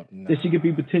more. Hold up, that she could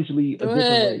be potentially go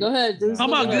ahead. Dude. How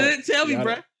about good? Tell me,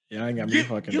 bro. Yeah, I ain't got me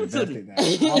fucking invested now.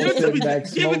 Give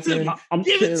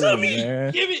it to me.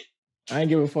 Give it. I ain't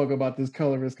give a fuck about this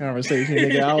colorless conversation,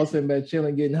 nigga. I was sitting back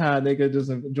chilling, getting high, nigga, just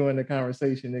enjoying the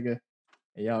conversation, nigga.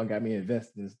 And y'all got me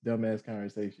invested in this dumbass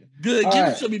conversation. Good, give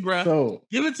it to me, bro. So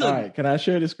give it to me. All right, can I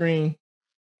share the screen?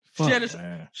 Share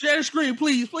the screen,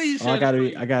 please. I got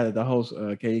it. The host,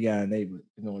 okay, you gotta enable it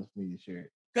in order for me to share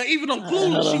it. Cause even on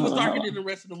Clueless, she was darker than the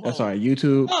rest of them. That's all right.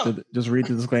 YouTube, just read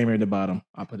the disclaimer at the bottom.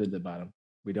 I'll put it at the bottom.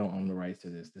 We don't own the rights to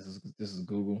this. This is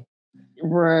Google.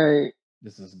 Right.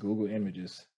 This is Google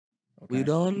Images. Okay. We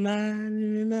don't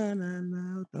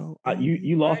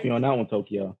you lost me on that one,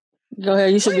 Tokiyo. Go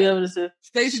ahead. You should be able to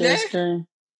Stacey Dash.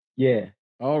 Yeah.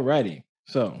 Alrighty.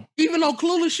 So even on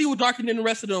Clueless, she was darker than the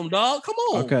rest of them, dog. Come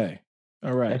on. Okay.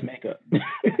 All right. That's makeup.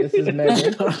 This is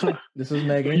Megan. This is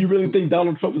Megan. You really think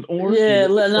Donald Trump is orange? Yeah.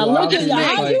 Now look at y'all.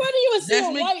 How you even see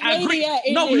a white lady at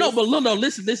No, but no.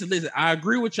 Listen. I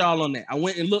agree with y'all on that. I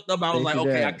went and looked up. I was like,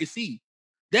 okay, I can see.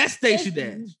 That's Stacey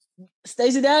Dash.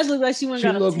 Stacey Dash looked like she went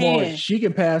got a 10. More. She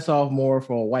can pass off more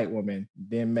for a white woman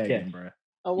than Megan, bro.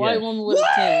 A white woman with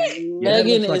a 10.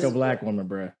 Megan looks like a black woman,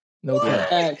 bro. No cap.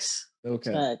 Facts. No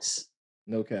cap. Facts.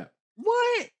 No cap.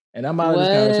 What? And I'm out of this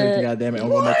conversation, goddamn it. I'm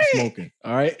going back to smoking.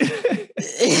 All right?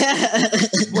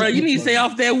 Bro, you need to stay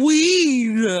off that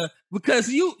weed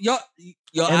because your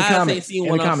eyes ain't seen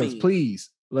what I'm seeing. Please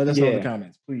let us know in the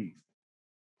comments. Please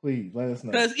let us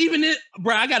know. Because even it,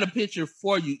 bro, I got a picture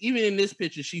for you. Even in this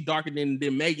picture, she darker than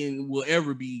Megan will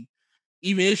ever be,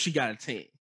 even if she got a 10.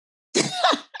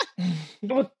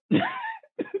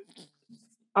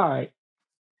 All right.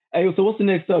 Hey, so what's the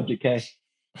next subject, Cash?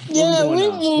 Yeah,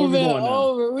 we're moving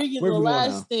over. We get the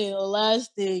last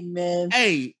thing, man.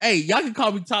 Hey, y'all can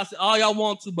call me toxic all y'all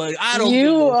want to, but I don't.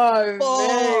 You are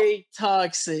very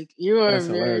toxic. You are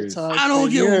very toxic. I don't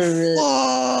give a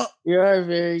fuck. You are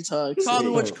very toxic. Call me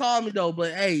what you call me though,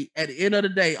 but hey, at the end of the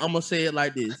day, I'm gonna say it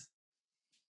like this,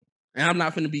 and I'm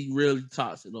not gonna be really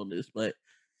toxic on this, but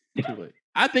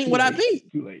I think what I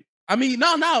think. Too late. I mean,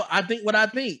 no, I think what I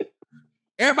think.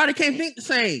 Everybody can't think the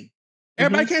same.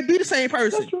 Everybody can't be the same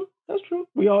person. That's true.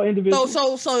 We all individual.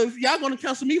 So if y'all gonna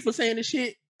cancel me for saying this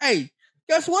shit, hey,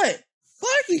 guess what?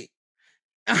 Fuck it.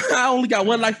 I only got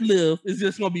one life to live. It's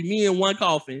just gonna be me in one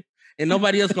coffin, and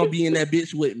nobody else gonna be in that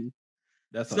bitch with me.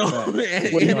 That's a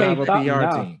fact. We don't have a PR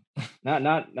team.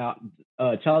 Not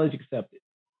challenge accepted.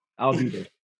 I'll be there.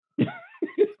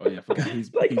 Oh yeah, I forgot.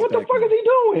 He's like, he's what the back fuck now. is he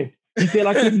doing? He said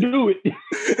I couldn't do it.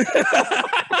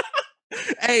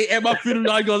 Hey, at my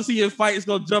funeral, I'm gonna see his fight. It's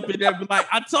gonna jump in there and be like,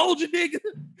 I told you, nigga.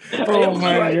 Oh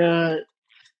my god.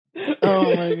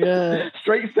 Oh my god.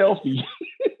 Straight selfie.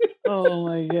 Oh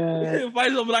my god.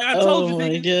 Fight's gonna be like, I told you,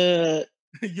 nigga.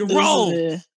 You're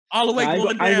wrong. All the way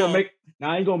going down.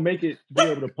 I ain't gonna make it to be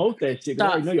able to post that shit. Cause I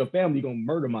already know your family gonna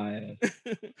murder my ass.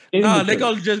 Nah, they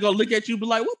just gonna look at you and be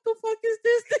like, what the fuck is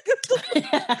this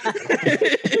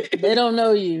nigga? They don't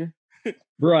know you.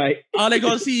 Right. All they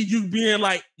gonna see is you being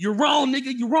like, you're wrong,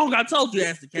 nigga. You're wrong. I told you.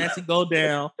 As the casket go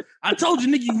down. I told you,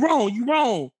 nigga, you wrong. You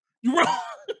wrong. You wrong.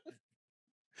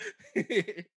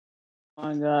 Oh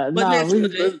my god. Nah,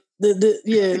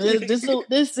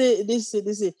 this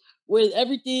it. With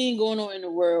everything going on in the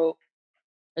world,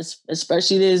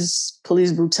 especially this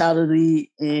police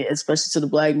brutality, and especially to the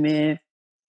black man,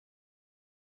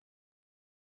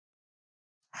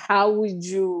 how would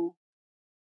you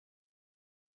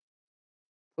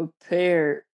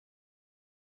prepare?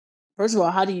 First of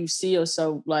all, how do you see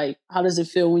yourself? Like, how does it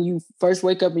feel when you first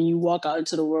wake up and you walk out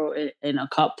into the world and a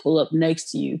cop pull up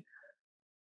next to you?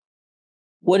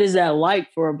 What is that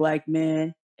like for a black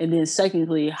man? And then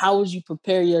secondly, how would you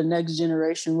prepare your next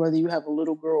generation, whether you have a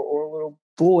little girl or a little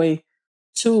boy,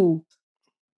 to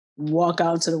walk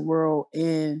out into the world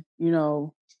and, you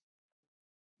know,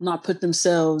 not put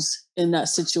themselves in that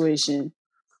situation?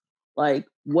 Like,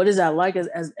 what is that like as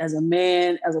a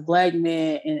man, as a black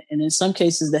man, and in some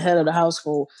cases the head of the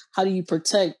household? How do you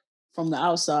protect from the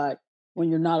outside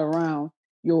when you're not around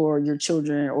your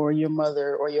children or your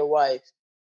mother or your wife?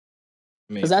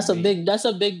 Because that's a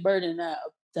big burden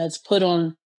that's put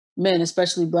on men,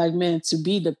 especially black men, to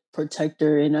be the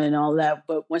protector and all that.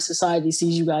 But when society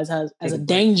sees you guys as a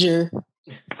danger,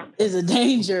 is a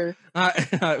danger.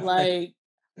 Like,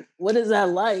 what is that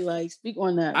like? Like, speak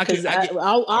on that, because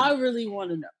I really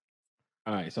want to know.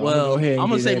 All right, so I'm gonna go ahead. And I'm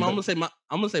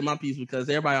gonna say my piece because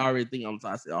everybody already think I'm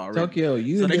toxic already. Tokiyo,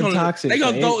 you've been toxic. They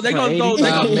gonna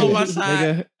go my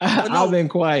side. I've been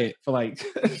quiet for like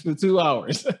for 2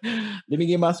 hours. Let me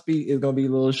get my speech. It's gonna be a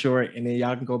little short, and then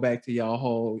y'all can go back to y'all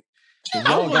whole.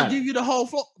 I was gonna give you the whole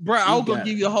floor, bro. I was gonna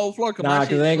give you the whole floor. Nah,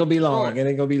 because it ain't gonna be long. It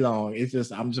ain't gonna be long. It's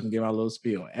just I'm just gonna give my little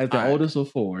spiel. As the oldest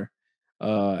of four,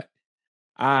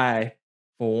 I,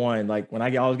 for one, like when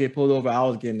I always get pulled over, I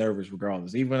always get nervous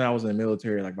regardless. Even when I was in the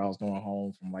military, like if I was going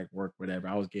home from like work, whatever,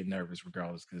 I was getting nervous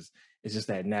regardless because it's just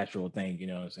that natural thing, you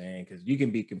know what I'm saying? Because you can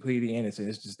be completely innocent.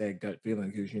 It's just that gut feeling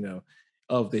because, you know,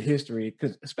 of the history,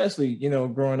 because especially, you know,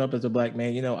 growing up as a black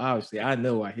man, you know, obviously I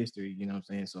know our history, you know what I'm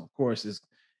saying? So of course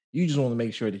you just want to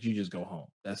make sure that you just go home.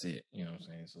 That's it, you know what I'm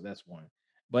saying? So that's one.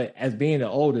 But as being the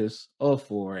oldest of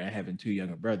four and having two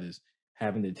younger brothers,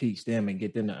 having to teach them and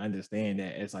get them to understand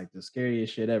that it's like the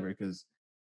scariest shit ever. Because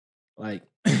like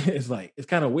it's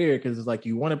kind of weird because it's like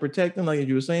you want to protect them, like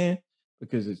you were saying,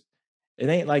 because it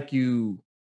ain't like the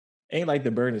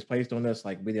burden is placed on us.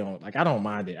 Like we don't, like I don't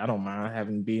mind it. I don't mind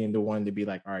having being the one to be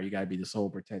like, all right, you gotta be the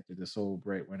sole protector, the sole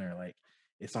breadwinner. Like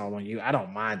it's all on you. I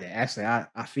don't mind it. Actually,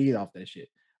 I feed off that shit.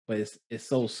 But it's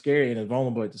so scary and it's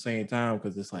vulnerable at the same time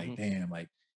because it's like, damn, like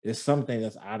it's something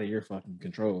that's out of your fucking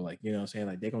control. Like, you know what I'm saying?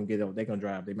 Like they're gonna get up, they're gonna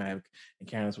drive, they might have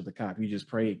encounters with the cop. You just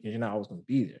pray because you're not always gonna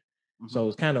be there. So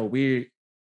it's kind of weird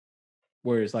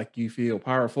where it's like you feel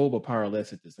powerful but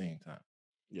powerless at the same time.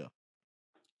 Yeah.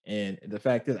 And the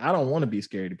fact is, I don't want to be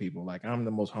scared of people. Like I'm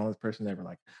the most harmless person ever.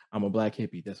 Like I'm a black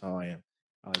hippie. That's all I am.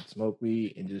 I like to smoke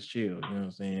weed and just chill. You know what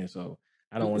I'm saying? So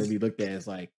I don't want to be looked at as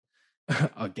like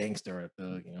a gangster or a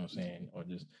thug, you know what I'm saying? Or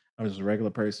I'm just a regular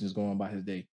person just going about his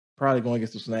day. Probably going to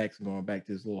get some snacks and going back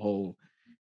to his little hole,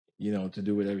 you know, to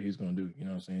do whatever he's going to do, you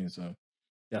know what I'm saying? So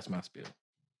that's my spiel.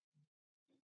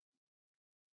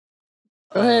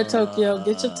 Go ahead, Tokiyo.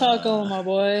 Get your talk on, my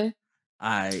boy.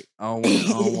 I don't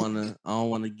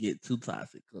want to get too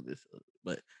toxic on this,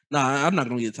 but I'm not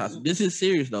gonna get toxic. This is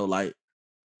serious though. Like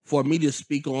for me to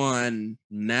speak on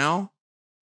now,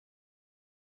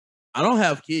 I don't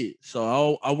have kids,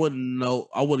 so I wouldn't know.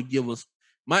 I would give us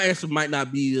my answer might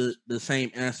not be the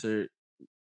same answer,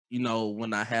 you know,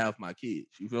 when I have my kids.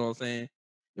 You feel what I'm saying?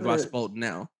 If I spoke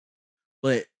now,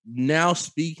 but now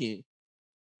speaking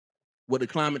with the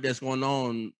climate that's going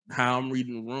on, how I'm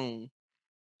reading the room.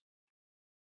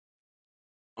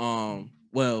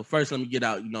 Well, first let me get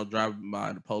out, you know, driving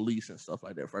by the police and stuff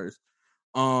like that first.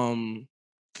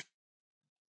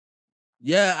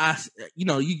 Yeah,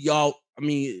 y'all, I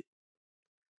mean,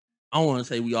 I don't want to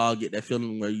say we all get that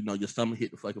feeling where, you know, your stomach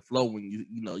hit the fucking floor when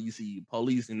you see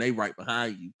police and they right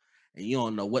behind you. and you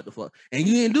don't know what the fuck, and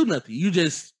you didn't do nothing. You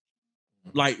just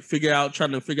like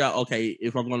trying to figure out, okay,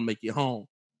 if I'm gonna make it home.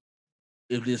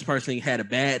 If this person had a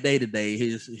bad day today,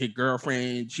 his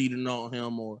girlfriend cheated on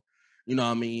him, or you know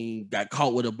what I mean, got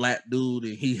caught with a black dude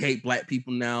and he hate black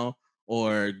people now,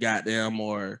 or goddamn,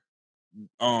 or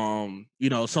you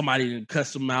know, somebody didn't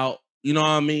cuss him out, you know what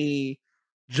I mean,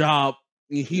 job,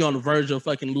 he on the verge of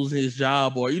fucking losing his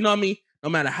job, or you know what I mean, no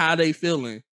matter how they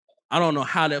feeling, I don't know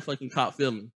how that fucking cop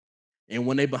feeling. And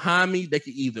when they behind me, they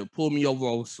can either pull me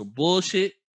over some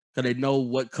bullshit because they know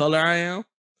what color I am.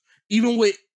 Even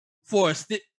with and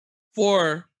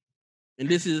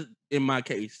this is in my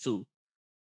case too,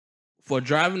 for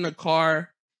driving a car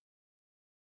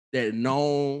that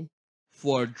known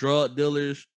for drug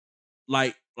dealers,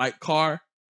 like car,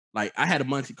 like I had a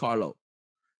Monte Carlo,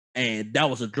 and that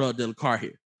was a drug dealer car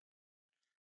here.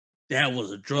 That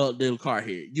was a drug dealer car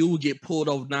here. You would get pulled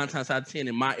over 9 times out of 10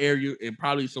 in my area and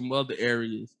probably some other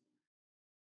areas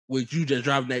with you just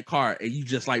driving that car and you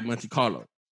just like Monte Carlo.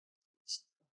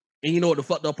 And you know what the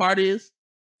fucked up part is?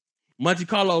 Monte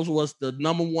Carlos was the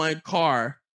 #1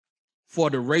 car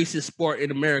for the racist sport in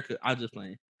America. I'm just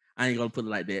playing. I ain't gonna put it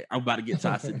like that. I'm about to get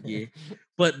toxic again.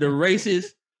 But the racist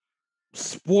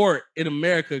sport in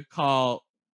America called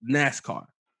NASCAR.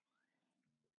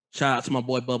 Shout out to my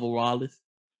boy Bubba Wallace.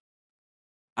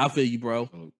 I feel you,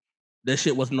 bro. That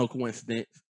shit was no coincidence.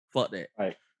 Fuck that.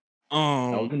 Right.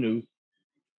 That was the news.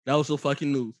 That was the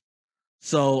fucking news.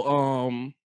 So,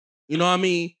 you know what I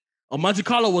mean? A Monte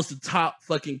Carlo was the top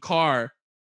fucking car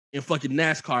in fucking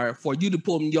NASCAR for you to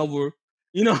pull me over.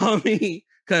 You know what I mean?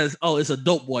 Because, it's a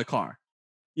dope boy car.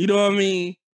 You know what I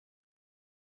mean?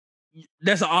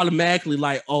 That's automatically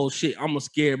like, oh shit, I'm a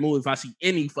scared move if I see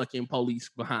any fucking police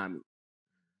behind me.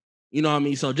 You know what I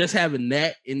mean? So just having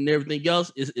that and everything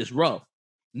else is rough.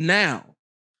 Now,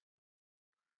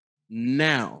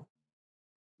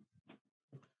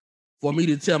 for me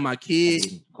to tell my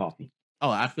kid, coffee. Oh,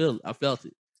 I felt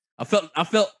it. I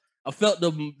felt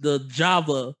the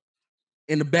Java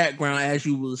in the background as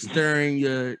you was stirring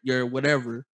your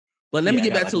whatever. But let me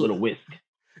get back to a little whisk.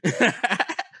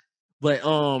 But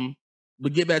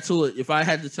get back to it. If I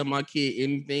had to tell my kid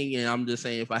anything, and I'm just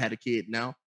saying, if I had a kid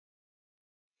now,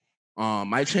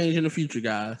 might change in the future,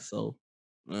 guys. So,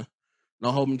 don't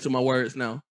hold me to my words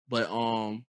now. But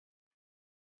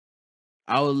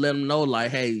I would let them know,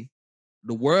 like, hey,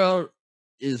 the world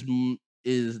is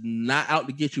not out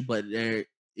to get you, but there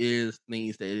is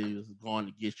things that is going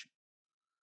to get you,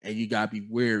 and you gotta be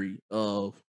wary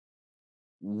of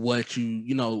what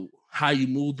you know, how you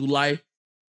move through life,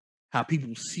 how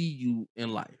people see you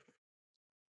in life.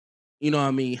 You know what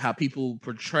I mean? How people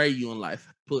portray you in life.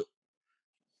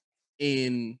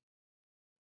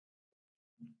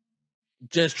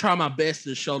 Just try my best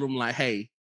to show them, like, hey,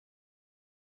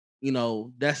 you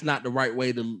know, that's not the right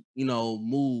way to, you know,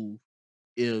 move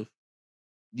if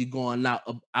you're going out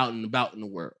and about in the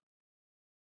world,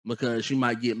 because you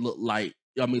might get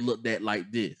looked at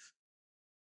like this.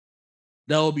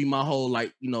 That would be my whole,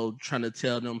 like, you know, trying to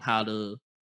tell them how to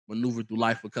maneuver through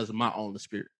life because of my own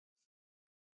experience.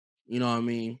 You know what I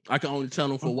mean? I can only tell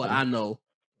them for what I know.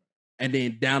 And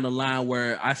then down the line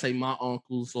where I say my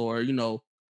uncles or, you know,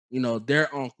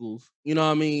 their uncles, you know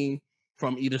what I mean,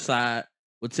 from either side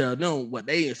would tell them what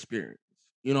they experience.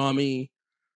 You know what I mean?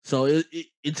 So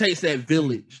it takes that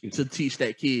village to teach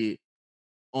that kid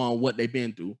on what they've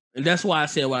been through. And that's why I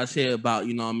said what I said about,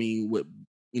 you know what I mean, with,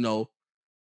 you know,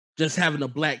 just having a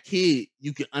black kid,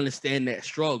 you can understand that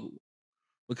struggle.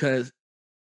 Because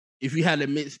if you have a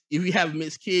mixed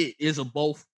kid, it's a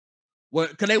both.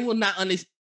 Because they will not understand.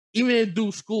 Even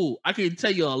through school, I can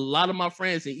tell you a lot of my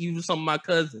friends and even some of my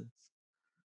cousins,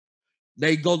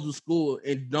 they go to school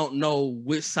and don't know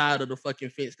which side of the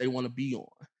fucking fence they want to be on.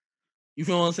 You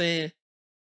feel what I'm saying?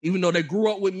 Even though they grew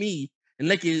up with me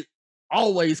and they can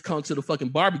always come to the fucking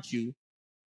barbecue.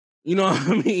 You know what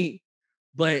I mean?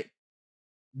 But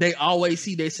they always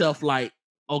see themselves like,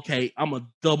 okay, I'm a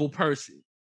double person.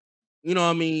 You know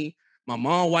what I mean? My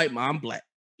mom white, mom black.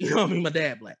 You know what I mean? My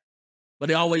dad black. But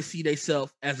they always see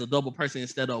themselves as a double person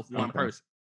instead of one person.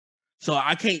 So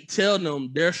I can't tell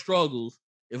them their struggles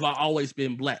if I've always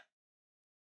been black.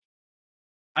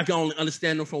 I can only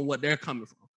understand them from what they're coming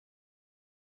from.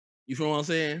 You feel what I'm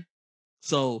saying?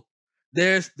 So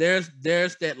there's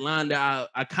that line that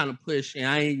I kind of push, and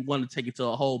I ain't want to take it to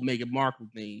a whole Meghan Markle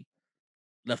thing.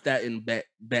 Left that in the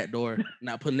back door,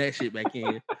 not putting that shit back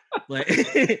in. But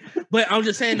but I'm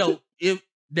just saying though, if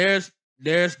there's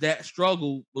that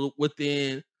struggle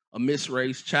within a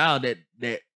misraised child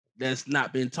that's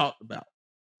not been talked about.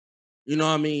 You know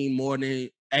what I mean? More than,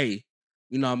 hey,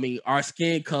 You know what I mean? Our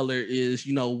skin color is,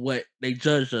 what they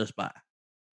judge us by.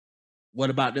 What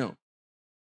about them?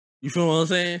 You feel what I'm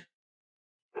saying?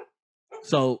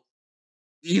 So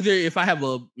either if I have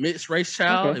a mixed race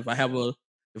child, if I have a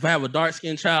dark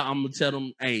skinned child, I'm gonna tell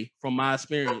them, hey, from my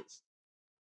experience,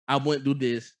 I went through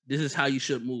this. This is how you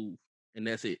should move, and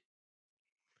that's it.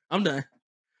 I'm done.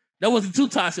 That wasn't too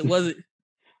toxic, was it?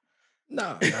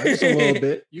 No, just a little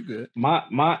bit. You good?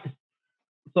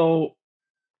 So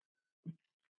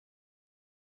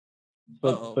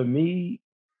for me,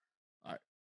 all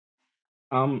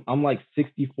right. I'm like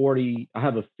 60-40. I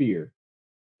have a fear.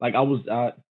 Like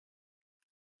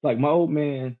like my old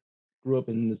man grew up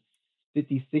in the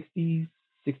 50s, 60s,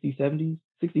 60s, 70s,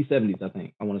 60s, 70s, I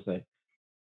think, I want to say.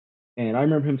 And I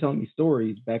remember him telling me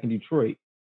stories back in Detroit.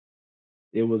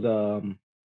 It was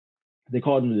they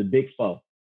called him the Big Foe.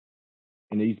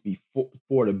 And they used to be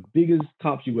four of the biggest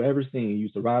cops you ever seen.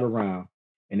 Used to ride around,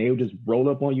 and they would just roll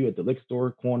up on you at the liquor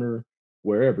store corner,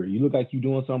 wherever. You look like you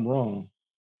doing something wrong.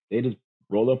 They just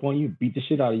roll up on you, beat the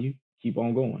shit out of you, keep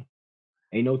on going.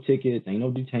 Ain't no tickets, ain't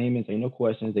no detainments, ain't no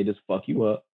questions. They just fuck you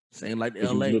up. Same like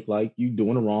LA. LA. You look like you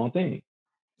doing the wrong thing.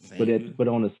 But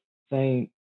on the same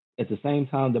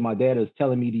time that my dad is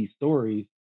telling me these stories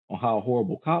on how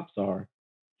horrible cops are,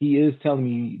 he is telling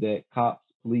me that cops,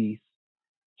 police,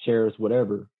 sheriffs,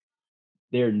 whatever,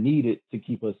 they're needed to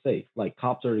keep us safe. Like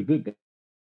cops are the good guys.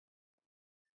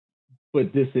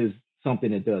 But this is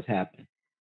something that does happen.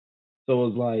 So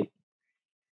it's like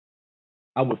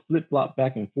I would flip-flop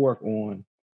back and forth on,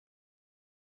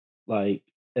 like,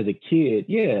 as a kid,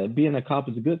 yeah, being a cop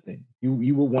is a good thing.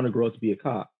 You would want to grow up to be a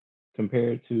cop,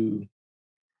 compared to,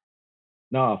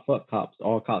 nah, fuck cops.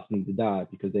 All cops need to die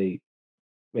because they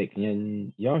wait,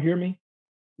 can y'all hear me?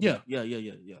 Yeah.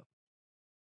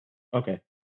 Okay.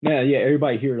 Yeah,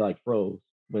 everybody here like froze,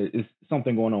 but it's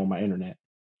something going on with my internet.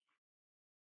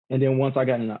 And then once I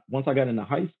got into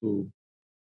high school,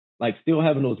 like still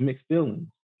having those mixed feelings,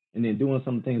 and then doing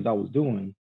some of the things I was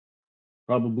doing,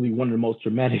 probably one of the most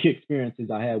traumatic experiences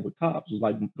I had with cops was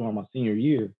like during my senior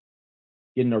year,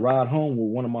 getting a ride home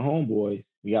with one of my homeboys.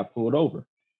 We got pulled over.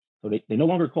 So they no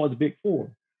longer call it the Big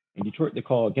Four. In Detroit, they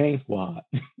call it Gang Squad.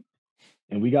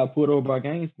 And we got pulled over by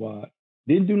Gang Squad.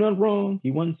 Didn't do nothing wrong.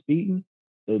 He wasn't speeding.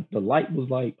 The light was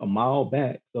like a mile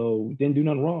back. So we didn't do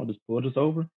nothing wrong. Just pulled us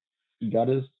over. He got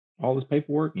all his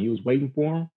paperwork, and he was waiting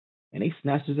for him. And they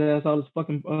snatched his ass out of his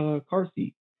fucking car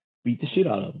seat. Beat the shit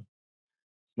out of him.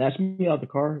 Snatched me out of the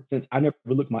car. Since I never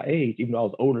looked my age, even though I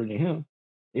was older than him,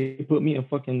 they put me in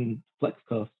fucking flex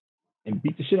cuffs and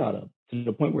beat the shit out of him to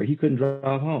the point where he couldn't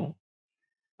drive home.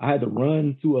 I had to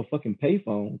run to a fucking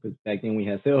payphone because back then we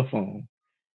had cell phones.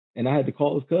 And I had to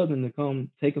call his cousin to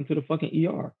come take him to the fucking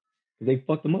ER because they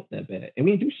fucked him up that bad. And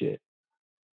we didn't do shit.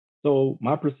 So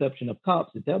my perception of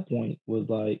cops at that point was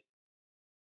like,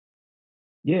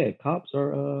 yeah, cops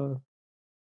are,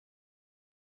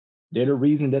 they're the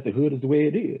reason that the hood is the way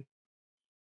it is.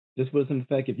 Just for the simple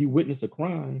fact, if you witness a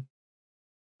crime,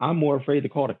 I'm more afraid to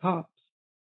call the cops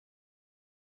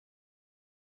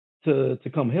to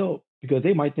come help because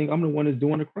they might think I'm the one that's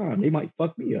doing the crime. They might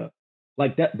fuck me up.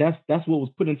 Like that's what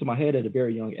was put into my head at a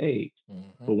very young age.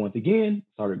 Mm-hmm. But once again,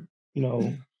 started,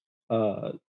 getting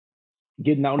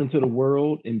out into the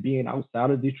world and being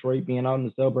outside of Detroit, being out in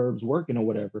the suburbs, working or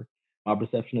whatever, my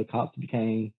perception of cops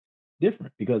became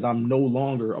different because I'm no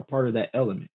longer a part of that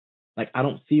element. Like I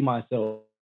don't see myself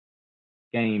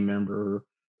gang member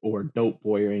or dope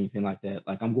boy or anything like that.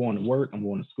 Like I'm going to work, I'm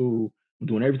going to school, I'm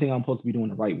doing everything I'm supposed to be doing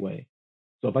the right way.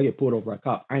 So if I get pulled over by a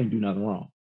cop, I ain't do nothing wrong.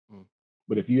 Mm.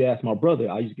 But if you ask my brother,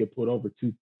 I used to get pulled over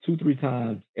 2-3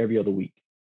 times every other week,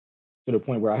 to the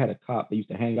point where I had a cop that used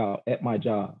to hang out at my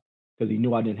job because he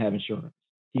knew I didn't have insurance.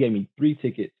 He gave me 3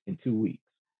 tickets in 2 weeks.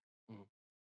 Mm.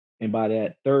 And by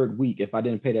that 3rd week, if I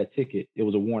didn't pay that ticket, it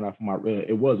was a warrant out for my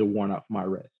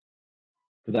arrest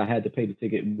because I had to pay the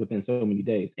ticket within so many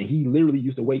days. And he literally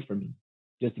used to wait for me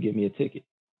just to give me a ticket.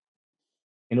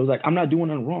 And it was like, I'm not doing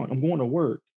nothing wrong. I'm going to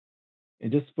work.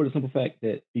 And just for the simple fact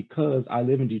that because I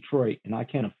live in Detroit and I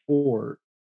can't afford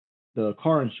the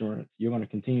car insurance, you're going to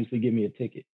continuously give me a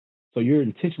ticket. So you're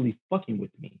intentionally fucking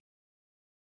with me.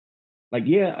 Like,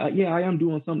 yeah, I am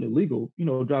doing something illegal,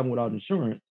 driving without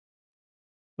insurance,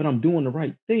 but I'm doing the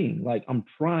right thing. Like, I'm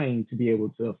trying to be able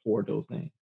to afford those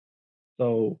things.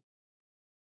 So,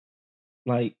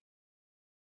 like,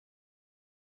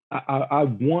 I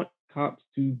want cops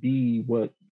to be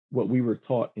what we were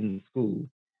taught in school,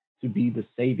 to be the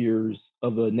saviors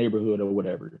of the neighborhood or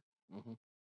whatever. Mm-hmm.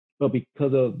 But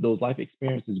because of those life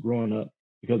experiences growing up,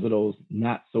 because of those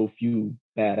not so few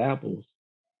bad apples,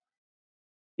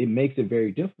 it makes it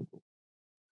very difficult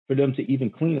for them to even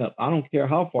clean up. I don't care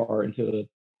how far into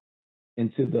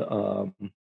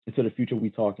the future we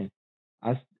talking.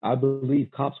 I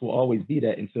believe cops will always be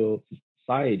that until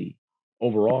society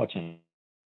overall change.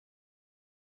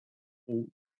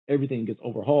 Everything gets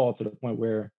overhauled to the point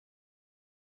where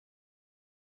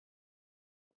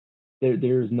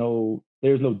there's no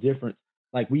difference.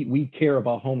 Like we care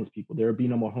about homeless people. There'll be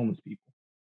no more homeless people.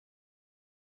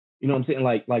 You know what I'm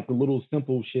saying? Like the little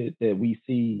simple shit that we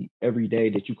see every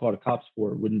day that you call the cops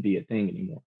for wouldn't be a thing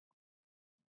anymore.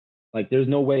 Like there's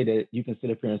no way that you can sit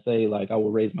up here and say like I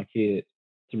will raise my kids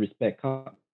to respect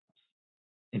cops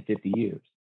in 50 years.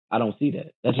 I don't see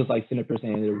that. That's just like sitting up here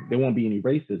saying there won't be any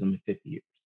racism in 50 years.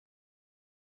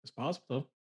 It's possible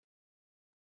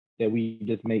that we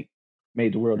just made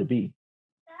the world to be.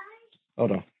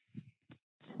 Hold on.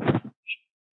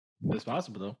 It's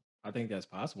possible though. I think that's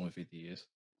possible in 50 years.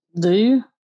 Do you?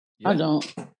 Yeah. I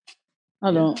don't.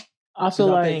 I don't. I feel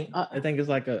like I think it's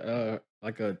like a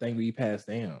thing we pass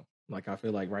down. Like I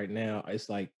feel like right now it's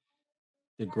like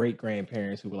the great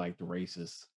grandparents who were like the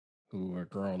racists who are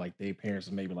grown, like their parents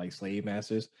are maybe like slave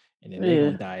masters, and then they're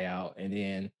gonna die out. And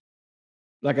then,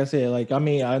 like I said, like I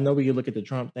mean, I know we can look at the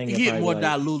Trump thing. You get more like,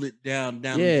 diluted down the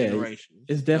generation.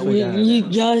 It's definitely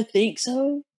y'all think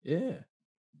so? Yeah.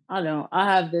 I don't. I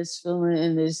have this feeling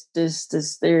and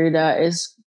this theory that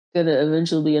it's gonna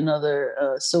eventually be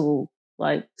another civil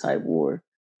like type war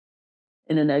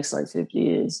in the next like 50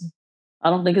 years. I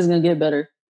don't think it's gonna get better.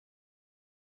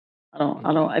 I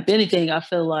don't. If anything, I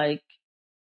feel like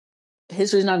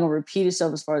history's not gonna repeat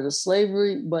itself as far as the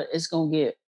slavery, but it's gonna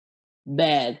get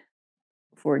bad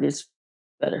before it gets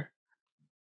better.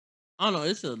 I don't know.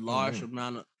 It's a large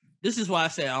amount of. This is why I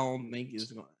say I don't think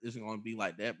it's going to be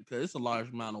like that, because it's a large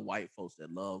amount of white folks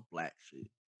that love black shit.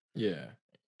 Yeah.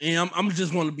 And I'm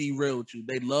just going to be real with you.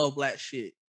 They love black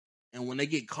shit. And when they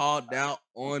get called out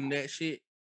on that shit,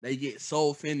 they get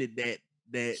so offended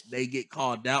that they get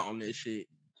called out on that shit.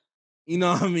 You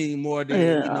know what I mean? More than,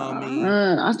 you know what I mean?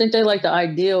 I think they like the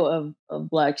ideal of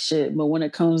black shit, but when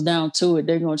it comes down to it,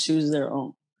 they're going to choose their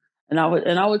own. And I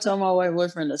would tell my white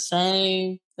boyfriend the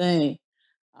same thing.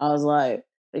 I was like,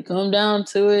 they come down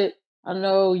to it, I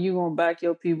know you gonna back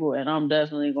your people, and I'm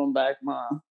definitely gonna back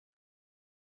mine.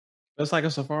 It's like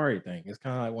a safari thing. It's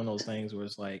kind of like one of those things where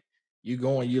it's like you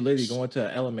literally go into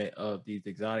an element of these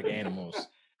exotic animals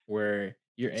where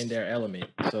you're in their element.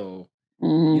 So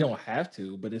you don't have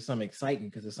to, but it's something exciting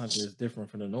because it's something that's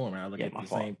different from the norm. And I look at the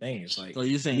same thing. It's like, so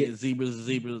you're saying zebras,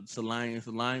 to lions,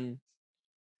 to lions?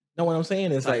 No, what I'm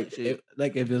saying is like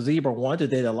if a zebra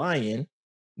wanted a lion,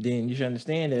 then you should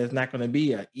understand that it's not going to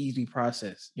be an easy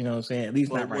process. You know what I'm saying? At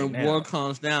least not right now. When war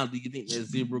comes down, do you think that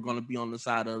zebra going to be on the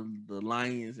side of the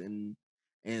lions and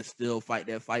still fight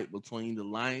that fight between the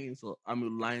lions,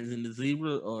 lions and the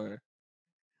zebra? Or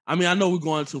I mean, I know we're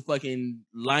going to fucking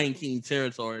Lion King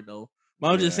territory though,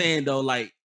 but I'm just saying though,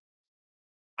 like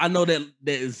I know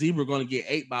that zebra going to get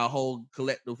ate by a whole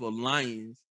collective of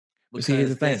lions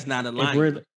because that's not a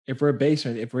lion. If we're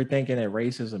thinking that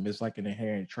racism is like an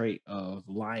inherent trait of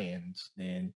lions,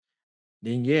 then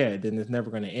it's never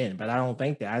going to end. But I don't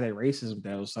think that. I think racism,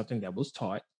 that was something that was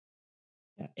taught,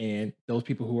 and those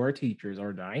people who are teachers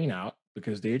are dying out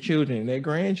because their children and their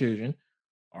grandchildren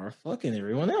are fucking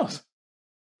everyone else.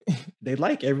 They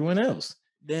like everyone else.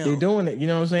 Damn. They're doing it. You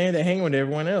know what I'm saying? They're hanging with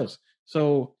everyone else.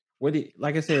 So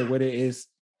like I said, whether it's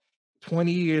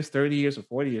 20 years, 30 years, or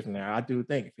 40 years from now, I do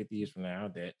think 50 years from now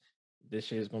that this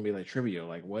shit is going to be like trivial.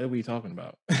 Like, what are we talking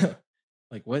about?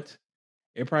 Like, what?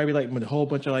 It'd probably be like with a whole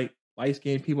bunch of like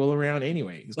light-skinned people around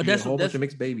anyway. But that's a whole bunch of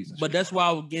mixed babies. But that's why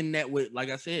I was getting that with, like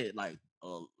I said, like a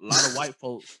lot of white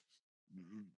folks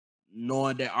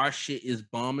knowing that our shit is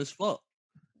bomb as fuck.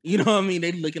 You know what I mean?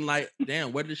 They looking like,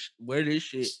 damn, where this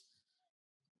shit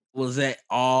was at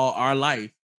all our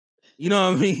life. You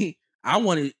know what I mean? I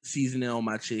wanted seasoning on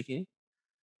my chicken.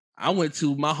 I went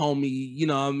to my homie, you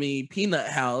know what I mean, Peanut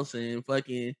House, and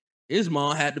fucking his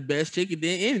mom had the best chicken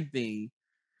than anything.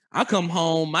 I come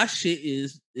home, my shit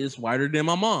is whiter than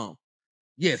my mom.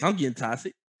 Yes, I'm getting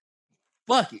toxic.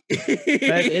 Fuck it.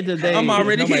 At the end of the day, I'm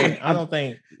already here. I don't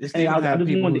think. I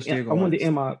wanted to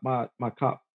end my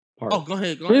cop part. Oh, go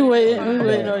ahead. We waiting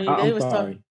on you. They was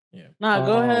talking. Yeah. Nah,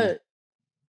 go ahead.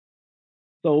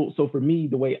 So for me,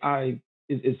 the way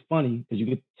it's funny because you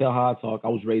can tell how I talk. I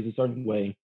was raised a certain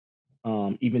way,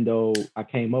 even though I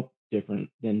came up different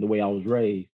than the way I was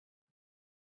raised.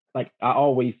 Like I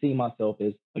always see myself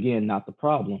as, again, not the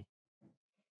problem.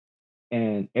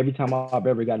 And every time I've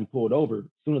ever gotten pulled over, as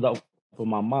soon as I open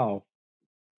my mouth,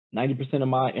 90% of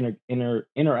my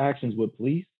interactions with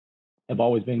police have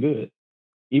always been good.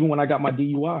 Even when I got my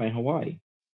DUI in Hawaii,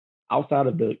 outside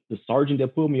of the sergeant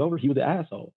that pulled me over, he was an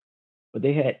asshole. But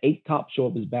they had 8 cops show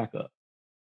up as backup.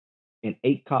 And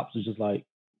 8 cops was just like,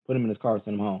 put him in his car,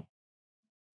 send him home.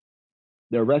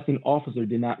 The arresting officer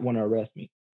did not want to arrest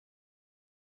me,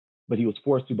 but he was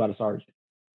forced to by the sergeant.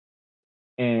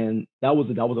 And that was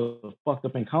a fucked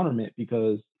up encounterment,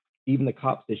 because even the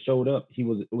cops that showed up, it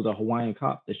was a Hawaiian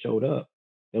cop that showed up.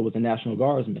 That was a National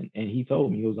Guardsman, and he told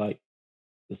me, he was like,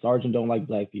 the sergeant don't like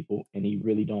black people, and he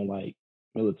really don't like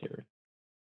military.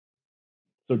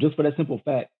 So just for that simple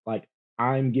fact, like,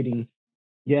 I'm getting,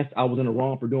 yes, I was in the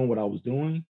wrong for doing what I was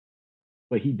doing,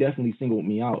 but he definitely singled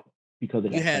me out because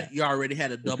of that. You already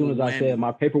had a double. As soon as whammy. I said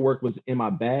my paperwork was in my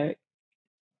bag.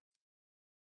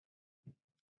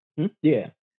 Yeah.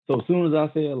 So as soon as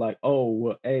I said, like, oh,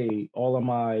 well, hey, all of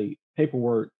my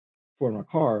paperwork for my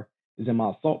car is in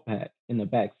my assault pack in the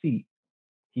back seat,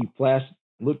 he flashed,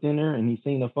 looked in there, and he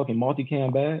seen a fucking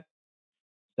multicam bag.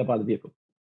 Step out of the vehicle.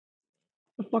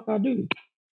 What the fuck I do?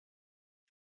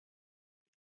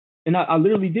 And I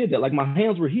literally did that. Like, my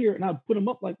hands were here, and I put them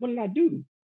up. Like, what did I do?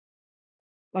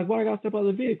 Like, why I got to step out of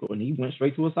the vehicle? And he went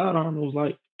straight to a sidearm and was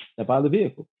like, step out of the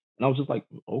vehicle. And I was just like,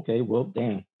 okay, well,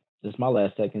 damn, this is my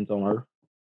last seconds on Earth.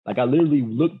 Like, I literally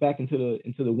looked back into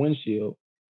the windshield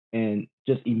and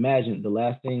just imagined the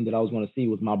last thing that I was going to see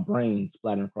was my brain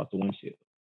splattering across the windshield.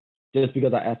 Just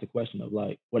because I asked the question of,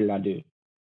 like, what did I do?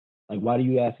 Like, why do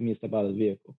you ask me to step out of the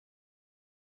vehicle?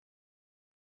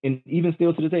 And even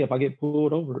still to this day, if I get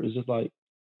pulled over, it's just like,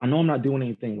 I know I'm not doing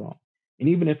anything wrong. And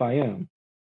even if I am,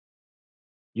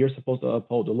 you're supposed to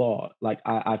uphold the law. Like,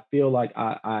 I feel like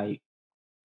I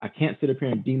can't sit up here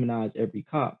and demonize every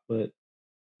cop, but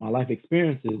my life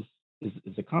experiences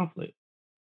is a conflict.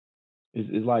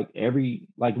 Is like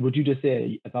like what you just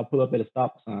said, if I pull up at a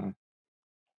stop sign,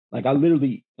 like, I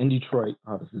literally, in Detroit,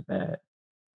 oh, this is bad.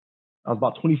 I was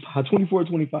about 24,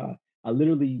 25. I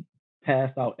literally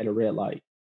passed out at a red light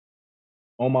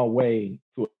on my way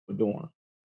to a dorm.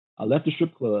 I left the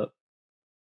strip club,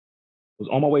 was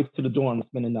on my way to the dorm to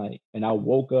spend the night, and I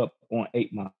woke up on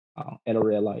 8 Mile at a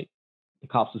red light. The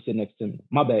cops were sitting next to me.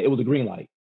 My bad, it was a green light.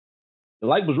 The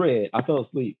light was red. I fell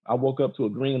asleep. I woke up to a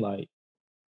green light.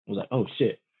 I was like, oh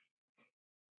shit.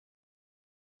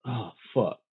 Oh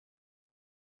fuck.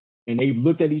 And they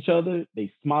looked at each other,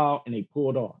 they smiled, and they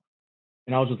pulled off.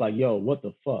 And I was just like, yo, what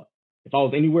the fuck? If I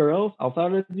was anywhere else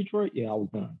outside of Detroit, yeah, I was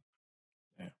done.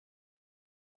 Yeah.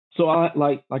 So I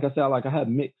like I said, like, I had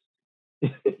mixed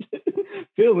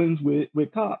feelings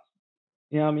with cops.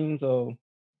 You know what I mean? So,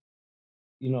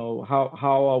 you know,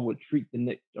 how I would treat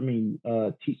teach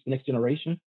the next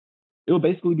generation. It would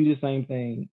basically be the same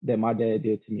thing that my dad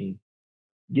did to me.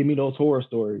 Give me those horror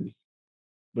stories,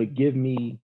 but give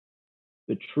me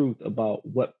the truth about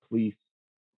what police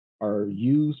are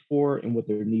used for and what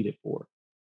they're needed for.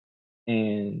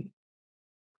 And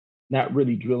not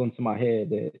really drill into my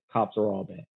head that cops are all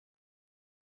bad.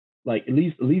 Like, at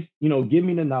least, you know, give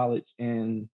me the knowledge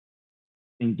and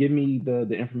give me the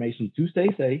information to stay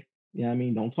safe. You know what I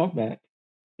mean? Don't talk back.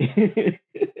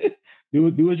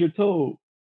 do as you're told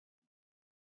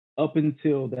up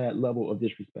until that level of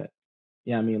disrespect.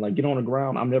 Yeah, I mean, like, get on the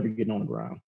ground. I'm never getting on the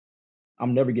ground.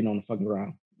 I'm never getting on the fucking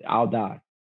ground. I'll die.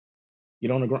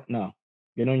 Get on the ground. No.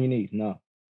 Get on your knees. No.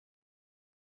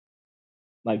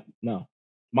 Like, no.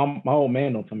 My old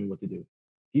man don't tell me what to do.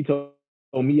 He told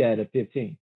me that at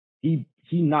 15. He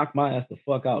knocked my ass the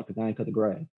fuck out because I didn't cut the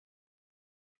grass.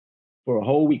 For a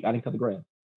whole week, I didn't cut the grass.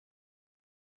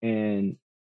 And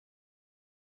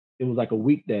it was like a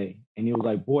weekday. And he was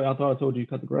like, boy, I thought I told you to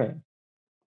cut the grass.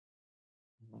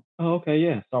 Oh, okay,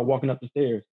 yeah. Start walking up the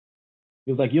stairs.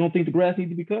 He was like, you don't think the grass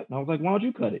needs to be cut? And I was like, why don't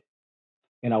you cut it?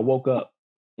 And I woke up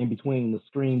in between the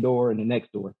screen door and the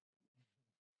next door.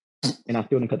 And I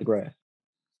still didn't cut the grass.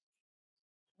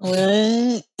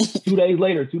 What? 2 days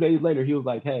later, he was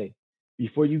like, hey,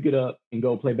 before you get up and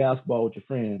go play basketball with your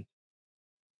friends,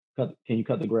 can you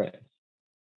cut the grass?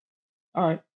 All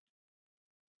right.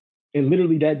 And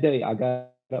literally that day, I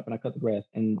got up and I cut the grass.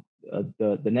 And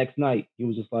the next night, he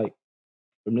was just like,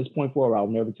 from this point forward, I'll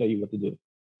never tell you what to do.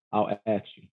 I'll ask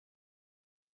you.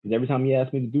 Because every time you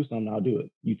ask me to do something, I'll do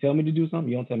it. You tell me to do something,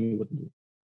 you don't tell me what to do.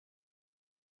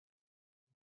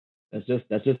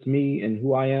 That's just me and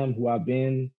who I am, who I've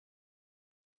been.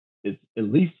 It's at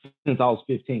least since I was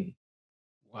 15.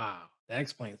 Wow, that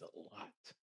explains a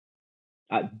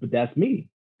lot. But that's me.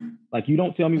 Like, you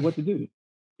don't tell me what to do.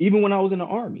 Even when I was in the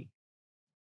Army,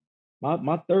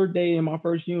 my third day in my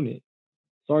first unit,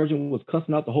 sergeant was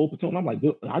cussing out the whole platoon. I'm like,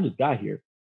 I just got here.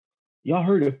 Y'all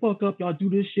heard it, fuck up, y'all do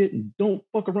this shit and don't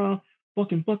fuck around,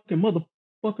 fucking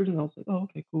motherfuckers. And I was like, oh,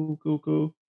 okay, cool.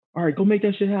 All right, go make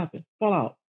that shit happen. Fall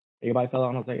out. Everybody fell out,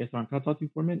 and I was like, hey, son, can I talk to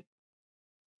you for a minute?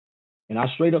 And I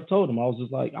straight up told him, I was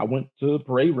just like, I went to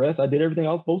parade rest. I did everything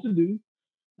I was supposed to do.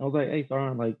 I was like, hey,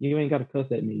 Saran, like, you ain't got to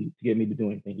cuss at me to get me to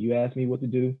do anything. You ask me what to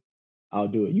do, I'll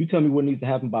do it. You tell me what needs to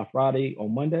happen by Friday or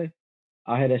Monday,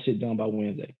 I'll have that shit done by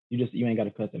Wednesday. You ain't got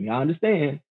to cuss at me. I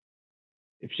understand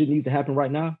if shit needs to happen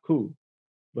right now, cool.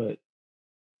 But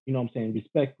you know what I'm saying,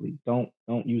 respectfully, don't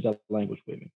use that language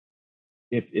with me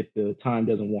if the time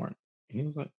doesn't warrant. And he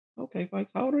was like, okay, Fikes,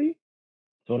 how old are you?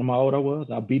 Told him how old I was.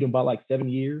 I beat him by like 7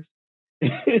 years.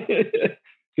 Because,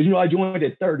 I joined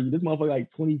at 30. This motherfucker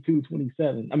like 22,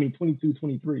 27. I mean, 22,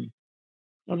 23.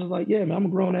 I was just like, yeah, man, I'm a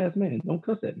grown-ass man. Don't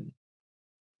cuss at me.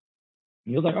 And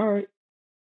he was like, all right.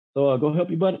 So go help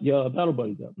your battle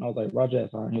buddies up. And I was like, roger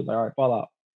that, Saran. He was like, all right, fall out.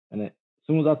 And then as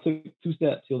soon as I took 2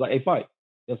 steps, he was like, hey, fight.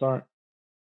 Yes, Saran.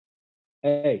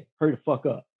 Hey, hurry the fuck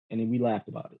up. And then we laughed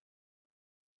about it.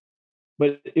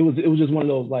 But it was just one of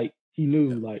those, like, he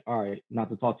knew, like, all right, not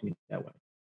to talk to me that way.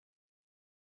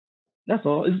 That's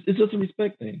all. It's just a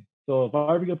respect thing. So if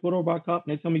I ever get put over by a cop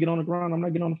and they tell me get on the ground, I'm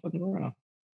not getting on the fucking ground.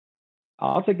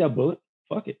 I'll take that bullet.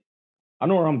 Fuck it. I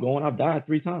know where I'm going. I've died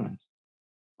 3 times.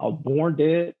 I was born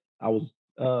dead. I was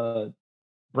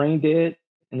brain dead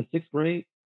in the 6th grade,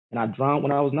 and I drowned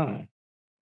when I was 9.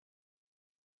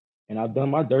 And I've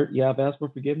done my dirt. Yeah, I've asked for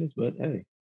forgiveness, but hey,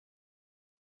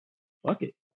 fuck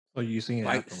it. So you seen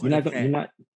it? You're not.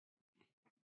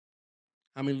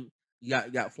 I mean, you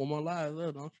got 4 more lives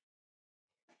left, don't you?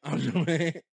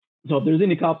 So if there's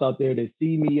any cops out there that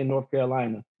see me in North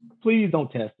Carolina, please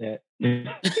don't test that,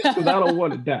 because I don't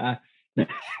want to die.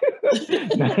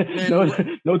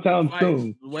 no time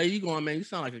soon. The way you going, man, you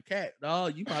sound like a cat,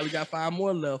 dog. You probably got 5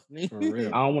 more left. For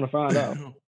real. I don't want to find out.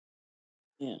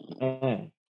 Yeah.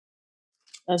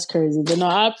 That's crazy. But no,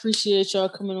 I appreciate y'all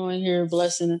coming on here,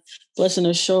 blessing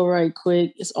the show right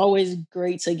quick. It's always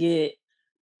great to get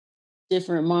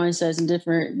different mindsets and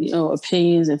different,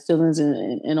 opinions and feelings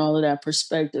and all of that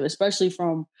perspective, especially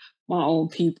from my own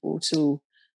people too.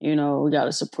 We got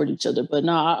to support each other. But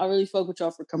no, I really fuck with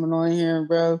y'all for coming on here,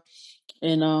 bro.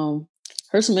 And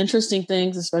heard some interesting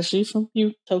things, especially from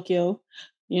you, Tokiyo.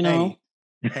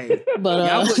 Hey,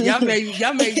 but y'all made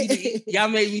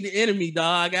me the enemy,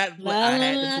 dog. I had to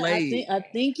play. I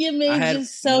think you made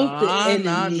yourself the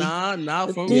enemy.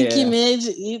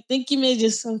 You think you made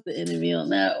yourself the enemy on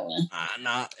that one.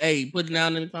 Nah. Hey, put it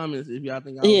down in the comments if y'all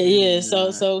think. Yeah. So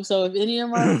if any of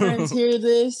my friends hear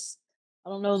this, I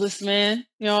don't know this man,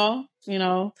 y'all.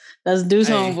 That's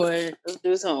Deuce homeboy. That's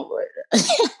Deuce homeboy.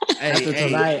 After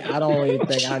tonight, I don't even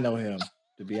think I know him.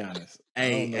 To be honest,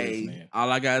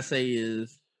 all I gotta say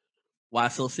is, why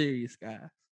so serious, guys?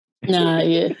 Nah,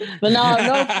 yeah, but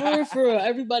no, for real.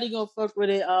 Everybody gonna fuck with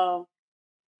it.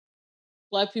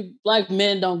 Black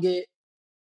men don't get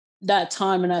that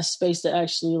time and that space to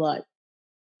actually like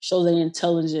show their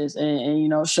intelligence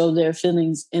and show their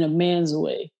feelings in a man's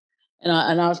way. And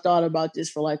I thought about this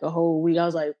for like a whole week. I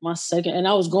was like, my second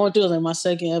episode,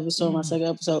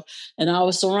 and I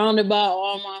was surrounded by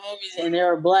all my homies, and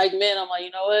there are black men. I'm like, you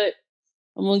know what?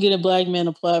 I'm gonna get a black man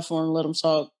a platform, let them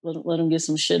talk, let them get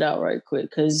some shit out right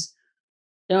quick, because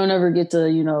they don't ever get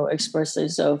to express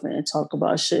themselves and talk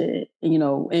about shit.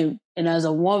 And as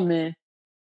a woman,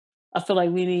 I feel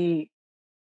like we need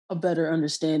a better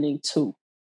understanding too,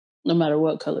 no matter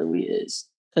what color we is.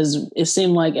 Because it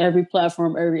seemed like every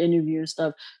platform, every interview and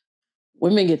stuff,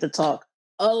 women get to talk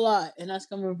a lot, and that's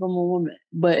coming from a woman.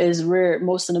 But it's rare.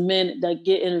 Most of the men that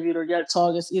get interviewed or get to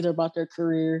talk, it's either about their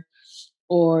career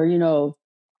or,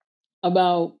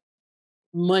 about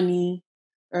money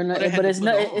or not. But it's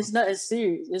nothing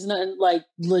serious. It's nothing like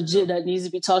legit that needs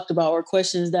to be talked about, or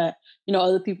questions that,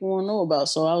 other people won't know about.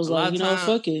 So I was like,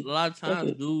 fuck it. A lot of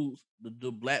times, dudes, the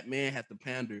black men have to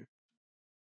pander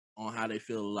on how they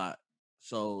feel a lot.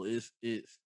 So it's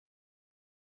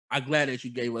I'm glad that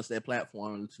you gave us that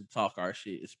platform to talk our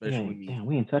shit, especially with me. Damn,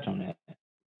 we didn't touch on that.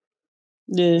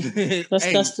 Yeah,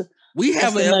 we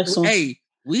have a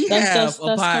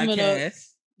podcast.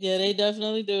 Yeah, they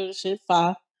definitely do. Shit,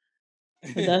 5.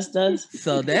 But that's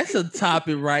so that's a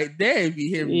topic right there. If you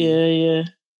hear me, yeah,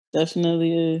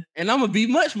 definitely is. And I'm gonna be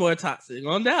much more toxic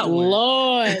on that one.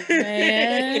 Lord,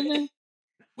 man.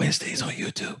 Wednesdays on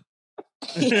YouTube.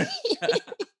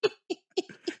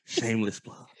 Shameless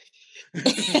plug.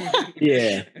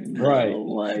 Yeah, right.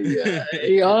 Oh my god,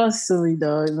 y'all silly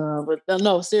dog. No, but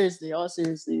no, seriously,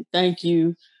 thank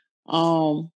you.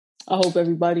 I hope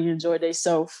everybody enjoyed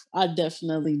themselves. I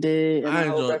definitely did, and I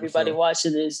hope everybody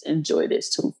watching this enjoyed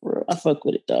this too. For real, I fuck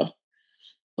with it though.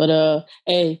 But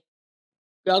hey,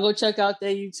 y'all go check out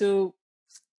their YouTube.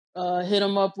 Hit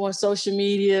them up on social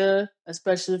media,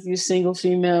 especially if you're single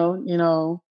female.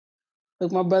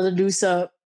 Look, my brother do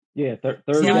sup. Yeah, third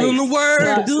Give date. him the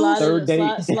word, dude. Third date.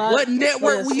 What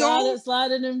network we on?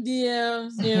 Slide in them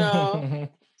DMs, you know.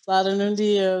 Slide in them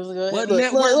DMs. Go ahead. What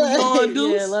network we on,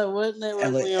 dude? Yeah, like what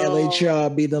network we on?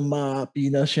 LHR be the mob, you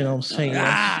know what I'm saying?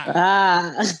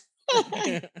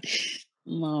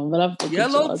 No, but I'm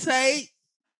Yellow tape.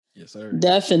 Yes, sir.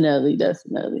 Definitely.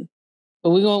 But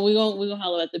we're gonna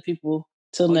holler at the people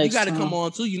till next You gotta time. come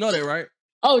on too. You know that, right?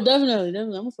 Oh, definitely. I'm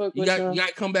gonna fuck with you. You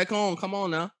gotta come back on. Come on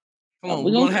now. Come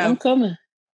on. I'm coming.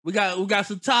 We got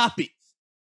some topics.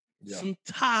 Yeah. Some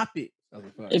topics.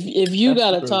 If you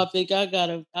got a topic, I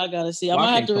gotta see. I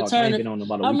might have to return it.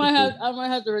 I might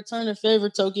have to return a favor,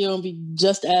 Tokiyo, and be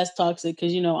just as toxic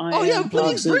because you know I am. Oh yeah,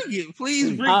 please toxic. bring it.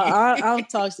 Please bring it. I'm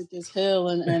toxic as hell,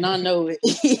 and I know it.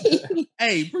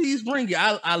 Hey, please bring it.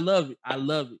 I love it.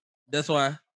 That's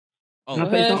why. Oh,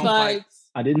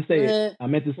 I didn't say it. I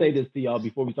meant to say this to y'all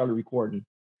before we started recording.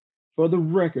 For the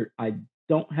record, I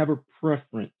don't have a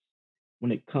preference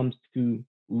when it comes to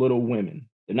little women.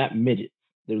 They're not midgets.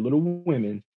 They're little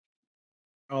women.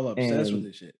 All obsessed with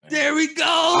this shit. Man. There we go.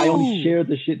 I only share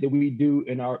the shit that we do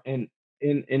in our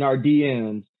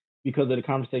DMs because of the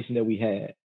conversation that we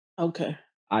had. Okay.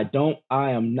 I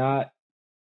am not,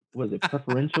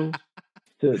 preferential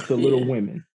to little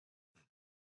women.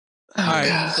 All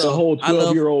right. The whole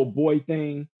 12-year-old boy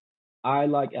thing. I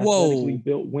like athletically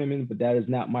built women, but that is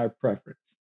not my preference.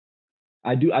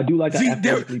 I do like an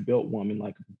athletically built woman,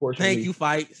 like proportionally. Thank you,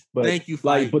 Fikes.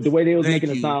 But the way they was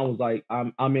making it sound was like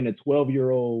I'm in a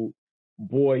 12-year-old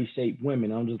boy shaped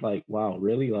women. I'm just like, wow,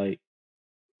 really? Like,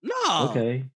 no,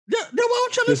 okay. Then why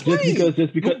don't you explain?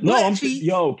 Just because. No, I'm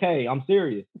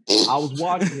serious. I was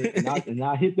watching it and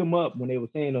I hit them up when they were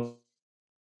saying it.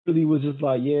 Really was just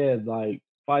like, yeah, like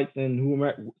Fikes and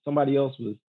whoever somebody else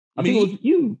was. I think it was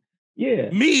you. Yeah,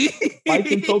 me.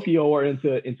 Fikes and Tokiyo are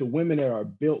into women that are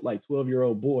built like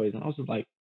 12-year-old boys, and I was just like,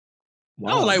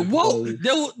 wow. I was like, whoa.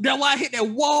 That's why I hit that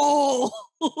wall.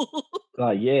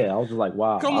 Like, yeah, I was just like,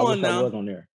 wow. Come I on wish now. I was on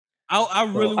there. I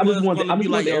really was going to be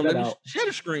like, yo, let me share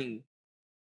the screen.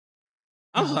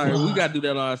 I'm sorry, we got to do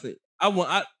that on our thing.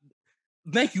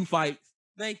 Thank you, Fikes.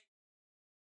 Thank